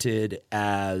presented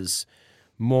as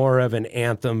more of an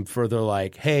anthem for the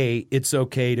like, hey, it's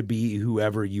okay to be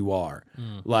whoever you are.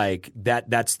 Like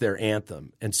that's their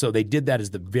anthem. And so they did that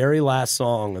as the very last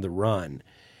song of the run.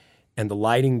 And the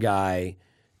lighting guy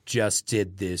just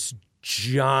did this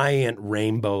giant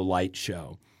rainbow light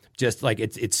show. Just like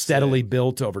it's steadily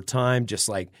built over time, just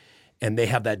like, and they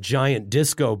have that giant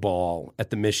disco ball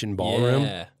at the Mission Ballroom.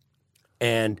 Yeah.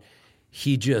 And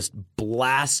he just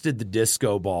blasted the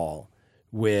disco ball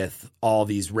with all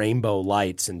these rainbow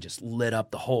lights and just lit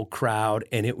up the whole crowd.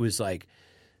 And it was like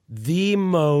the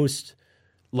most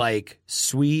like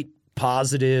sweet,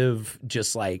 positive,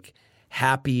 just like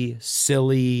happy,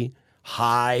 silly,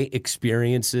 high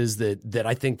experiences that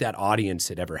I think that audience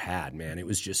had ever had, man. It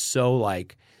was just so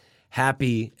like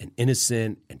happy and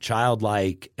innocent and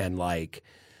childlike and like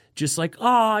just like,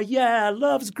 oh, yeah,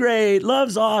 love's great,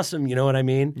 love's awesome. You know what I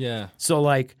mean? Yeah. So,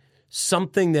 like,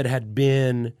 something that had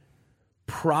been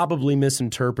probably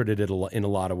misinterpreted in a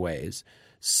lot of ways,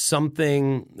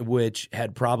 something which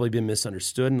had probably been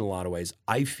misunderstood in a lot of ways.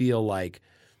 I feel like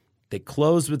they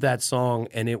closed with that song,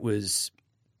 and it was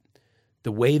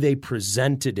the way they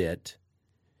presented it,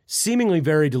 seemingly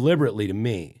very deliberately to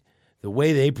me. The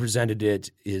way they presented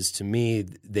it is, to me,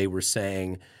 they were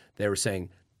saying,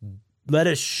 let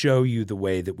us show you the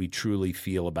way that we truly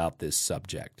feel about this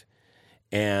subject.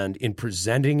 And in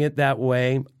presenting it that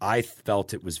way, I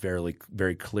felt it was very,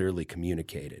 very clearly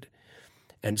communicated.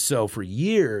 And so for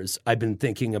years, I've been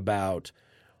thinking about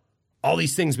all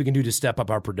these things we can do to step up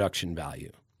our production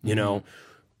value. You know,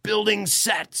 building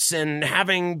sets and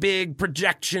having big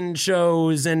projection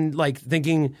shows, and like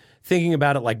thinking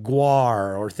about it like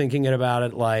Guar, or thinking about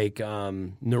it like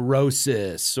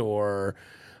Neurosis, or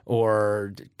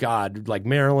God, like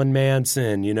Marilyn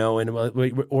Manson, you know, and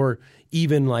or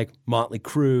even like Motley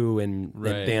Crue and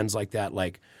bands like that,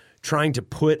 like trying to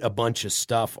put a bunch of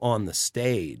stuff on the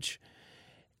stage.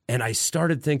 And I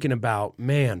started thinking about,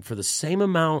 man, for the same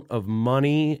amount of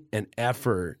money and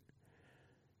effort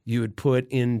you would put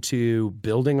into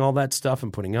building all that stuff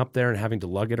and putting up there and having to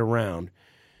lug it around,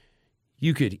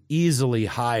 you could easily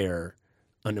hire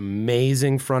an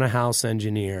amazing front of house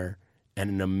engineer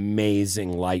and an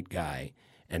amazing light guy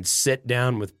and sit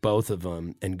down with both of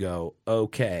them and go,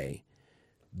 okay,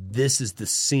 this is the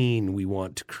scene we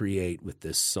want to create with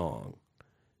this song.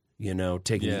 You know,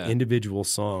 taking the individual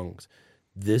songs,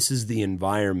 this is the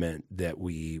environment that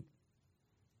we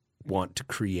want to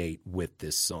create with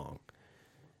this song.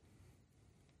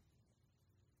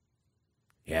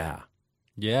 Yeah.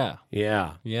 Yeah.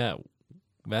 Yeah. Yeah.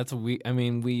 That's what I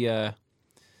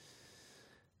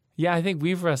think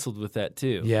we've wrestled with that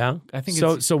too. Yeah. I think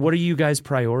so what are you guys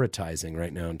prioritizing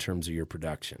right now in terms of your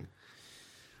production?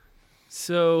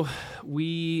 So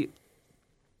we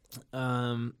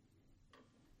friend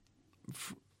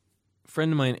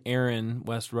of mine, Aaron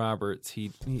West Roberts,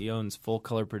 he owns Full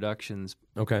Color Productions.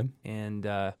 Okay.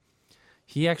 And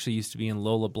he actually used to be in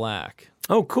Lola Black.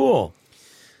 Oh, cool.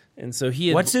 And so he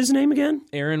had, what's his name again?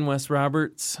 Aaron West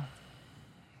Roberts.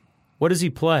 What does he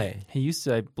play? He used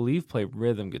to, I believe, play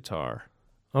rhythm guitar.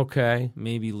 Okay.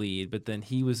 Maybe lead. But then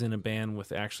he was in a band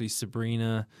with actually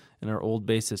Sabrina and our old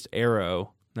bassist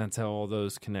Arrow. That's how all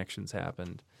those connections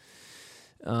happened.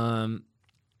 And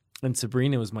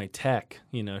Sabrina was my tech.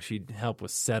 You know, she'd help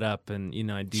with setup, and you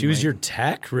know, I'd do. She was your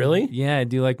tech, really? Yeah, I'd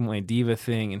do like my diva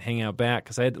thing and hang out back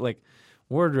because I had like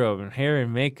wardrobe and hair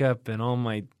and makeup and all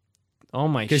my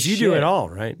because you do it all,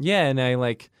 right? Yeah, and I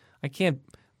can't.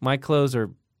 My clothes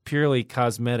are purely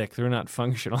cosmetic; they're not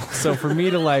functional. So for me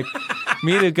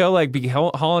to go like be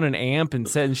hauling an amp and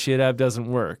setting shit up doesn't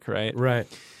work, right? Right.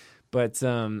 But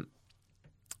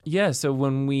yeah. So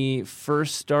when we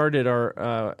first started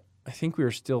our, I think we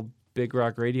were still Big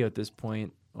Rock Radio at this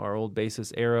point. Our old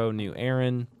bassist Arrow knew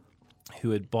Aaron,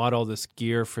 who had bought all this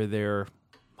gear for their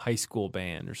high school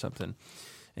band or something.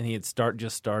 And he had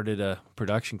just started a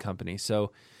production company.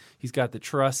 So he's got the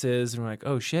trusses, and we're like,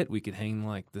 oh, shit, we could hang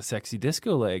like the sexy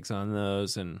disco legs on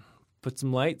those and put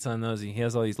some lights on those. And he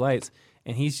has all these lights,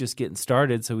 and he's just getting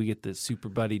started, so we get the Super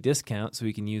Buddy discount so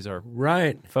we can use our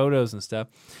photos and stuff.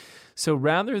 So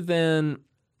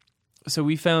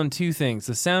we found two things.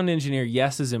 The sound engineer,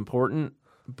 yes, is important,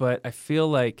 but I feel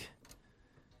like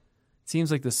it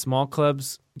seems like the small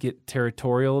clubs get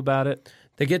territorial about it.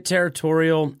 They get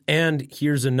territorial, and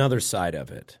here's another side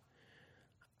of it.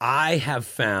 I have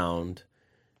found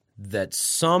that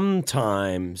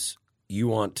sometimes you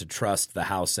want to trust the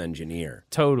house engineer.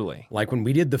 Totally. Like when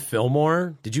we did the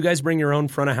Fillmore, did you guys bring your own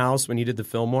front of house when you did the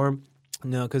Fillmore?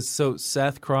 No, because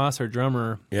Seth Cross, our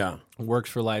drummer, yeah, works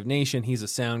for Live Nation. He's a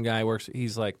sound guy.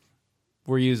 He's like,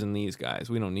 we're using these guys.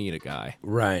 We don't need a guy.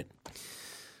 Right.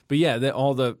 But yeah,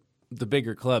 all the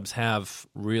bigger clubs have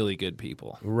really good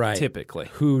people. Right. Typically.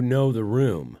 Who know the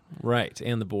room. Right.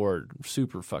 And the board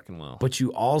super fucking well. But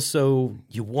you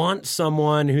want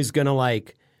someone who's going to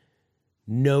like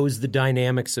knows the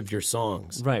dynamics of your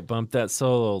songs. Right. Bump that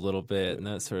solo a little bit and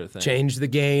that sort of thing. Change the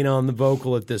gain on the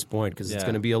vocal at this point because it's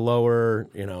going to be a lower,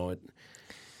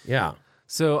 yeah.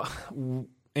 So,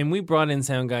 and we brought in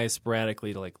sound guys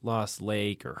sporadically to like Lost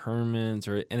Lake or Herman's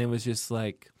and it was just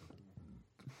like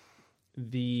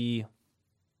it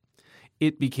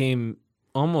became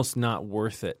almost not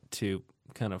worth it to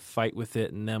kind of fight with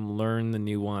it and them learn the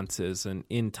nuances and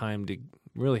in time to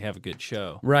really have a good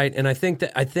show. Right. And I think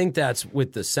that's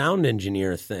with the sound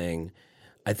engineer thing.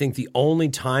 I think the only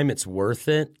time it's worth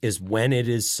it is when it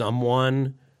is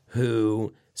someone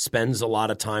who spends a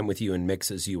lot of time with you and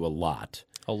mixes you a lot.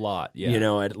 A lot, yeah. You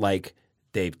know, like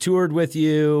they've toured with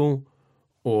you,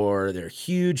 or they're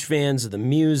huge fans of the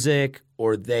music,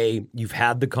 or you've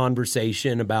had the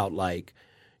conversation about like,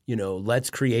 you know, let's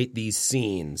create these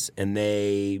scenes, and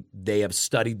they have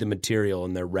studied the material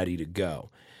and they're ready to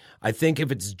go. I think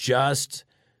if it's just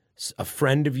a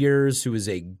friend of yours who is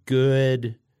a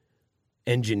good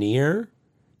engineer,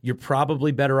 you're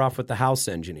probably better off with the house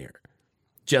engineer,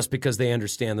 just because they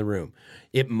understand the room.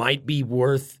 It might be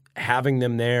worth having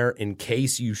them there in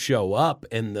case you show up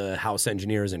and the house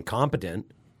engineer is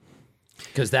incompetent,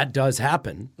 because that does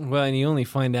happen. Well, and you only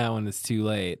find out when it's too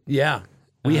late. Yeah.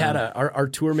 We had our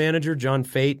tour manager, John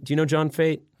Fate. Do you know John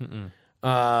Fate?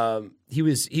 He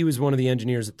was one of the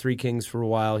engineers at Three Kings for a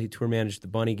while. He tour managed the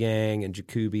Bunny Gang and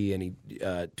Jacoby, and he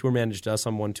tour managed us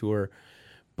on one tour.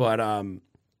 But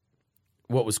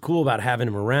what was cool about having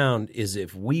him around is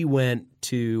if we went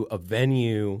to a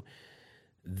venue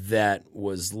that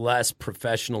was less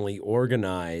professionally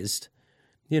organized,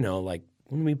 you know, like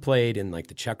when we played in like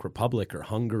the Czech Republic or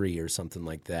Hungary or something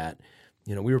like that,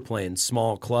 you know, we were playing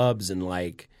small clubs and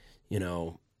like, you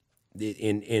know,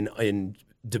 in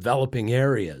developing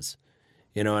areas,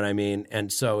 you know what I mean?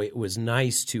 And so it was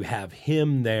nice to have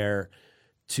him there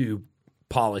to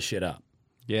polish it up.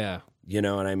 Yeah. You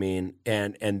know what I mean?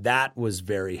 And that was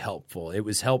very helpful. It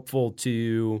was helpful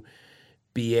to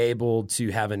be able to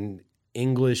have an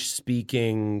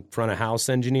English-speaking front-of-house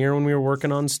engineer when we were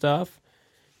working on stuff,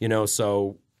 you know,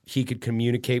 so he could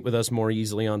communicate with us more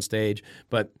easily on stage.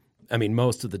 But, I mean,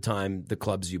 most of the time, the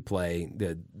clubs you play,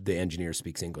 the engineer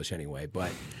speaks English anyway.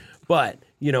 But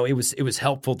you know, it was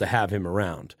helpful to have him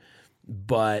around.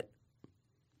 But,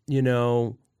 you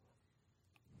know,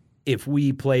 if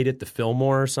we played at the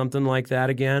Fillmore or something like that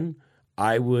again,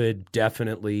 I would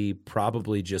definitely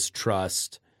probably just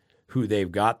trust who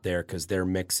they've got there, because they're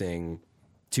mixing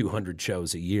 200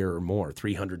 shows a year or more,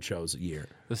 300 shows a year.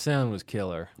 The sound was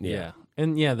killer. Yeah.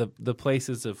 And yeah, the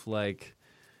places of like,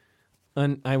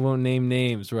 I won't name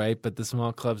names, right? But the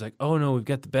small clubs, like, oh no, we've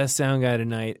got the best sound guy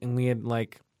tonight, and we had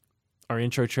like our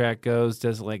intro track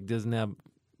doesn't have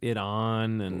it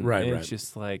on, and it's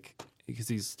just like, because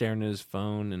he's staring at his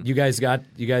phone. And you guys got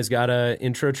a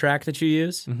intro track that you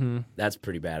use? Mm-hmm. That's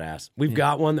pretty badass. We've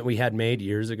got one that we had made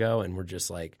years ago, and we're just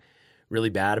like really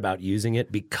bad about using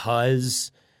it,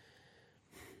 because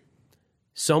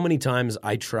so many times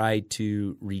I try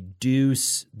to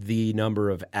reduce the number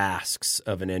of asks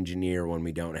of an engineer when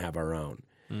we don't have our own,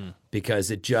 because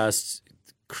it just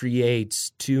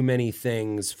creates too many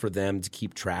things for them to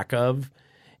keep track of,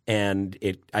 and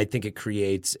I think it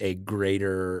creates a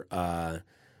greater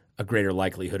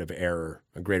likelihood of error,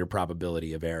 a greater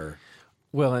probability of error.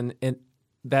 Well, and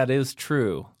that is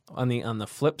true. On the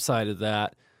flip side of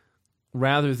that,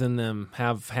 rather than them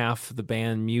have half the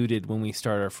band muted when we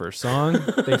start our first song,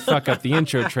 they fuck up the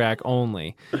intro track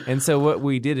only. And so what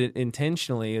we did it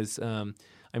intentionally is,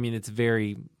 it's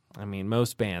very,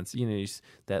 most bands, you know,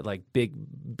 that like big,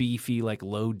 beefy, like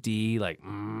low D, like,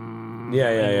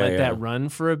 let that run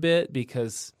for a bit,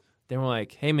 because they were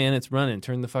like, hey man, it's running,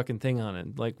 turn the fucking thing on,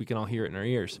 and like we can all hear it in our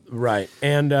ears. Right.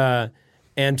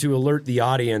 And to alert the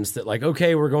audience that, like,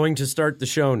 okay, we're going to start the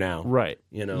show now. Right.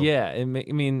 You know? Yeah.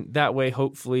 That way,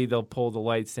 hopefully, they'll pull the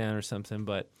lights down or something.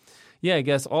 But, yeah, I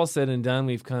guess all said and done,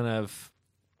 we've kind of,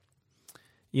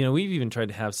 you know, we've even tried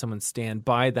to have someone stand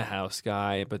by the house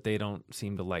guy, but they don't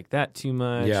seem to like that too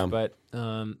much. Yeah. But,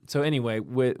 so anyway,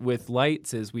 with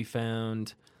lights is we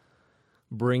found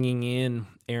bringing in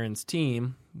Aaron's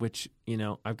team, which, you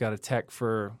know, I've got a tech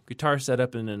for guitar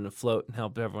setup and then a float and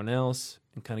help everyone else,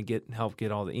 and kind of help get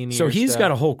all the in-ear So he's stuff.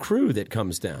 got a whole crew that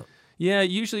comes down. Yeah,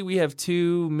 usually we have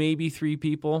 2, maybe 3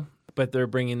 people, but they're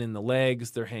bringing in the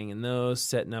legs, they're hanging those,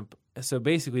 setting up. So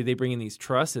basically they bring in these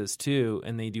trusses too,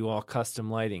 and they do all custom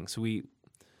lighting. So we,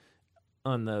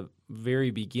 on the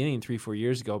very beginning, 3-4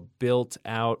 years ago, built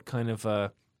out kind of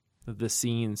the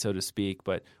scene, so to speak.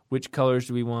 But which colors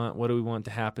do we want? What do we want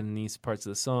to happen in these parts of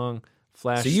the song?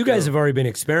 Flash. So you guys have already been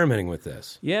experimenting with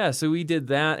this. Yeah, so we did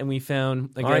that, and we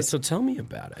found, All right, so tell me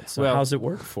about it. So how's it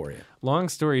work for you? Long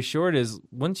story short is,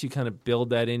 once you kind of build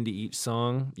that into each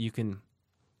song, you can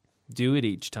do it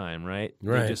each time, right?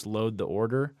 Right. You just load the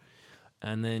order,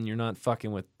 and then you're not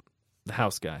fucking with the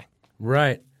house guy.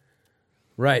 Right.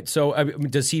 Right. So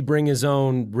does he bring his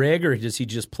own rig, or does he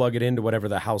just plug it into whatever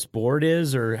the house board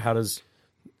is, or how does...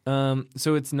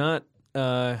 So it's not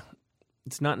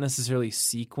necessarily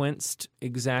sequenced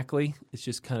exactly. It's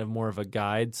just kind of more of a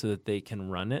guide so that they can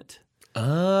run it.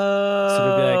 Oh. So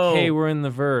they'll be like, hey, we're in the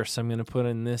verse. I'm going to put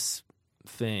in this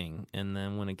thing. And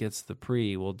then when it gets to the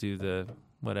pre, we'll do the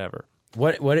whatever.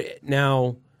 What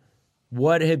now,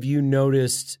 What have you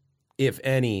noticed, if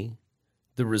any,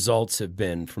 the results have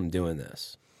been from doing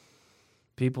this?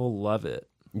 People love it.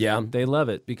 Yeah. They love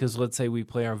it because let's say we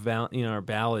play our our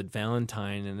ballad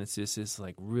Valentine, and it's just this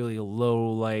like really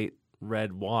low light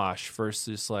red wash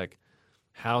versus like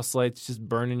house lights just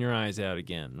burning your eyes out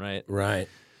again, right? Right.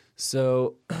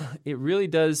 So it really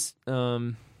does. I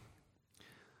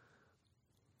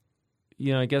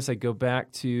guess I go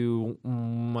back to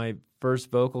my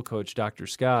first vocal coach, Dr.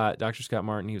 Scott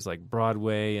Martin. He was like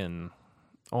Broadway and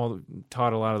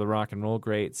taught a lot of the rock and roll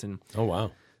greats. And Oh,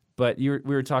 wow. but we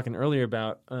were talking earlier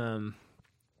about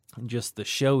just the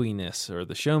showiness or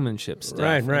the showmanship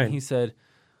stuff. Right. And he said,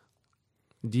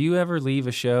 do you ever leave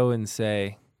a show and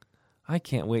say, I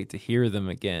can't wait to hear them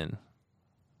again?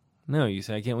 No, you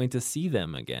say, I can't wait to see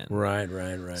them again. Right.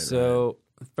 So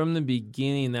from the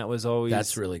beginning, that was always...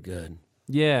 That's really good.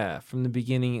 Yeah, from the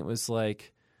beginning, it was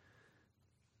like,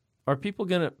 are people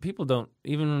don't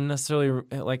even necessarily,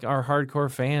 like our hardcore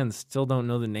fans still don't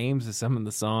know the names of some of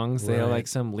the songs. They have like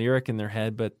some lyric in their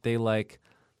head, but they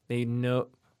know,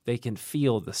 they can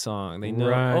feel the song. They know,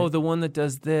 Right. oh, the one that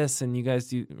does this, and you guys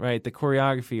do, right, the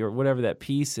choreography or whatever that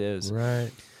piece is.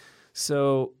 Right.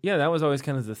 So, yeah, that was always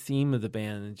kind of the theme of the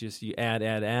band, and just you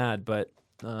add. But,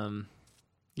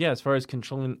 as far as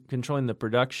controlling the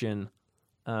production,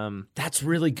 That's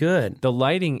really good. the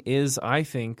lighting is, I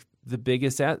think, the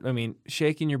biggest.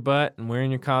 Shaking your butt and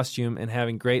wearing your costume and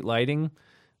having great lighting,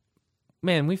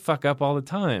 man, we fuck up all the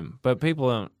time, but people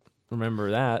don't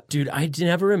remember that. Dude, I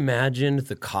never imagined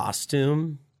the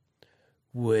costume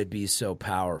would be so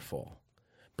powerful.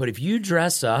 But if you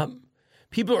dress up,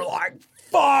 people are like,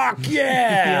 fuck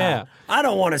yeah. Yeah. I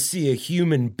don't want to see a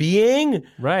human being.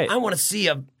 Right. I want to see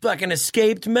a fucking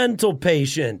escaped mental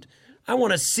patient. I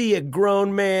want to see a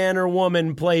grown man or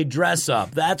woman play dress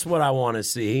up. That's what I want to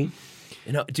see.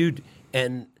 Dude,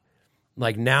 and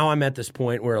like now I'm at this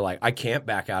point where like I can't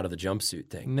back out of the jumpsuit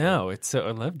thing. No,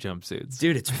 I love jumpsuits.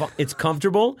 Dude, it's fun. It's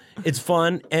comfortable, it's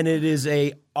fun, and it is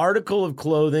a article of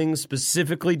clothing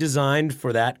specifically designed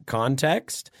for that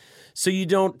context, so you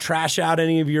don't trash out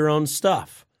any of your own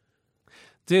stuff.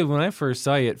 Dude, when I first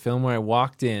saw you at Fillmore, I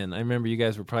walked in. I remember you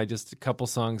guys were probably just a couple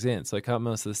songs in, so I caught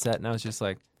most of the set, and I was just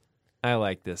like, I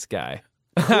like this guy.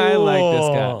 I like this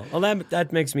guy. Well,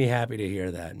 that makes me happy to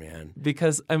hear that, man.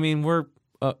 Because, we're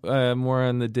more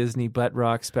on the Disney butt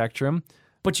rock spectrum.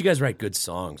 But you guys write good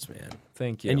songs, man.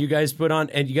 Thank you. And you guys put on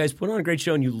a great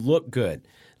show, and you look good.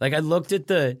 Like I looked at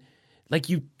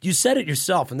you said it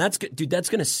yourself, and that's good, dude. That's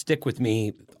gonna stick with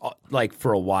me like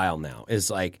for a while now. It's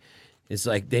like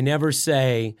they never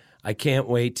say I can't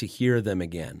wait to hear them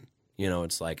again.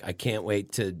 It's like I can't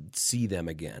wait to see them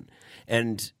again.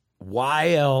 And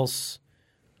why else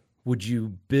would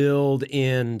you build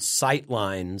in sight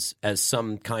lines as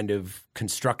some kind of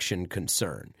construction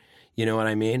concern? You know what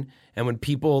I mean? And when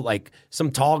people, like some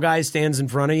tall guy stands in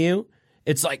front of you,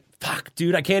 it's like, fuck,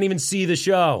 dude, I can't even see the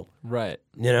show. Right.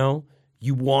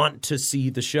 You want to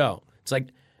see the show. It's like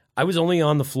I was only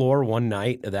on the floor one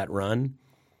night of that run,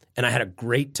 and I had a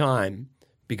great time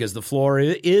because the floor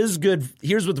is good.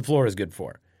 Here's what the floor is good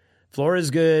for. Floor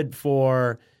is good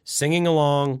for singing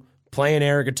along, playing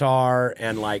air guitar,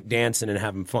 and like dancing and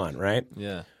having fun, right?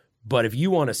 Yeah. But if you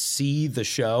want to see the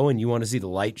show and you want to see the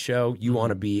light show, you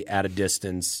want to be at a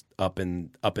distance up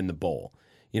in the bowl.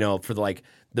 For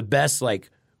the best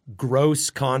gross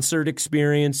concert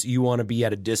experience, you want to be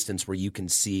at a distance where you can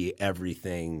see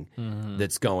everything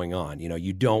that's going on.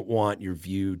 You don't want your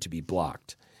view to be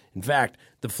blocked. In fact,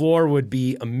 the floor would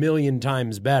be a million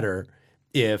times better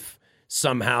if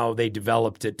somehow they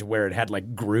developed it to where it had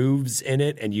like grooves in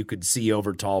it and you could see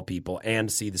over tall people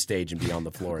and see the stage and be on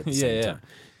the floor at the same time.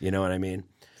 You know what I mean?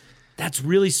 That's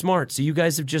really smart. So you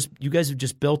guys have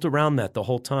just built around that the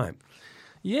whole time.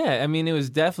 Yeah, it was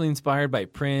definitely inspired by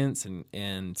Prince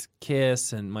and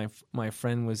Kiss, and my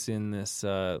friend was in this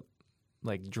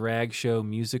drag show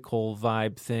musical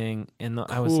vibe thing, and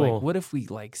I was like, what if we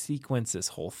sequence this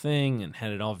whole thing and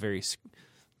had it all very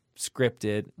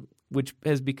scripted, which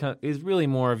is really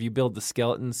more of you build the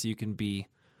skeleton so you can't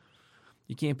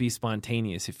be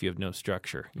spontaneous if you have no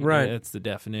structure. Right. That's the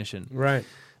definition. Right.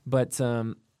 But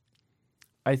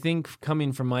I think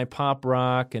coming from my pop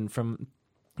rock and from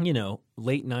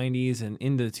late 90s and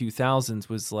into the 2000s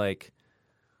was like,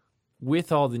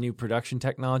 with all the new production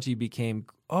technology became,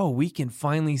 we can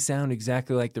finally sound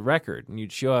exactly like the record. And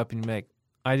you'd show up and you'd be like,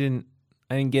 I didn't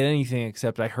get anything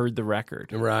except I heard the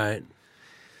record. Right.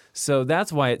 So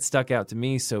that's why it stuck out to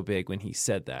me so big when he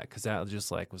said that, because that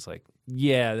was like,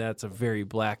 yeah, that's a very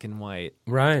black and white,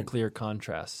 right, clear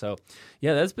contrast. So,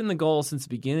 yeah, that's been the goal since the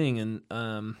beginning,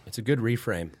 and it's a good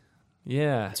reframe.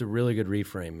 Yeah. It's a really good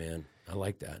reframe, man. I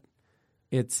like that.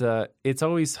 It's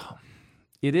always,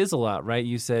 it is a lot, right?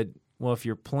 You said, well, if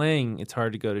you're playing, it's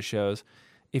hard to go to shows.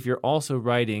 If you're also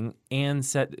writing and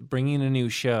bringing a new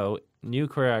show, new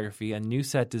choreography, a new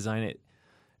set design,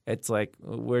 it's like,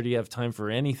 where do you have time for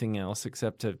anything else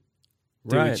except to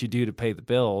do what you do to pay the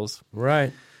bills?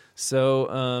 Right.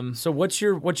 So, so what's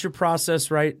your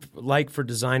process, right? Like for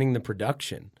designing the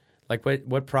production, like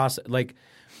what process? Like,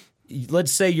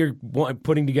 let's say you're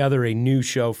putting together a new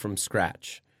show from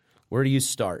scratch. Where do you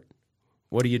start?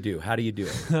 What do you do? How do you do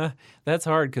it? That's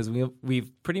hard because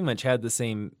we've pretty much had the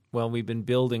same. Well, we've been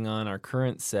building on our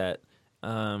current set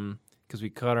because we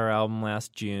cut our album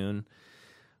last June.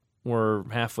 We're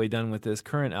halfway done with this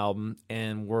current album,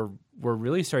 and we're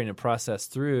really starting to process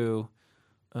through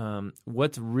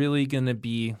what's really going to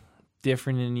be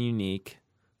different and unique,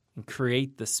 and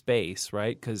create the space,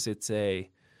 right? Because it's an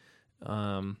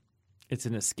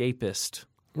escapist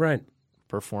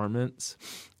performance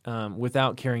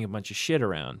without carrying a bunch of shit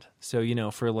around.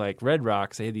 So, for like Red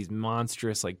Rocks, they had these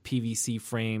monstrous like PVC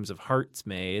frames of hearts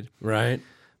made. Right.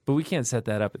 But we can't set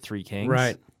that up at Three Kings.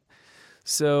 Right.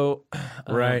 So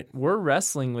right. We're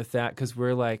wrestling with that because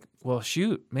we're like, well,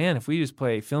 shoot, man, if we just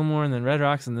play Fillmore and then Red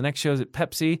Rocks and the next show's at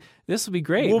Pepsi, this will be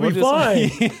great. We'll be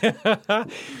fine.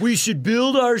 We should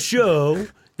build our show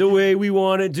the way we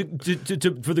want it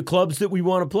to for the clubs that we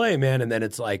want to play, man. And then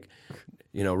it's like,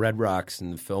 Red Rocks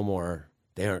and the Fillmore,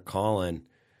 they aren't calling.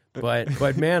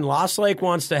 But man, Lost Lake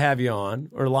wants to have you on,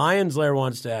 or Lion's Lair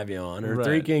wants to have you on, or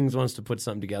Three Kings wants to put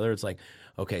something together. It's like,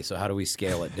 okay, so how do we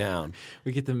scale it down?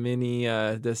 We get the mini,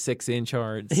 the 6-inch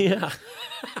hearts. Yeah.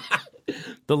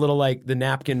 The little, the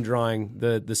napkin drawing,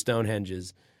 the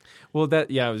Stonehenges. Well,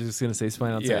 I was just going to say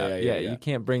Spinal Tap. Yeah. You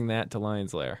can't bring that to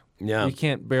Lion's Lair. Yeah. You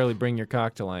can't barely bring your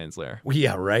cock to Lion's Lair. Well,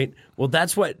 yeah, right? Well,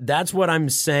 that's what I'm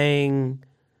saying.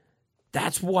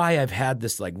 That's why I've had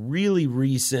this, really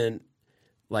recent,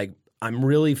 I'm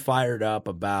really fired up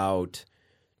about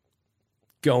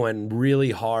going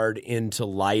really hard into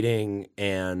lighting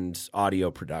and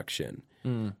audio production,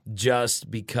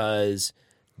 just because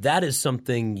that is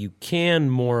something you can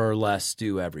more or less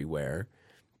do everywhere.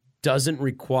 Doesn't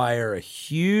require a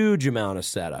huge amount of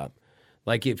setup.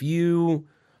 Like if you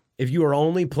are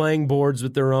only playing boards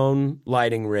with their own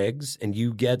lighting rigs and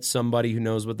you get somebody who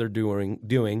knows what they're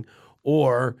doing,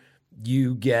 or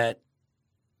you get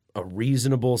a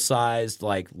reasonable sized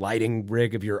lighting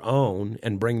rig of your own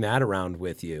and bring that around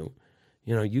with you.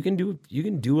 You can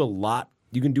do a lot.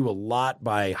 You can do a lot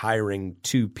by hiring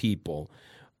 2 people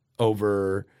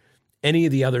over any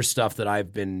of the other stuff that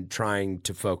I've been trying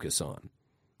to focus on.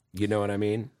 You know what I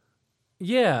mean?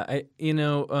 Yeah,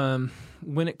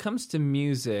 when it comes to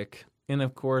music, and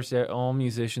of course all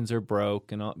musicians are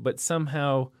broke and all, but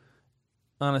somehow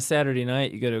on a Saturday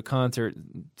night, you go to a concert,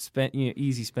 spend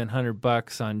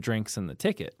 $100 on drinks and the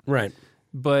ticket. Right.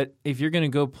 But if you're going to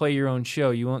go play your own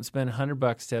show, you won't spend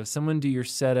 $100 to have someone do your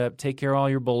setup, take care of all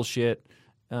your bullshit,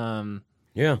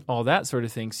 all that sort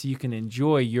of thing, so you can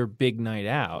enjoy your big night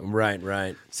out.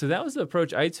 Right. So that was the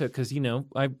approach I took because,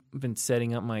 I've been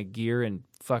setting up my gear and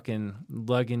fucking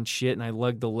lugging shit, and I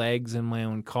lugged the legs in my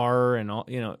own car and all,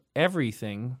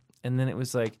 everything. And then it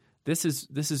was like, This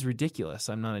is ridiculous.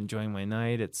 I'm not enjoying my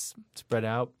night. It's spread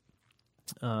out.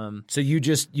 So you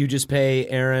just pay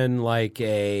Aaron like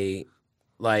he's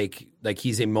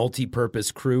a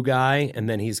multi-purpose crew guy, and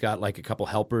then he's got a couple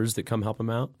helpers that come help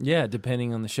him out? Yeah,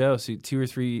 depending on the show. So 2 or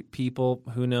 3 people,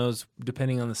 who knows,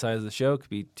 depending on the size of the show, it could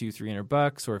be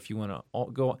 $200-$300, or if you want to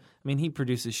go. I mean, he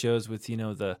produces shows with,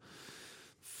 the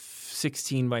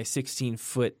 16 by 16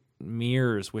 foot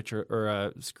mirrors, which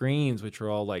are screens, which are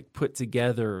all put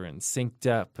together and synced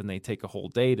up, and they take a whole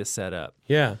day to set up.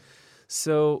 Yeah.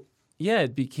 So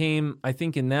it became, I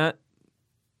think in that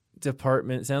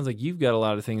department, it sounds like you've got a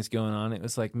lot of things going on. It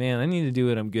was like, man, I need to do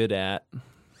what I'm good at.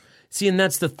 See, and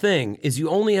that's the thing, is you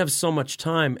only have so much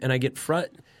time, and I get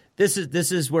this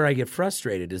is where I get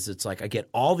frustrated, is it's like I get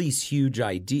all these huge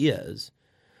ideas,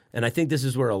 and I think this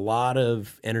is where a lot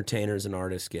of entertainers and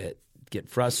artists get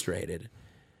frustrated.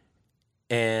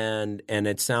 And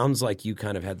it sounds like you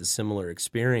kind of had the similar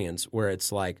experience where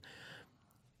it's like,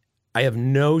 I have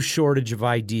no shortage of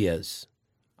ideas.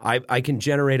 I can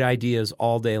generate ideas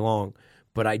all day long,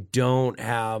 but I don't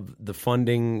have the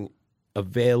funding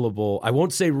available. I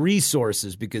won't say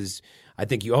resources, because I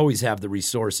think you always have the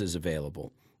resources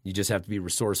available. You just have to be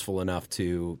resourceful enough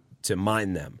to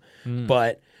mine them.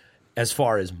 But as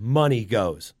far as money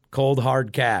goes, cold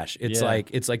hard cash, it's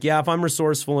like if I'm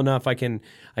resourceful enough, I can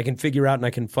figure out and I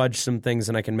can fudge some things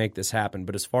and I can make this happen.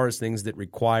 But as far as things that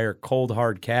require cold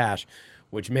hard cash,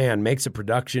 which, man, makes a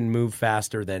production move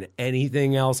faster than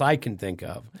anything else I can think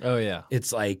of. Oh, yeah.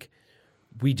 It's like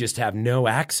we just have no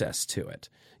access to it.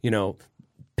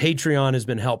 Patreon has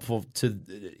been helpful to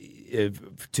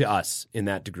us in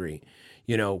that degree.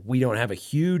 We don't have a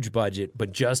huge budget,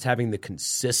 but just having the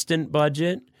consistent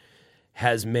budget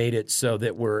has made it so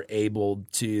that we're able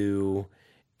to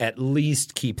at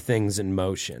least keep things in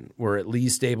motion. We're at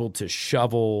least able to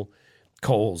shovel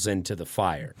coals into the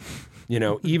fire.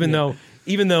 Even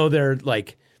though they're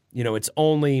like,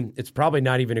 it's probably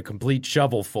not even a complete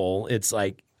shovelful. It's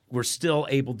like we're still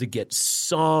able to get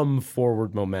some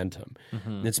forward momentum.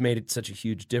 And it's made it such a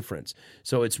huge difference.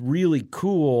 So it's really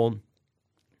cool.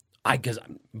 Because,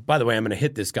 by the way, I'm going to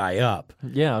hit this guy up.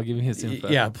 Yeah, I'll give you his info.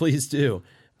 Yeah, please do.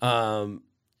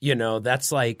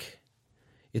 That's like,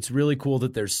 it's really cool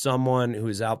that there's someone who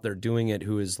is out there doing it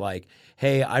who is like,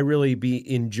 hey, I really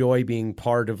enjoy being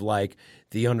part of like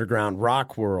the underground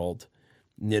rock world.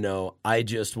 I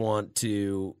just want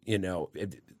to,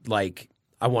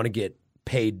 I want to get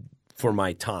paid for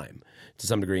my time to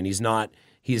some degree. And he's not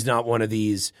one of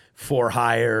these for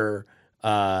hire,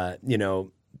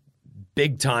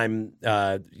 big time,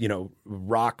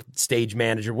 rock stage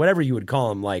manager, whatever you would call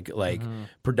them, like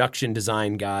production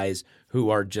design guys who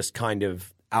are just kind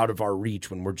of out of our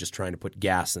reach when we're just trying to put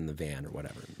gas in the van or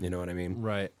whatever. You know what I mean?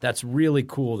 Right. That's really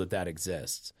cool that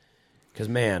exists. Because,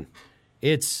 man,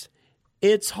 it's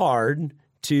hard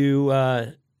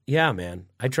to man.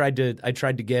 I tried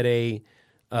to get a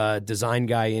design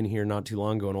guy in here not too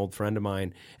long ago, an old friend of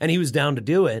mine, and he was down to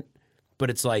do it, but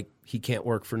it's like he can't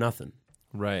work for nothing.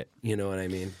 Right. You know what I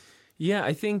mean? Yeah,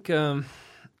 I think, I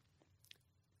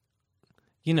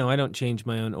don't change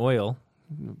my own oil.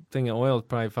 Thing of oil is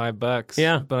probably $5.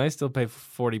 Yeah. But I still pay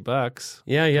 $40.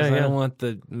 Yeah. I don't want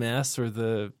the mess or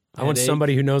the I want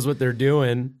somebody who knows what they're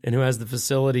doing and who has the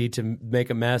facility to make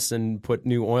a mess and put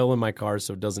new oil in my car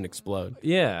so it doesn't explode.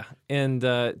 Yeah. And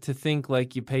to think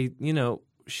like you pay,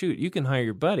 shoot, you can hire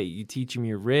your buddy. You teach him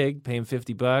your rig, pay him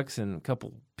 $50 and a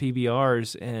couple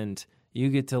PBRs, and you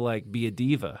get to like be a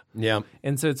diva. Yeah.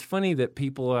 And so it's funny that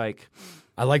people like,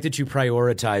 I like that you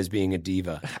prioritize being a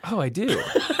diva. oh, I do.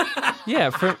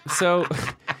 Yeah.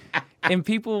 And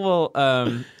people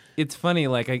will, it's funny,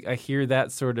 like I hear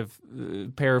that sort of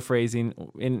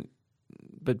paraphrasing,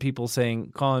 but people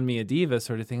calling me a diva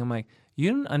sort of thing. I'm like, you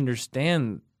don't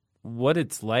understand what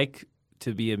it's like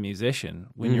to be a musician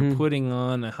when you're putting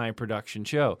on a high production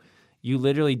show. You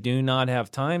literally do not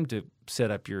have time to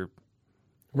set up your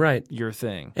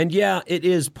thing. And yeah, it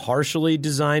is partially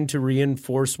designed to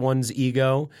reinforce one's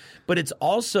ego, but it's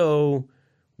also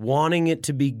wanting it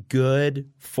to be good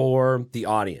for the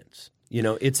audience.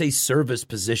 It's a service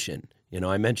position.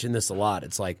 I mention this a lot.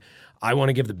 It's like, I want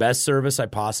to give the best service I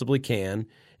possibly can.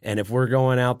 And if we're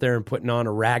going out there and putting on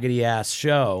a raggedy ass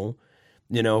show,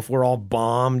 if we're all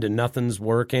bombed and nothing's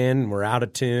working, and we're out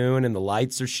of tune and the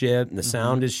lights are shit and the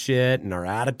sound is shit and our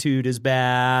attitude is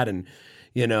bad and,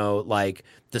 like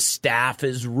the staff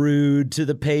is rude to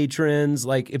the patrons.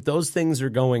 Like if those things are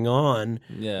going on,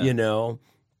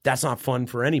 that's not fun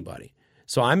for anybody.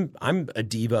 So I'm a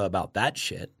diva about that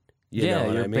shit. You know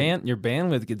what I mean? Your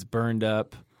bandwidth gets burned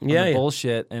up on the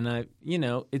bullshit, and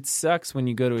it sucks when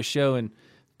you go to a show and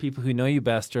people who know you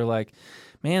best are like,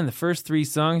 man, the first 3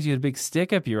 songs you had a big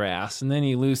stick up your ass, and then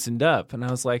you loosened up. And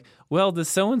I was like, well, the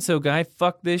so-and-so guy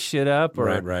fucked this shit up. Or,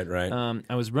 right.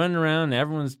 I was running around,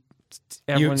 and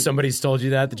everyone somebody's told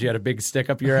you that you had a big stick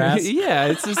up your ass? Yeah,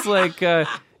 it's just like,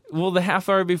 well, the half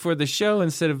hour before the show,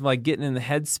 instead of like getting in the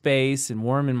headspace and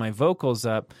warming my vocals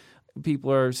up,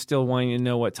 people are still wanting to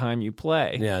know what time you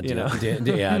play. Yeah,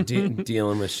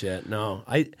 dealing with shit. No,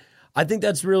 I think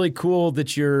that's really cool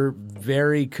that you're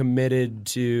very committed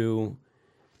to.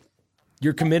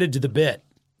 You're committed to the bit.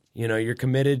 You're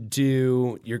committed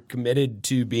to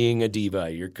being a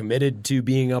diva. You're committed to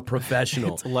being a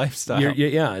professional. It's a lifestyle.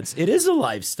 It is a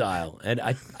lifestyle, and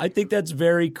I think that's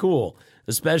very cool,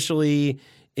 especially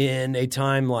in a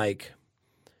time like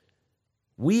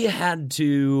we had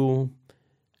to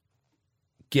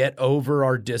get over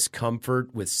our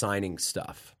discomfort with signing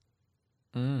stuff.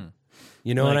 You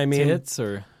know like what I mean? Tits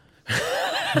or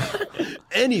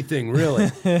anything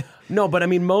really. No, but I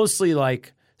mean mostly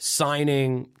like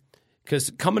signing,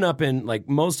 because coming up in like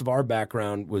most of our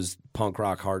background was punk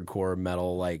rock, hardcore,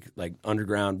 metal, like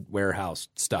underground warehouse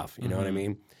stuff. You know what I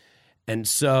mean? And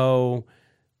so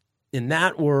in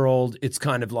that world, it's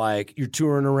kind of like you're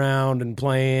touring around and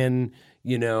playing,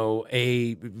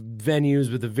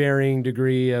 venues with a varying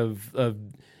degree of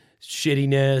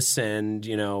shittiness, and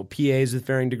PAs with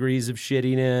varying degrees of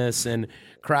shittiness, and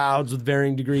crowds with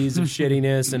varying degrees of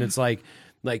shittiness, and it's like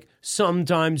like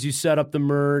sometimes you set up the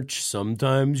merch,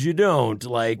 sometimes you don't.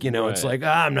 Like, you know, it's like,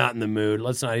 I'm not in the mood.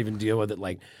 Let's not even deal with it.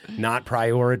 Like, not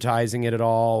prioritizing it at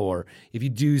all. Or if you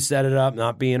do set it up,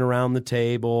 not being around the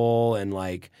table and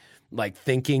like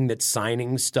thinking that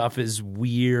signing stuff is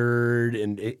weird.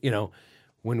 And, you know,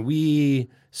 when we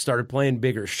started playing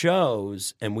bigger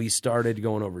shows and we started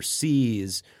going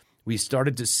overseas, we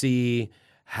started to see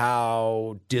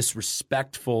how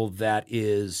disrespectful that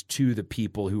is to the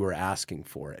people who are asking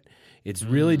for it. It's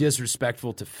really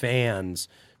disrespectful to fans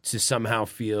to somehow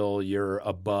feel you're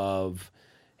above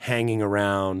hanging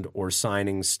around or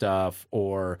signing stuff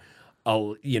or,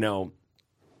 you know,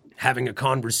 having a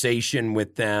conversation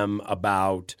with them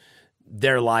about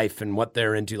their life and what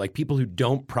they're into. Like, people who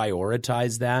don't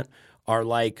prioritize that are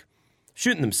like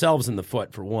shooting themselves in the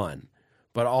foot, for one,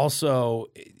 but also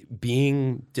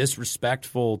being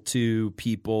disrespectful to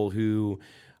people who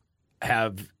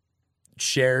have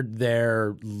shared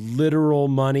their literal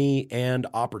money and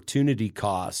opportunity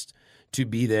cost to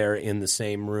be there in the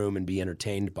same room and be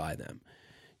entertained by them.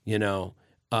 You know,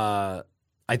 I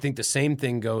think the same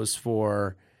thing goes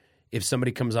for if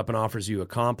somebody comes up and offers you a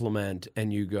compliment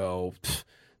and you go,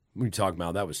 what are you talking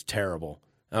about? That was terrible.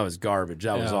 That was garbage.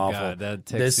 That was awful. God, that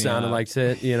this sounded like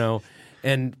it, you know.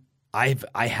 And I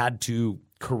had to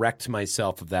correct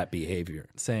myself of that behavior.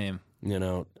 Same. You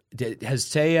know, has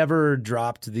Tay ever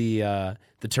dropped the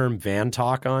term van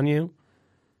talk on you?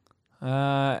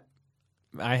 I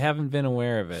haven't been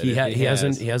aware of it. He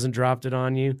hasn't dropped it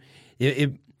on you.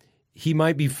 He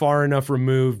might be far enough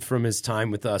removed from his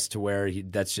time with us to where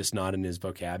that's just not in his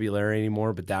vocabulary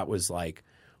anymore. But that was like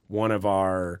one of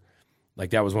our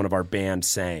band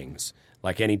sayings.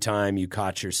 Like, anytime you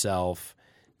caught yourself,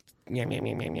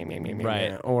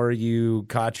 right, or you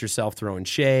caught yourself throwing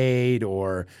shade,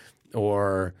 or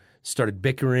started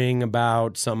bickering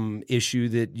about some issue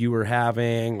that you were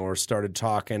having, or started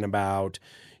talking about,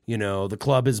 you know, the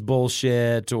club is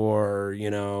bullshit, or, you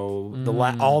know,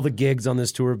 all the gigs on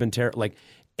this tour have been terrible. Like,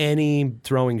 any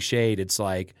throwing shade, it's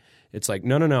like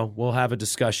no, we'll have a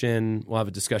discussion. We'll have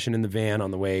a discussion in the van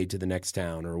on the way to the next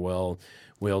town, or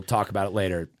we'll talk about it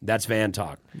later. That's van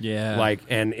talk. Yeah. Like,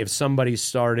 and if somebody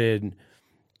started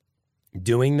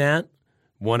doing that,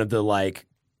 one of the like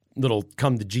little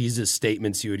come to Jesus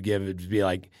statements you would give, it would be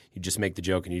like, you'd just make the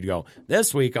joke and you'd go,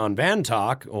 this week on Van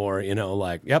Talk, or, you know,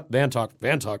 like, yep, Van Talk,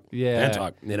 yeah. Van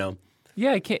Talk, you know.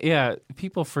 Yeah,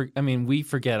 people we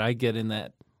forget. I get in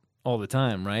that all the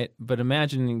time, right? But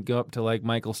imagine you go up to like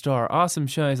Michael Starr, awesome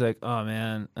show. He's like, oh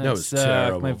man, that was sucked.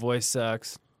 terrible. My voice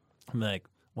sucks. I'm like,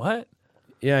 what?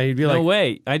 Yeah, you'd be like, no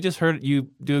way. I just heard you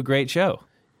do a great show.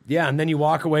 Yeah, and then you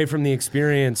walk away from the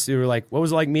experience. You were like, what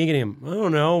was it like meeting him? I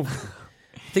don't know.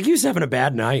 I think he was having a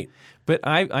bad night. But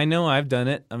I know I've done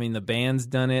it. I mean, the band's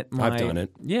done it. I've done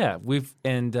it. Yeah,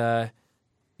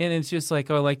 and it's just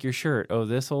like, oh, I like your shirt. Oh,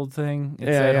 this old thing. It's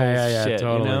Yeah, that yeah, old yeah, yeah, shit,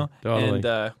 totally, you know? totally.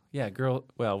 And yeah, girl.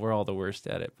 Well, we're all the worst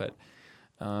at it, but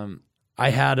I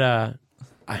had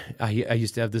I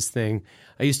used to have this thing.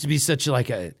 I used to be such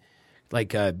like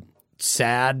a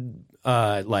sad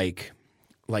like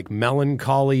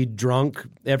melancholy drunk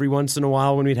every once in a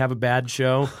while when we'd have a bad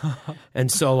show.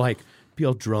 And so like be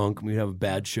all drunk and we'd have a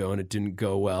bad show and it didn't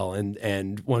go well.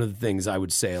 And one of the things I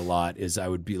would say a lot is I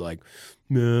would be like,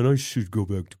 man, I should go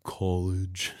back to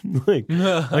college. Like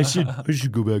I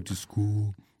should go back to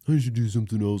school. I should do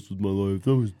something else with my life.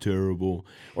 That was terrible.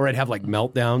 Or I'd have like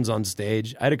meltdowns on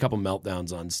stage. I had a couple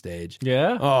meltdowns on stage.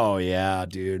 yeah. Oh yeah,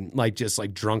 dude. Like just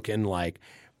like drunken, like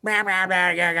like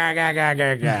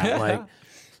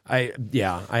I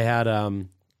had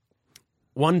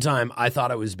one time I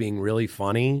thought I was being really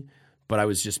funny, but I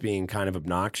was just being kind of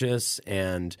obnoxious,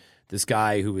 and this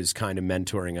guy who was kind of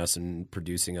mentoring us and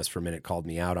producing us for a minute called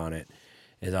me out on it.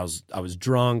 And I was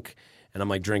drunk and I'm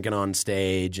like drinking on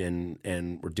stage and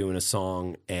we're doing a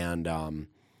song and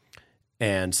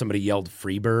somebody yelled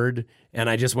Freebird, and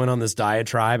I just went on this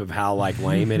diatribe of how like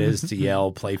lame it is to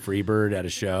yell play Freebird at a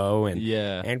show and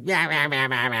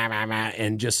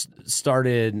just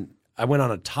started. I went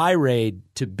on a tirade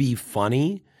to be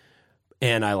funny,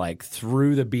 and I like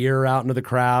threw the beer out into the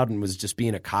crowd and was just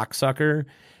being a cocksucker,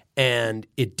 and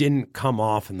it didn't come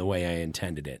off in the way I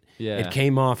intended it. Yeah. It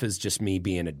came off as just me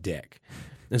being a dick.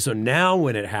 And so now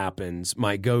when it happens,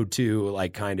 my go-to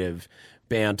like kind of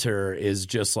banter is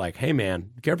just like, hey man,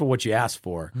 be careful what you ask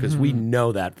for, because we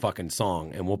know that fucking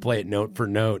song and we'll play it note for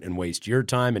note and waste your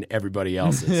time and everybody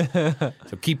else's.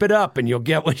 So keep it up and you'll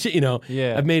get what you know.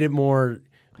 Yeah. I've made it more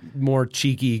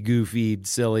cheeky, goofy,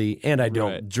 silly, and I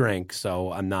don't Right. drink,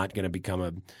 so I'm not going to become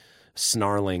a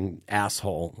snarling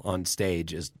asshole on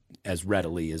stage as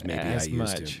readily as maybe As I used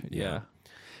much, to. yeah.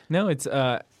 No, it's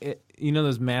you know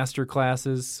those master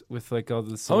classes with like all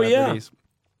the celebrities.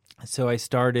 So I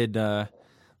started the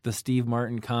Steve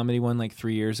Martin comedy one like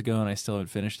 3 years ago, and I still haven't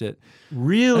finished it.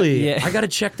 Really? Yeah. I got to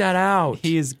check that out.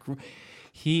 He is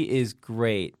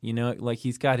great. You know, like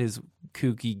he's got his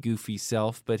kooky, goofy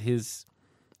self, but his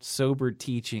sober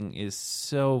teaching is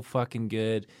so fucking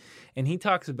good. And he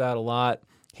talks about a lot.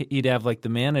 He'd have like the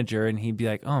manager, and he'd be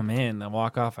like, "Oh man, I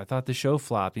walk off. I thought the show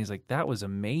flopped." And he's like, "That was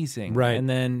amazing." Right. And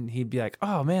then he'd be like,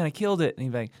 "Oh man, I killed it." And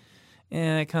he'd be like,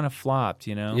 it kind of flopped,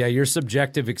 you know? Yeah, your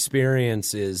subjective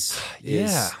experience is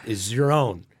your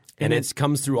own. And it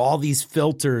comes through all these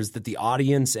filters that the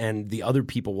audience and the other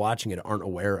people watching it aren't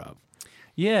aware of.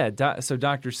 Yeah, so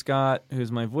Dr. Scott,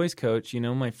 who's my voice coach, you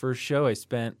know, my first show I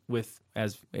spent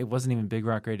it wasn't even Big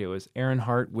Rock Radio, it was Aaron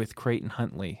Hart with Creighton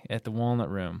Huntley at the Walnut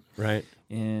Room. Right.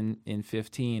 In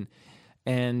 15.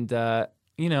 And,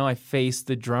 you know, I faced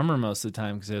the drummer most of the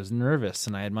time because I was nervous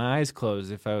and I had my eyes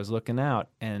closed if I was looking out.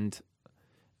 And,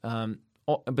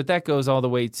 but that goes all the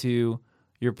way to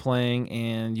you're playing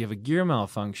and you have a gear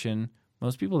malfunction.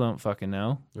 Most people don't fucking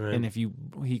know. Right. And if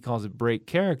he calls it break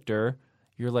character,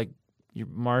 you're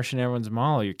marshing everyone's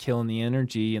mall. You're killing the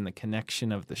energy and the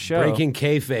connection of the show. Breaking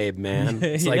kayfabe, man.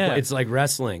 It's Yeah. it's like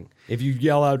wrestling. If you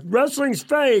yell out, "Wrestling's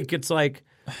fake," it's like,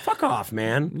 fuck off,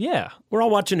 man. Yeah. We're all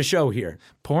watching a show here.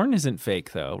 Porn isn't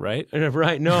fake, though, right?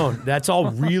 Right. No, that's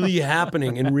all really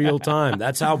happening in real time.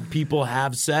 That's how people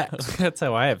have sex. That's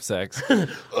how I have sex. I'm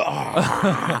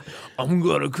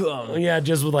gonna come. Yeah,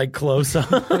 just with like close up.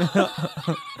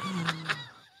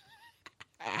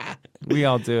 We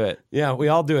all do it. Yeah, we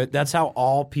all do it. That's how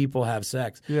all people have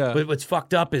sex. Yeah. But what's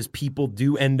fucked up is people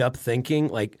do end up thinking,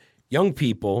 like young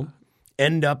people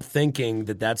end up thinking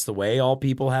that that's the way all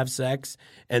people have sex,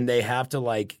 and they have to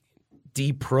like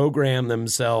deprogram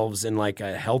themselves in like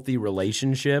a healthy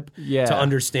relationship to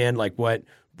understand like what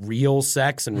real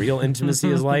sex and real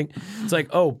intimacy is like. It's like,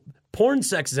 oh, porn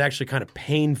sex is actually kind of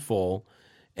painful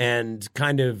and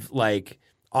kind of like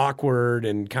awkward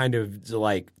and kind of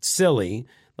like silly.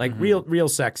 Like real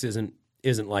sex isn't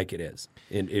like it is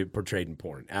portrayed in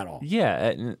porn at all.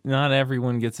 Yeah, not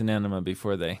everyone gets an enema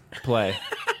before they play.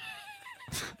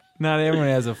 Not everyone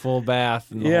has a full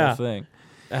bath and the whole thing.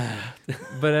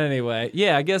 But anyway,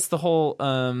 yeah, I guess the whole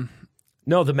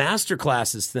no, the master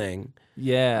classes thing.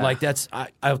 Yeah, like that's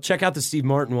I'll check out the Steve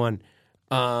Martin one.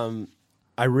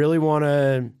 I really want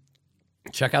to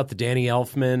check out the Danny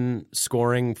Elfman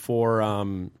scoring for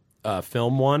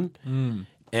film one.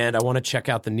 And I want to check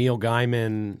out the Neil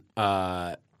Gaiman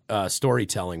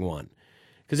storytelling one,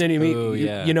 because then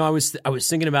you know I was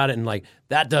thinking about it, and like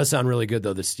that does sound really good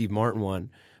though, the Steve Martin one.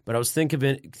 But I was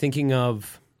thinking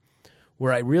of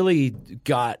where I really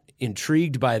got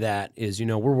intrigued by that is, you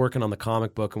know, we're working on the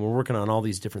comic book and we're working on all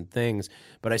these different things,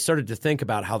 but I started to think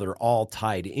about how they're all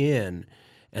tied in,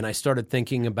 and I started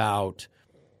thinking about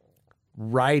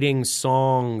writing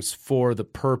songs for the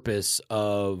purpose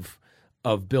of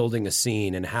building a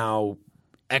scene and how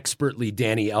expertly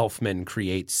Danny Elfman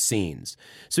creates scenes.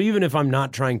 So even if I'm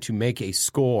not trying to make a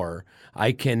score,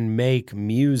 I can make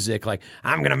music like,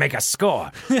 I'm going to make a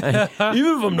score. Even if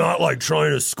I'm not like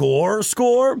trying to score,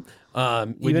 even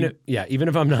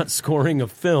if I'm not scoring a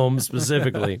film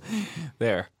specifically.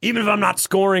 Even if I'm not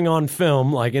scoring on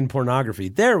film, like in pornography.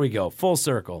 There we go, full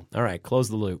circle. All right, close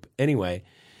the loop. Anyway,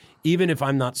 even if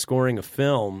I'm not scoring a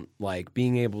film, like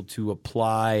being able to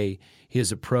apply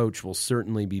his approach will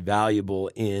certainly be valuable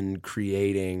in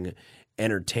creating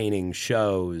entertaining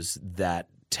shows that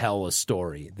tell a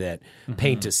story, that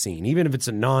paint a scene, even if it's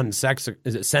a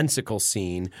nonsensical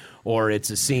scene or it's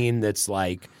a scene that's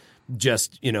like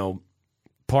just, you know,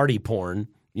 party porn,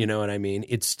 you know what I mean?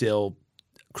 It's still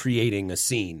creating a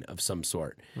scene of some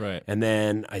sort. Right. And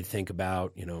then I think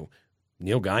about, you know,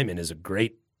 Neil Gaiman is a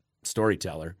great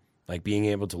storyteller, like being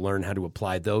able to learn how to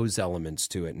apply those elements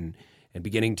to it and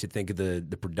beginning to think of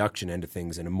the production end of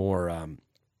things in a more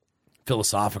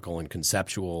philosophical and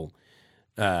conceptual,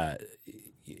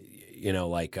 you know,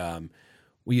 like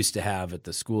we used to have at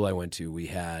the school I went to, we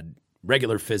had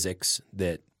regular physics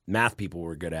that math people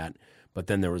were good at, but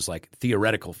then there was like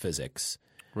theoretical physics,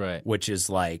 right, which is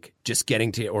like just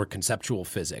getting to, or conceptual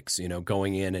physics, you know,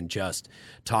 going in and just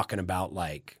talking about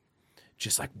like,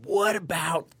 just like, what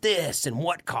about this and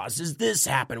what causes this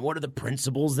happen? What are the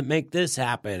principles that make this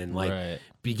happen? And like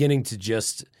beginning to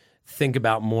just think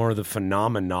about more of the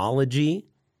phenomenology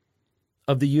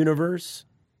of the universe.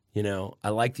 You know, I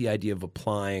like the idea of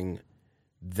applying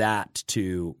that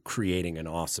to creating an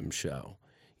awesome show.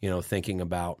 You know, thinking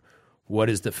about what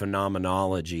is the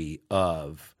phenomenology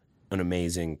of an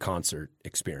amazing concert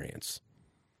experience.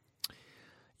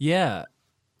 Yeah.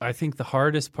 I think the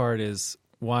hardest part is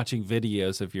watching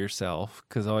videos of yourself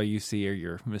because all you see are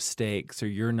your mistakes or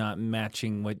you're not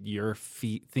matching what your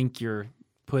feet think you're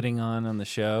putting on the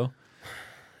show.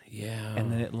 Yeah.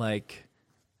 And then it like,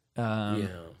 yeah.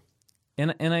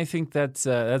 And I think that's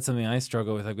something I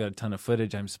struggle with. I've got a ton of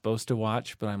footage I'm supposed to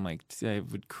watch, but I'm like, I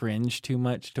would cringe too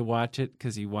much to watch it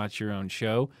because you watch your own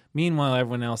show. Meanwhile,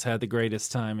 everyone else had the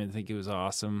greatest time and think it was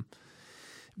awesome.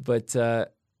 But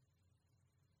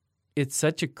it's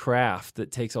such a craft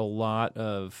that takes a lot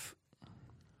of...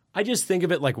 I just think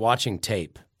of it like watching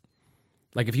tape.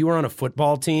 Like if you were on a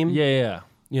football team, Yeah.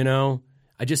 you know,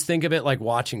 I just think of it like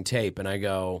watching tape, and I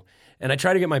go, and I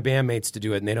try to get my bandmates to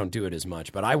do it, and they don't do it as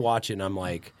much. But I watch it, and I'm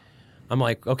like,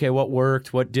 okay, what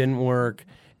worked, what didn't work,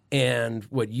 and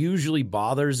what usually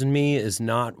bothers me is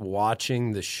not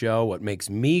watching the show. What makes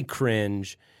me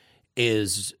cringe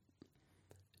is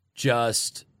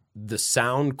just the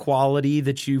sound quality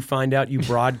that you find out you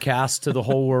broadcast to the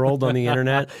whole world on the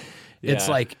internet. Yeah.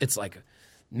 It's like,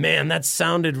 man, that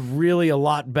sounded really a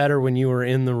lot better when you were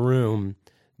in the room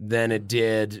than it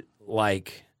did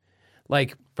like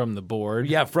From the board.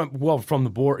 yeah, from the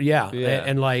board, yeah. Yeah.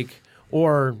 And like,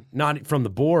 or not from the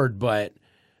board, but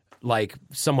like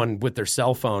someone with their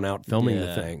cell phone out filming the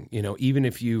Yeah. thing. You know, even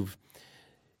if you've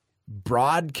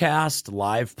broadcast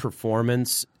live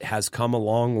performance has come a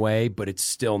long way, but it's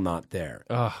still not there.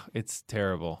 Oh, it's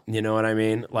terrible. You know what I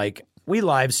mean? Like, we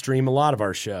live stream a lot of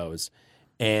our shows,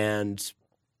 and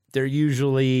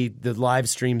the live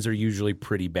streams are usually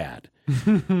pretty bad.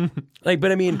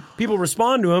 But I mean, people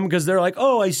respond to them because they're like,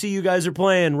 "Oh, I see you guys are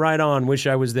playing. Right on. Wish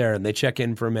I was there." And they check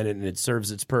in for a minute, and it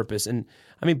serves its purpose. And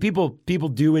I mean, people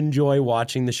do enjoy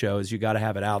watching the shows. You got to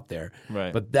have it out there.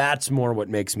 Right. But that's more what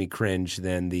makes me cringe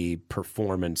than the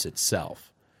performance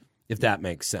itself, if that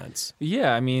makes sense.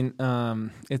 Yeah, I mean,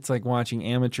 it's like watching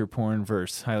amateur porn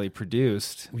versus highly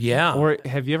produced. Yeah. Or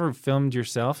have you ever filmed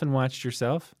yourself and watched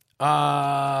yourself?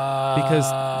 Because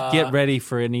Because get ready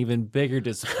for an even bigger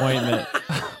disappointment.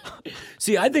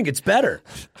 see, I think it's better.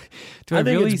 I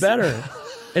think really it's better.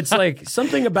 It's like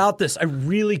something about this. I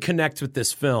really connect with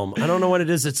this film. I don't know what it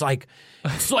is. It's like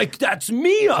that's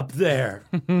me up there.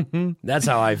 That's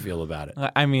how I feel about it.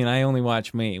 I mean, I only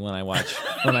watch me when I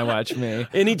watch me.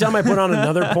 Anytime I put on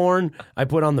another porn, I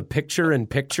put on the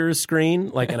picture-in-picture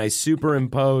screen, and I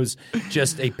superimpose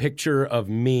just a picture of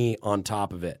me on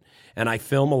top of it. And I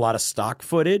film a lot of stock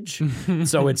footage.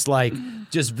 So it's like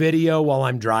just video while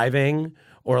I'm driving,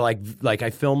 or like I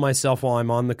film myself while I'm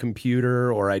on the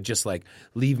computer, or I just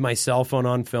leave my cell phone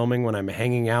on filming when I'm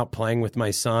hanging out playing with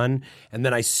my son, and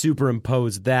then I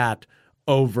superimpose that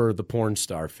over the porn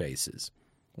star faces.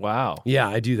 Wow. Yeah,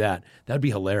 I do that. That'd be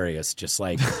hilarious. Just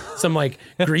some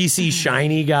greasy,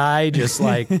 shiny guy just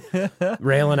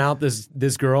railing out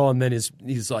this girl, and then his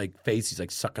face,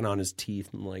 he's sucking on his teeth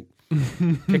and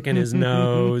picking his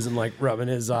nose and rubbing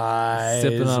his eyes.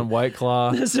 Sipping on White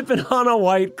Claw. Sipping on a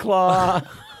White Claw.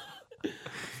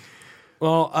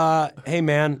 Well, hey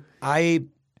man,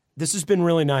 this has been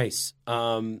really nice.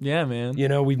 Yeah, man. You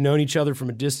know, we've known each other from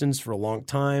a distance for a long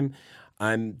time.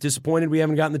 I'm disappointed we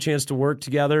haven't gotten the chance to work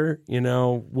together. You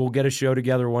know, we'll get a show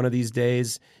together one of these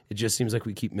days. It just seems like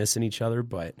we keep missing each other.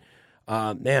 But,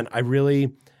 man, I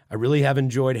really have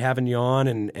enjoyed having you on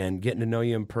and getting to know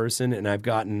you in person. And I've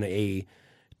gotten a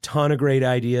ton of great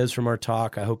ideas from our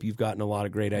talk. I hope you've gotten a lot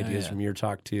of great ideas from your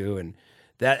talk, too. And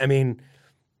that, I mean,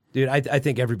 dude, I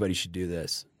think everybody should do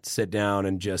this. Sit down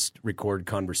and just record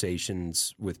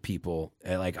conversations with people.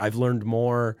 I've learned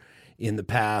more in the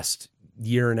past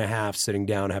year and a half sitting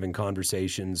down having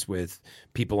conversations with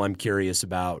people I'm curious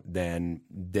about than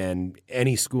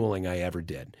any schooling I ever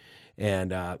did. And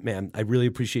man, I really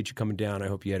appreciate you coming down. I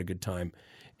hope you had a good time.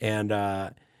 And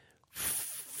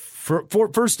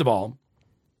first of all,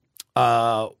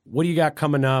 what do you got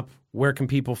coming up? Where can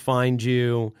people find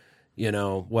you? You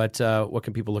know, what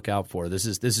can people look out for? This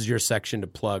is your section to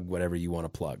plug whatever you want to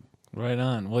plug. Right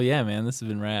on. Well, yeah, man, this has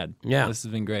been rad. Yeah. This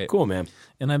has been great. Cool, man.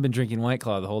 And I've been drinking White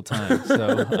Claw the whole time,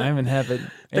 so I'm in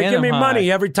heaven. They And give me I'm money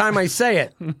high. every time I say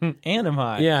it. And I'm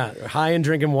high. Yeah, high and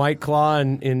drinking White Claw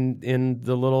in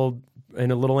a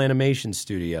little animation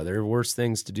studio. There are worse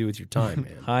things to do with your time,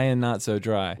 man. High and not so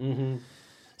dry. Mm-hmm.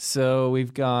 So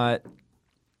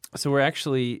we're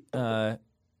actually, I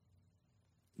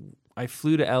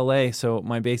flew to L.A., so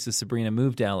my bassist Sabrina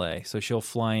moved to L.A., so she'll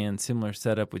fly in, similar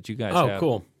setup what you guys have. Oh,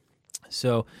 cool.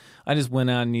 So I just went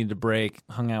out and needed a break,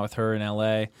 hung out with her in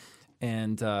L.A.,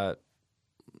 and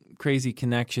crazy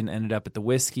connection ended up at the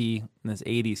Whiskey, and this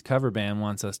 80s cover band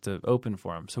wants us to open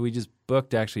for them. So we just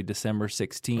booked actually December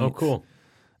 16th Oh, cool.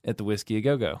 at the Whiskey A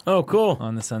Go-Go Oh, cool.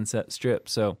 on the Sunset Strip.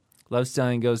 So Love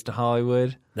Stallion Goes to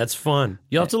Hollywood. That's fun.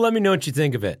 You'll have to let me know what you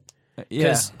think of it.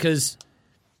 Yeah. Because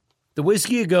the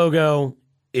Whiskey A Go-Go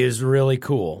is really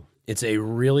cool. It's a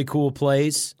really cool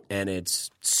place, and it's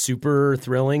super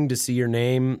thrilling to see your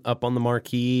name up on the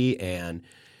marquee, and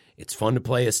it's fun to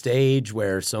play a stage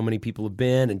where so many people have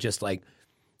been, and just like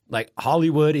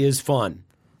Hollywood is fun.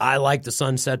 I like the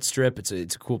Sunset Strip. It's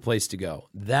a cool place to go.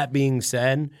 That being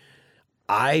said,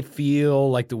 I feel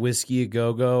like the Whiskey A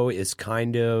Go-Go is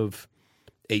kind of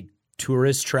a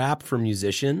tourist trap for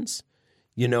musicians.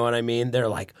 You know what I mean? They're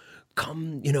like,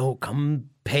 come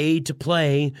pay to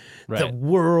play the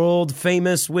world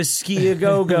famous Whiskey A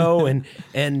Go-Go,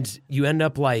 and you end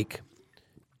up like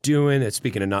doing it.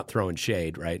 Speaking of not throwing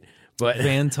shade, right? But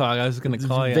Fan talk. I was going to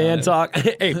call you. Fan talk.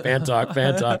 Hey, fan talk.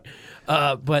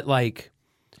 But like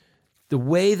the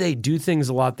way they do things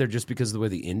a lot there, just because of the way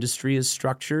the industry is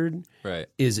structured,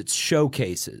 is it's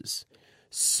showcases.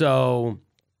 So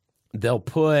they'll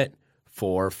put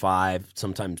 4, 5,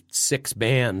 sometimes 6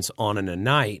 bands on in a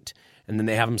night, and then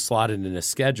they have them slotted in a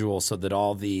schedule so that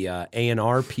all the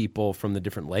A&R people from the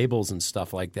different labels and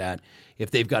stuff like that,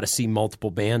 if they've got to see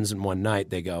multiple bands in one night,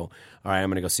 they go, all right, I'm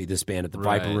going to go see this band at the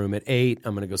Viper Room at 8.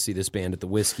 I'm going to go see this band at the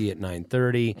Whiskey at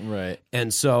 9:30. Right.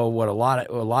 And so what a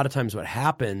lot of times what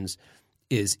happens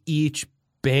is each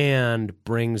band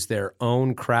brings their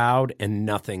own crowd and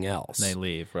nothing else. They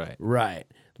leave, right. Right.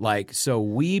 Like, so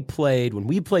when we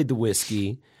played the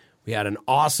Whiskey, we had an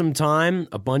awesome time.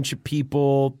 A bunch of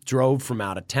people drove from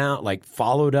out of town, like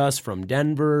followed us from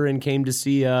Denver and came to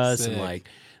see us. Sick. And like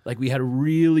we had a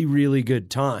really, really good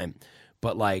time.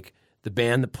 But like the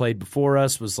band that played before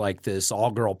us was like this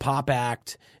all-girl pop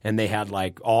act, and they had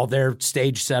like all their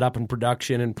stage setup and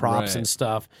production and props and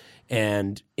stuff,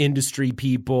 and industry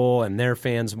people and their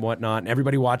fans and whatnot. And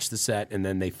everybody watched the set, and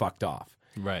then they fucked off.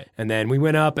 Right. And then we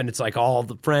went up, and it's like all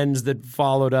the friends that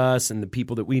followed us and the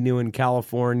people that we knew in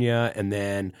California, and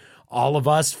then all of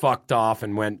us fucked off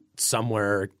and went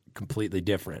somewhere completely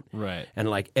different. Right. And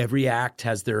like every act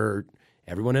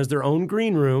everyone has their own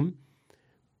green room,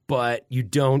 but you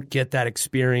don't get that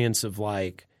experience of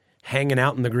like hanging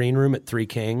out in the green room at Three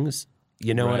Kings.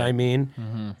 You know what I mean?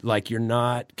 Mm-hmm. Like you're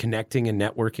not connecting and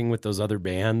networking with those other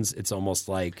bands. It's almost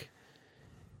like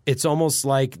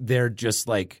they're just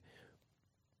like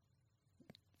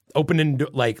opening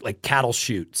like cattle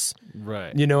chutes.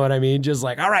 Right. You know what I mean? Just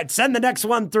like, all right, send the next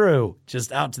one through,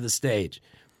 just out to the stage.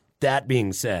 That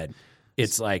being said,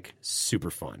 it's like super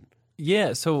fun.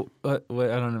 Yeah, so I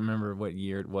don't remember what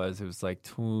year it was. It was like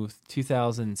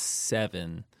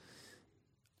 2007.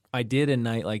 I did a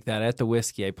night like that at the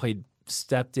Whiskey. I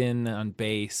stepped in on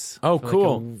bass. Oh, for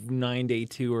cool. Like a 9-day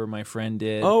tour my friend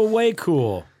did. Oh, way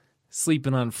cool.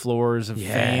 Sleeping on floors of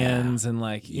fans and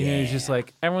like, you know, it's just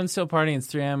like everyone's still partying. It's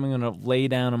 3 a.m. I'm going to lay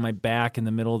down on my back in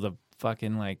the middle of the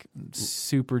fucking like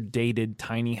super dated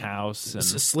tiny house and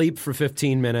sleep for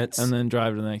 15 minutes and then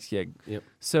drive to the next gig. Yep.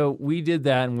 So we did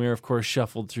that, and we were of course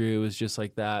shuffled through. It was just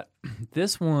like that.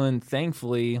 This one,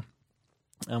 thankfully,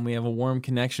 we have a warm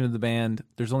connection to the band.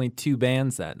 There's only 2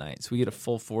 bands that night, so we get a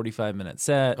full 45-minute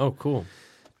set. Oh, cool.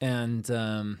 And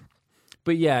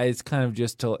but yeah, it's kind of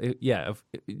just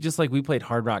just like we played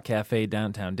Hard Rock Cafe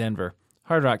downtown Denver.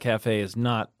 Hard Rock Cafe is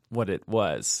not what it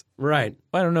was. Right.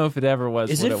 I don't know if it ever was.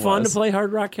 Is what it fun to play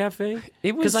Hard Rock Cafe?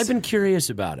 It was, because I've been curious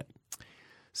about it.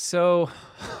 So,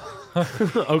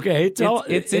 okay, it's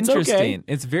interesting. Okay.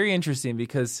 It's very interesting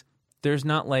because there's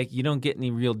not like you don't get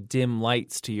any real dim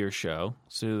lights to your show,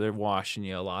 so they're washing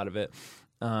you a lot of it.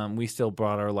 We still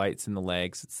brought our lights in the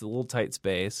legs. It's a little tight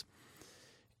space.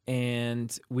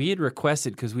 And we had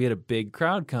requested, because we had a big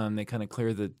crowd come, they kind of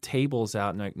clear the tables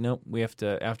out, and like, nope, we have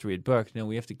to, after we had booked,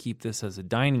 we have to keep this as a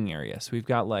dining area. So we've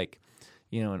got like,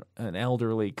 you know, an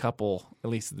elderly couple, at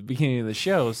least at the beginning of the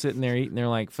show, sitting there eating their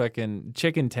like fucking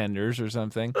chicken tenders or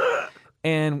something.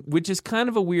 And which is kind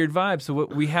of a weird vibe. So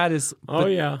what we had is,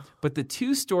 but the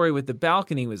 2-story with the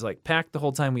balcony was like packed the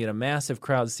whole time. We had a massive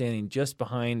crowd standing just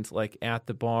behind, like at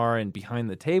the bar and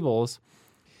behind the tables.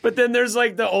 But then there's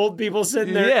like the old people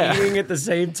sitting there eating at the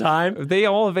same time. They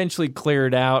all eventually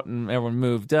cleared out and everyone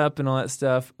moved up and all that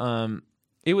stuff.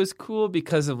 It was cool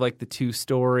because of like the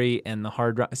 2-story and the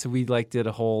Hard Rock. So we like did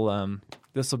a whole,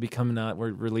 this will be coming out.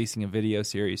 We're releasing a video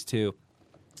series too.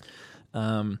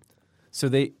 So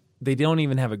they don't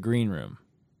even have a green room.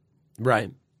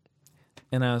 Right.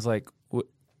 And I was like,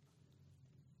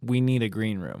 we need a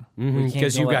green room.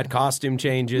 Because you got costume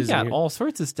changes. We got all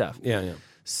sorts of stuff. Yeah.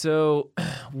 So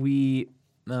we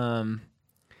called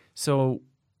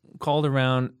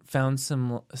around, found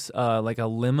some like a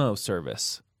limo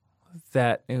service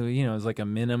that it was like a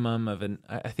minimum of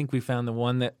I think we found the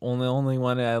one that only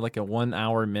wanted like a 1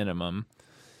 hour minimum.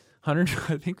 I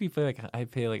think I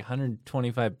pay like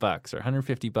 $125 or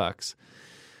 $150.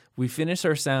 We finish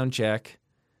our sound check.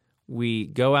 We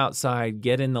go outside,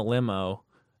 get in the limo,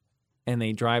 and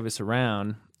they drive us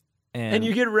around. And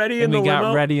you get ready in the limo? We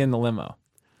got ready in the limo.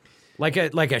 Like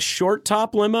a short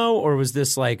top limo, or was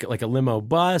this like a limo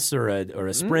bus or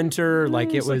a Sprinter? Like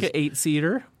it was like an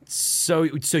 8-seater. So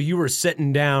you were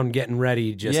sitting down getting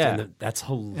ready that's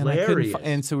hilarious.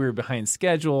 And so we were behind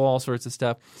schedule, all sorts of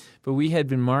stuff. But we had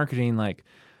been marketing like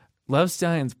Love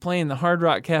Stallion's playing the Hard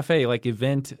Rock Cafe, like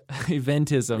eventism.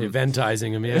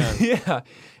 Eventizing them, yeah. Yeah.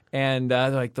 And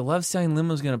like the Love Stallion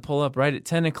limo is going to pull up right at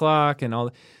 10 o'clock and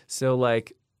all. So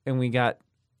like, and we got,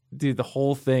 dude, the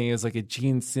whole thing is like a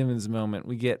Gene Simmons moment.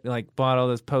 We bought all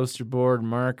this poster board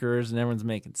markers and everyone's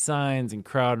making signs and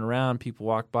crowding around. People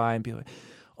walk by and people like,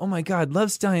 oh my God,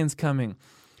 Love Stallion's coming.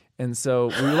 And so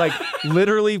we were like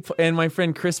literally, and my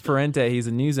friend Chris Parente, he's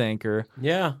a news anchor.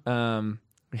 Yeah.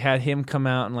 We had him come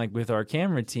out and like with our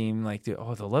camera team, like, the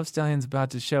Love Stallion's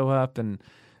about to show up. And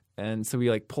so we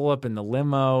like pull up in the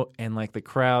limo and like the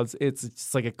crowds, it's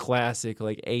just like a classic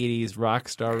like 80s rock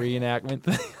star reenactment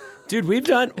thing. Dude,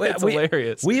 it's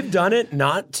hilarious. We've done it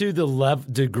not to the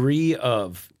degree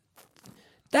of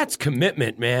that's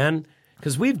commitment, man.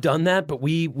 Because we've done that, but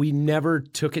we never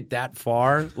took it that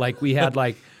far. Like we had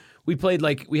we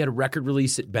had a record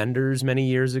release at Bender's many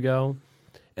years ago,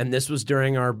 and this was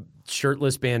during our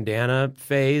shirtless bandana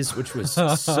phase, which was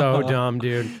so dumb,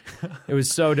 dude. It was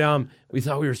so dumb. We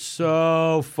thought we were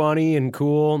so funny and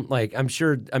cool. Like I'm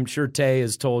sure Tay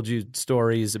has told you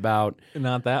stories about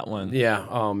not that one. Yeah.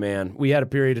 Oh man, we had a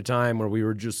period of time where we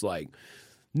were just like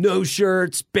no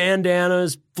shirts,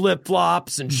 bandanas, flip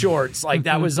flops, and shorts. Like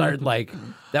that was our our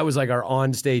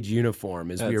onstage uniform.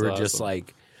 That's we were awesome. just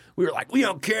like we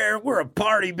don't care. We're a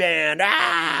party band.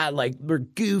 Like we're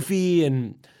goofy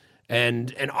and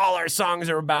all our songs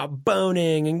are about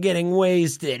boning and getting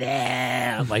wasted.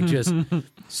 Like just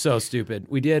so stupid.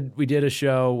 We did a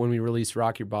show when we released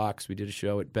Rock Your Box. We did a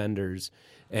show at Bender's,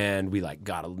 and we like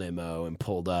got a limo and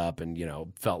pulled up and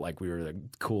felt like we were the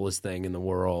coolest thing in the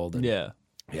world. And, yeah.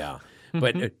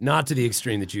 But not to the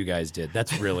extreme that you guys did.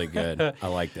 That's really good. I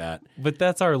like that. But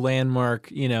that's our landmark,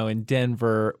 in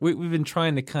Denver. We've been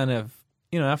trying to kind of,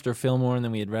 after Fillmore and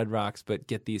then we had Red Rocks, but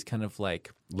get these kind of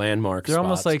like landmark They're spots.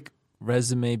 almost like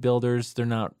resume builders. They're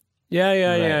not.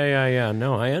 Yeah.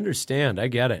 No, I understand. I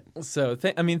get it. So,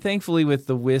 thankfully with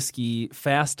the Whiskey,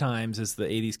 Fast Times is the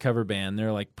 80s cover band.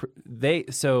 They're like,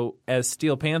 so as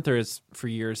Steel Panthers for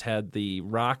years had the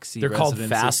Roxy They're called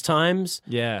residency. Fast Times?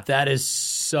 Yeah. That is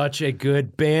such a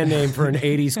good band name for an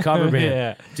 80s cover band.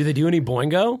 Yeah. Do they do any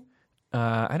boingo?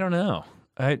 I don't know.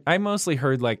 I mostly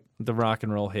heard like the rock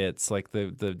and roll hits, like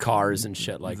the Cars and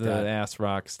shit like the that. ass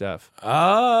rock stuff.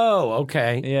 Oh,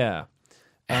 okay. Yeah.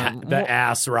 The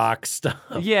ass rock stuff.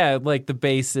 Yeah, like the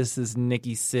bassist is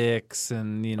Nikki Sixx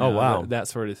and, Oh, wow. that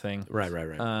sort of thing. Right.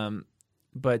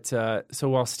 But so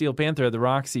while Steel Panther had the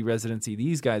Roxy residency,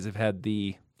 these guys have had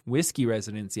the Whiskey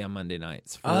residency on Monday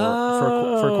nights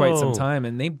for quite some time,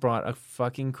 and they brought a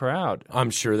fucking crowd. I'm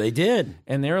sure they did.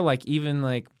 And they were like, even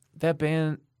like that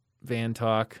band, Van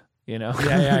Talk,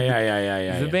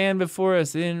 Yeah. The band before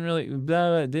us, they didn't really,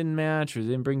 it didn't match, or they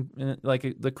didn't bring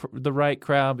like the right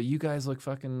crowd, but you guys look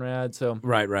fucking rad. So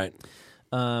Right.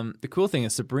 the cool thing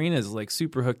is Sabrina's like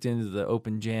super hooked into the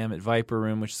open jam at Viper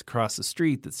Room, which is across the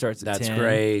street that starts at 10. That's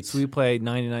great. So we played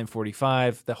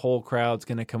 99.45. The whole crowd's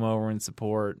going to come over and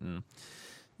support, and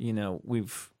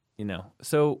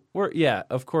so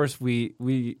of course we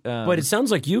But it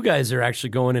sounds like you guys are actually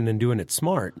going in and doing it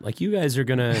smart. Like you guys are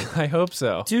going to I hope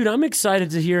so. Dude, I'm excited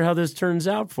to hear how this turns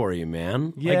out for you,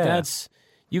 man. Yeah.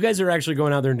 You guys are actually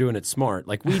going out there and doing it smart.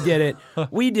 Like we did it.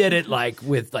 We did it like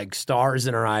with like stars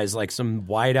in our eyes, like some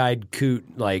wide-eyed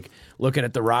coot, like looking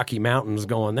at the Rocky Mountains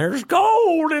going, there's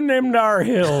gold in them dar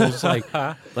hills.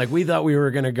 like we thought we were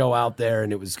going to go out there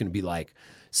and it was going to be like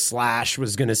Slash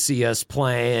was going to see us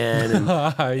playing, and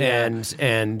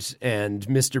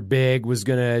Mr. Big was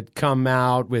going to come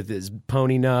out with his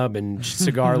pony nub and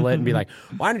cigar lit and be like,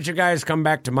 "Why don't you guys come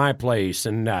back to my place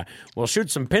and we'll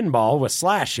shoot some pinball with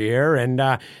Slash here, and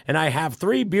I have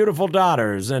 3 beautiful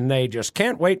daughters and they just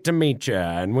can't wait to meet you,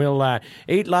 and we'll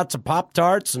eat lots of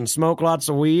Pop-Tarts and smoke lots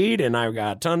of weed, and I've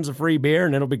got tons of free beer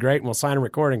and it'll be great, and we'll sign a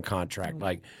recording contract."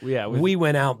 Like, yeah, we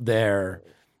went out there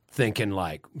thinking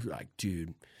like,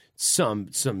 dude, some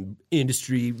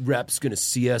industry rep's gonna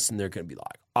see us and they're gonna be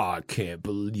like, I can't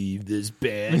believe this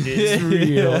band is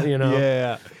real, you know?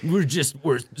 Yeah. We're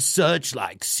such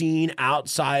like scene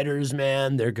outsiders,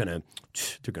 man. They're gonna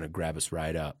grab us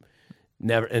right up.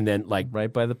 Never, and then like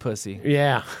Right by the pussy.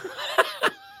 yeah.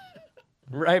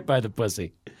 Right by the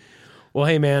pussy. Well,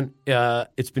 hey man,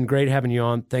 it's been great having you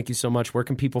on. Thank you so much. Where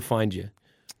can people find you?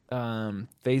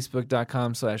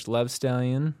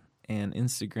 Facebook.com/LoveStallion and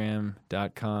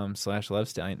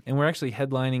Instagram.com/LoveStallion. And we're actually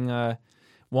headlining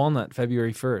Walnut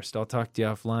February 1st. I'll talk to you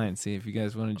offline, see if you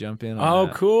guys want to jump in on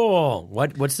that. Cool.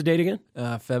 What's the date again?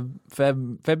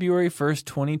 February 1st,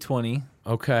 2020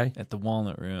 Okay. at the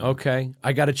Walnut Room. Okay.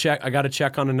 I got to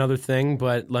check on another thing,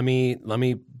 but let me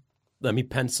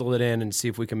pencil it in and see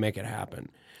if we can make it happen.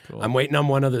 Cool. I'm waiting on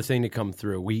one other thing to come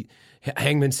through.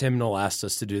 Hangman's Hymnal asked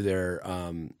us to do their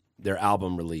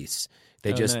album release.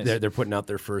 Nice. They're putting out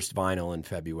their first vinyl in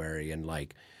February, and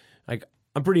like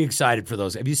I'm pretty excited for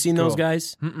those. Have you seen those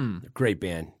guys? Mm-mm. They're a great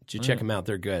band. You should check them out.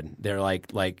 They're good. They're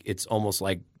like it's almost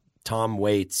like Tom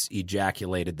Waits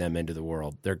ejaculated them into the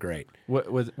world. They're great. What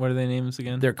are their names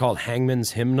again? They're called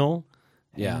Hangman's Hymnal.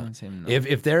 Hangman's Hymnal.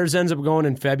 If theirs ends up going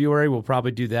in February, we'll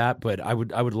probably do that. But I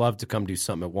would love to come do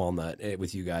something at Walnut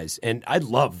with you guys, and I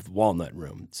love Walnut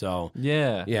Room. So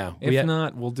yeah. If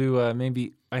not, we'll do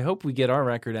maybe. I hope we get our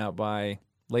record out by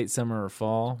late summer or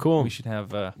fall. Cool. We should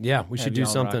have. We should do y'all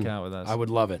something. rock out with us. I would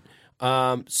love it.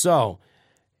 So,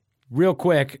 real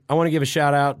quick, I want to give a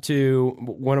shout out to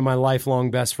one of my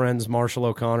lifelong best friends, Marshall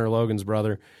O'Connor, Logan's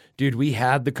brother. Dude, we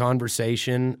had the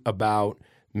conversation about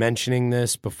mentioning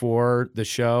this before the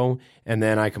show, and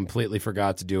then I completely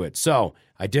forgot to do it. So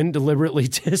I didn't deliberately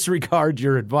disregard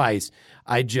your advice.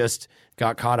 I just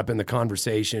got caught up in the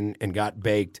conversation and got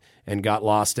baked and got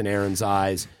lost in Aaron's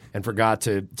eyes and forgot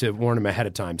to warn him ahead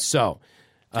of time. So,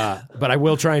 but I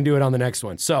will try and do it on the next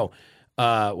one. So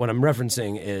what I'm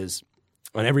referencing is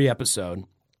on every episode,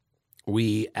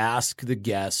 we ask the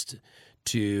guest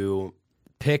to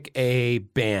pick a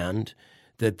band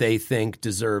that they think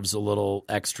deserves a little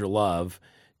extra love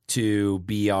to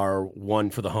be our One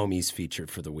for the Homies feature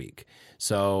for the week.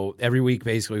 So every week,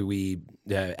 basically, we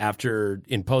after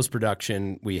in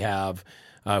post-production, we have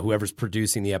whoever's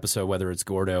producing the episode, whether it's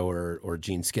Gordo or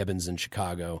Gene Skibbins in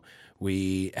Chicago,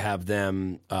 we have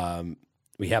them add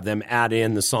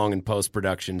in the song in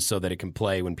post-production so that it can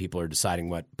play when people are deciding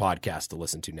what podcast to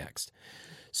listen to next.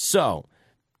 So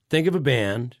think of a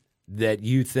band that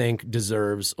you think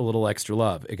deserves a little extra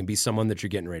love. It can be someone that you're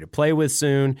getting ready to play with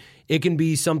soon. It can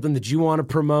be something that you want to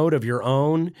promote of your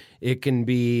own. It can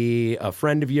be a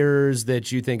friend of yours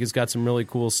that you think has got some really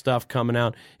cool stuff coming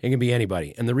out. It can be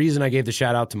anybody. And the reason I gave the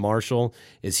shout out to Marshall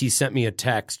is he sent me a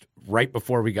text right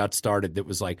before we got started that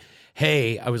was like,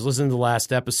 hey, I was listening to the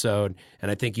last episode, and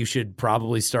I think you should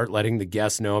probably start letting the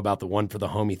guests know about the One for the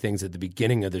Homie things at the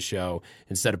beginning of the show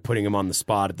instead of putting them on the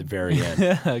spot at the very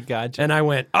end. Gotcha. And I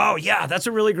went, oh, yeah, that's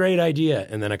a really great idea.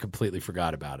 And then I completely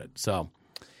forgot about it. So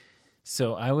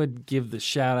I would give the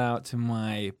shout out to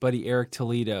my buddy Eric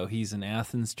Toledo. He's in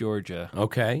Athens, Georgia.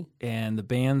 Okay. And the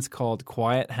band's called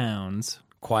Quiet Hounds.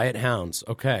 Quiet Hounds.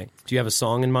 Okay. Do you have a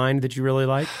song in mind that you really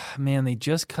like? Man, they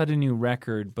just cut a new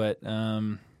record, but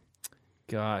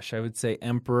gosh, I would say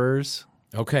Emperors.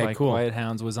 Okay, by cool. Quiet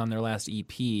Hounds was on their last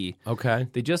EP. Okay.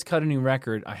 They just cut a new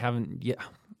record. I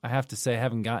have to say I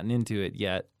haven't gotten into it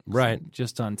yet. Right.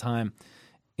 Just on time.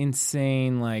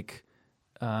 Insane, like,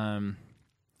 how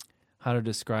to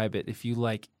describe it? If you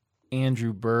like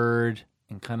Andrew Bird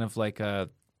and kind of like a,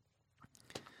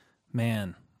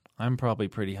 man, I'm probably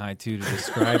pretty high too to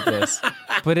describe this,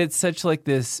 but it's such like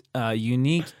this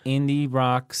unique indie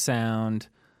rock sound,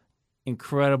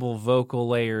 incredible vocal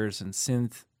layers and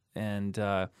synth, and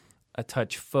a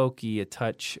touch folky, a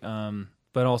touch,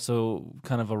 but also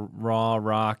kind of a raw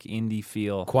rock indie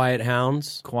feel. Quiet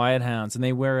Hounds. Quiet Hounds, and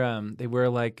they wear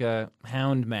like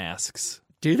hound masks.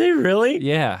 Do they really?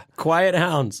 Yeah, Quiet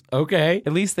Hounds. Okay.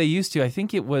 at least they used to. I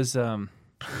think it was.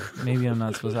 Maybe I'm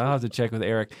not supposed to. I'll have to check with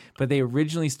Eric. But they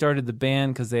originally started the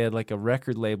band because they had like a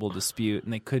record label dispute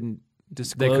and they couldn't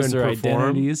disclose their perform?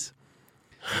 identities.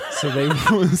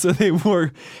 So they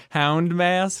wore hound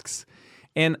masks.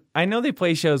 And I know they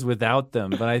play shows without them,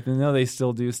 but I know they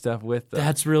still do stuff with them.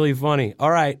 That's really funny.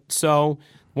 All right. So,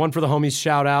 One for the Homies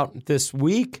shout out this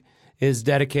week is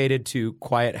dedicated to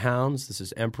Quiet Hounds. This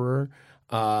is Emperor.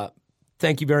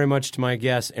 Thank you very much to my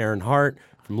guest, Aaron Hart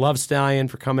from Love Stallion,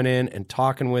 for coming in and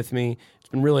talking with me. It's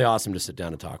been really awesome to sit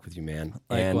down and talk with you, man.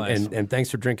 Likewise. And thanks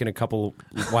for drinking a couple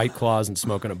White Claws and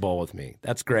smoking a bowl with me.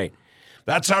 That's great.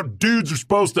 That's how dudes are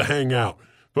supposed to hang out.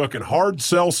 fucking hard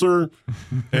seltzer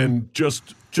and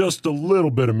just a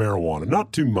little bit of marijuana.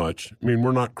 Not too much. I mean,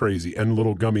 we're not crazy. And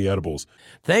little gummy edibles.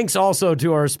 Thanks also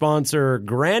to our sponsor,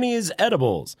 Granny's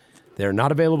Edibles. They're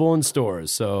not available in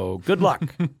stores, so good luck.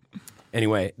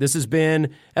 Anyway, this has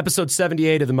been episode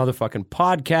 78 of the motherfucking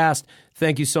podcast.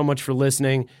 Thank you so much for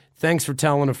listening. Thanks for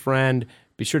telling a friend.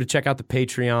 Be sure to check out the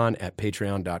Patreon at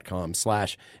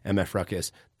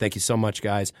patreon.com/MFRuckus. Thank you so much,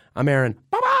 guys. I'm Aaron.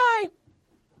 Bye-bye.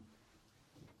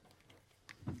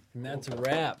 And that's a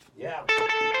wrap. Yeah.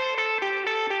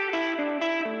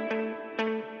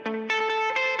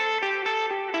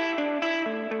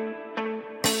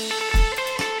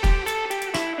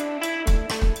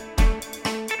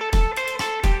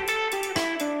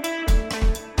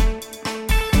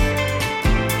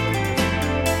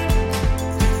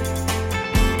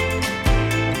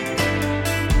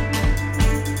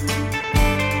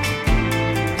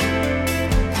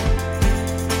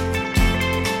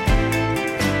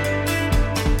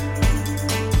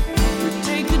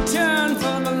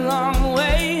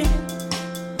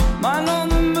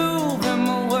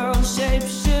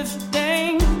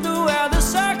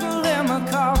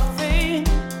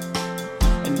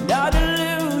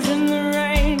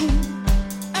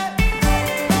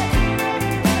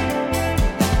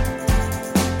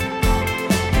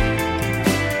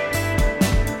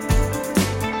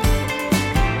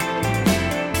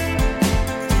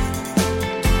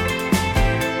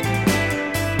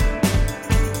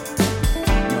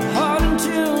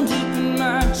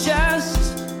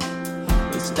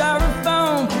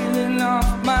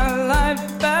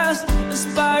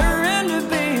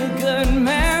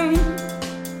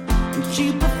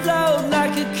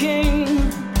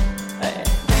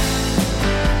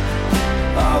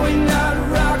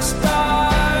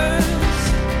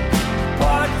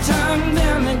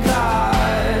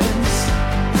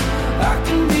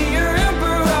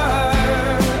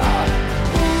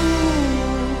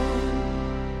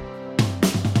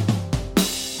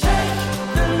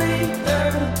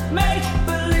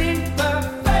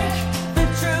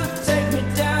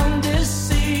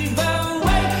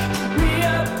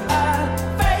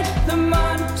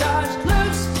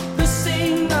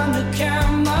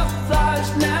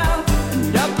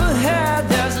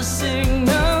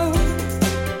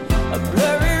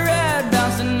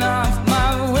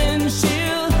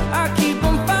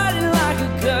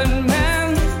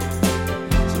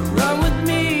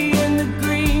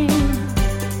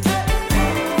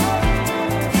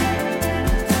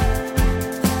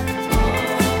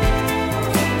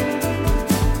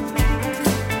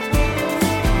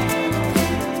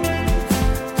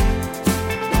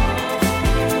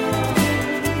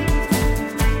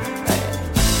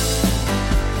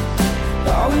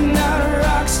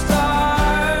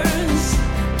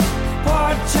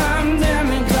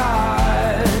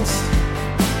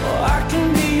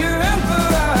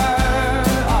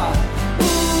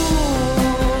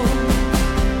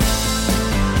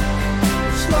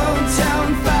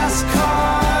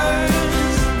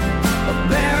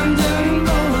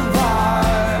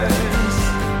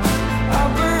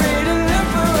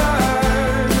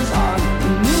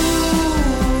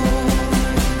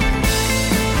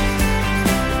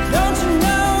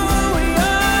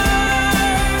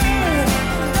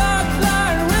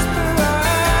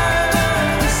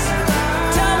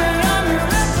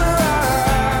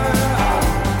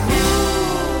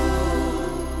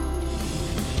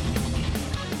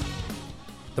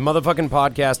 The motherfucking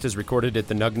podcast is recorded at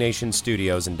the Nug Nation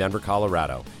Studios in Denver,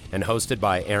 Colorado, and hosted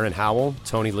by Aaron Howell,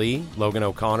 Tony Lee, Logan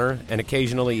O'Connor, and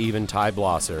occasionally even Ty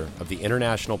Blosser of the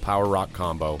international power rock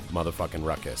combo Motherfucking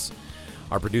Ruckus.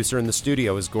 Our producer in the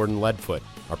studio is Gordon Leadfoot.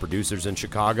 Our producers in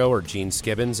Chicago are Gene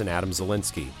Skibbins and Adam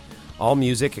Zielinski. All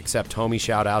music except homie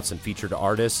shoutouts and featured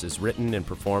artists is written and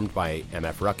performed by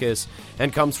MF Ruckus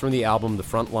and comes from the album The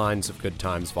Front Lines of Good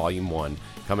Times Volume 1,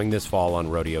 coming this fall on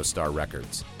Rodeo Star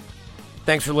Records.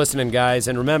 Thanks for listening, guys,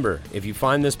 and remember, if you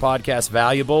find this podcast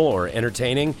valuable or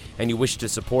entertaining and you wish to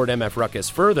support MF Ruckus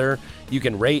further, you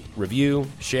can rate, review,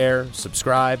 share,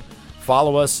 subscribe,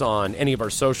 follow us on any of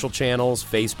our social channels,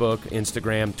 Facebook,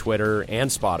 Instagram, Twitter, and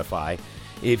Spotify.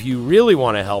 If you really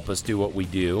want to help us do what we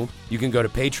do, you can go to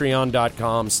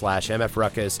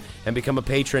patreon.com/MFRuckus and become a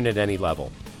patron at any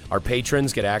level. Our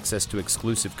patrons get access to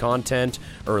exclusive content,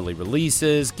 early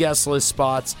releases, guest list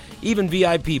spots, even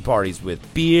VIP parties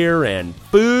with beer and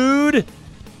food,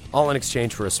 all in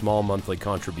exchange for a small monthly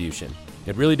contribution.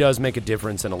 It really does make a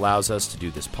difference and allows us to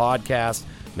do this podcast,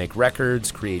 make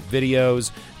records, create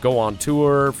videos, go on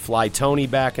tour, fly Tony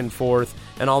back and forth,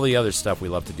 and all the other stuff we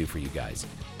love to do for you guys.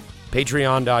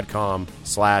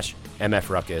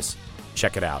 Patreon.com/MFRuckus.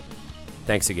 Check it out.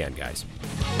 Thanks again, guys.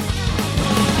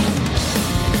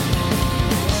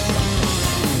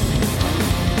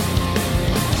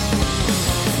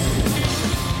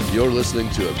 You're listening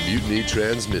to a Mutiny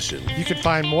Transmission. You can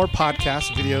find more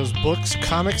podcasts, videos, books,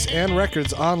 comics, and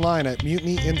records online at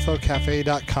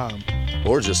mutinyinfocafe.com.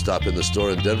 Or just stop in the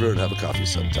store in Denver and have a coffee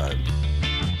sometime.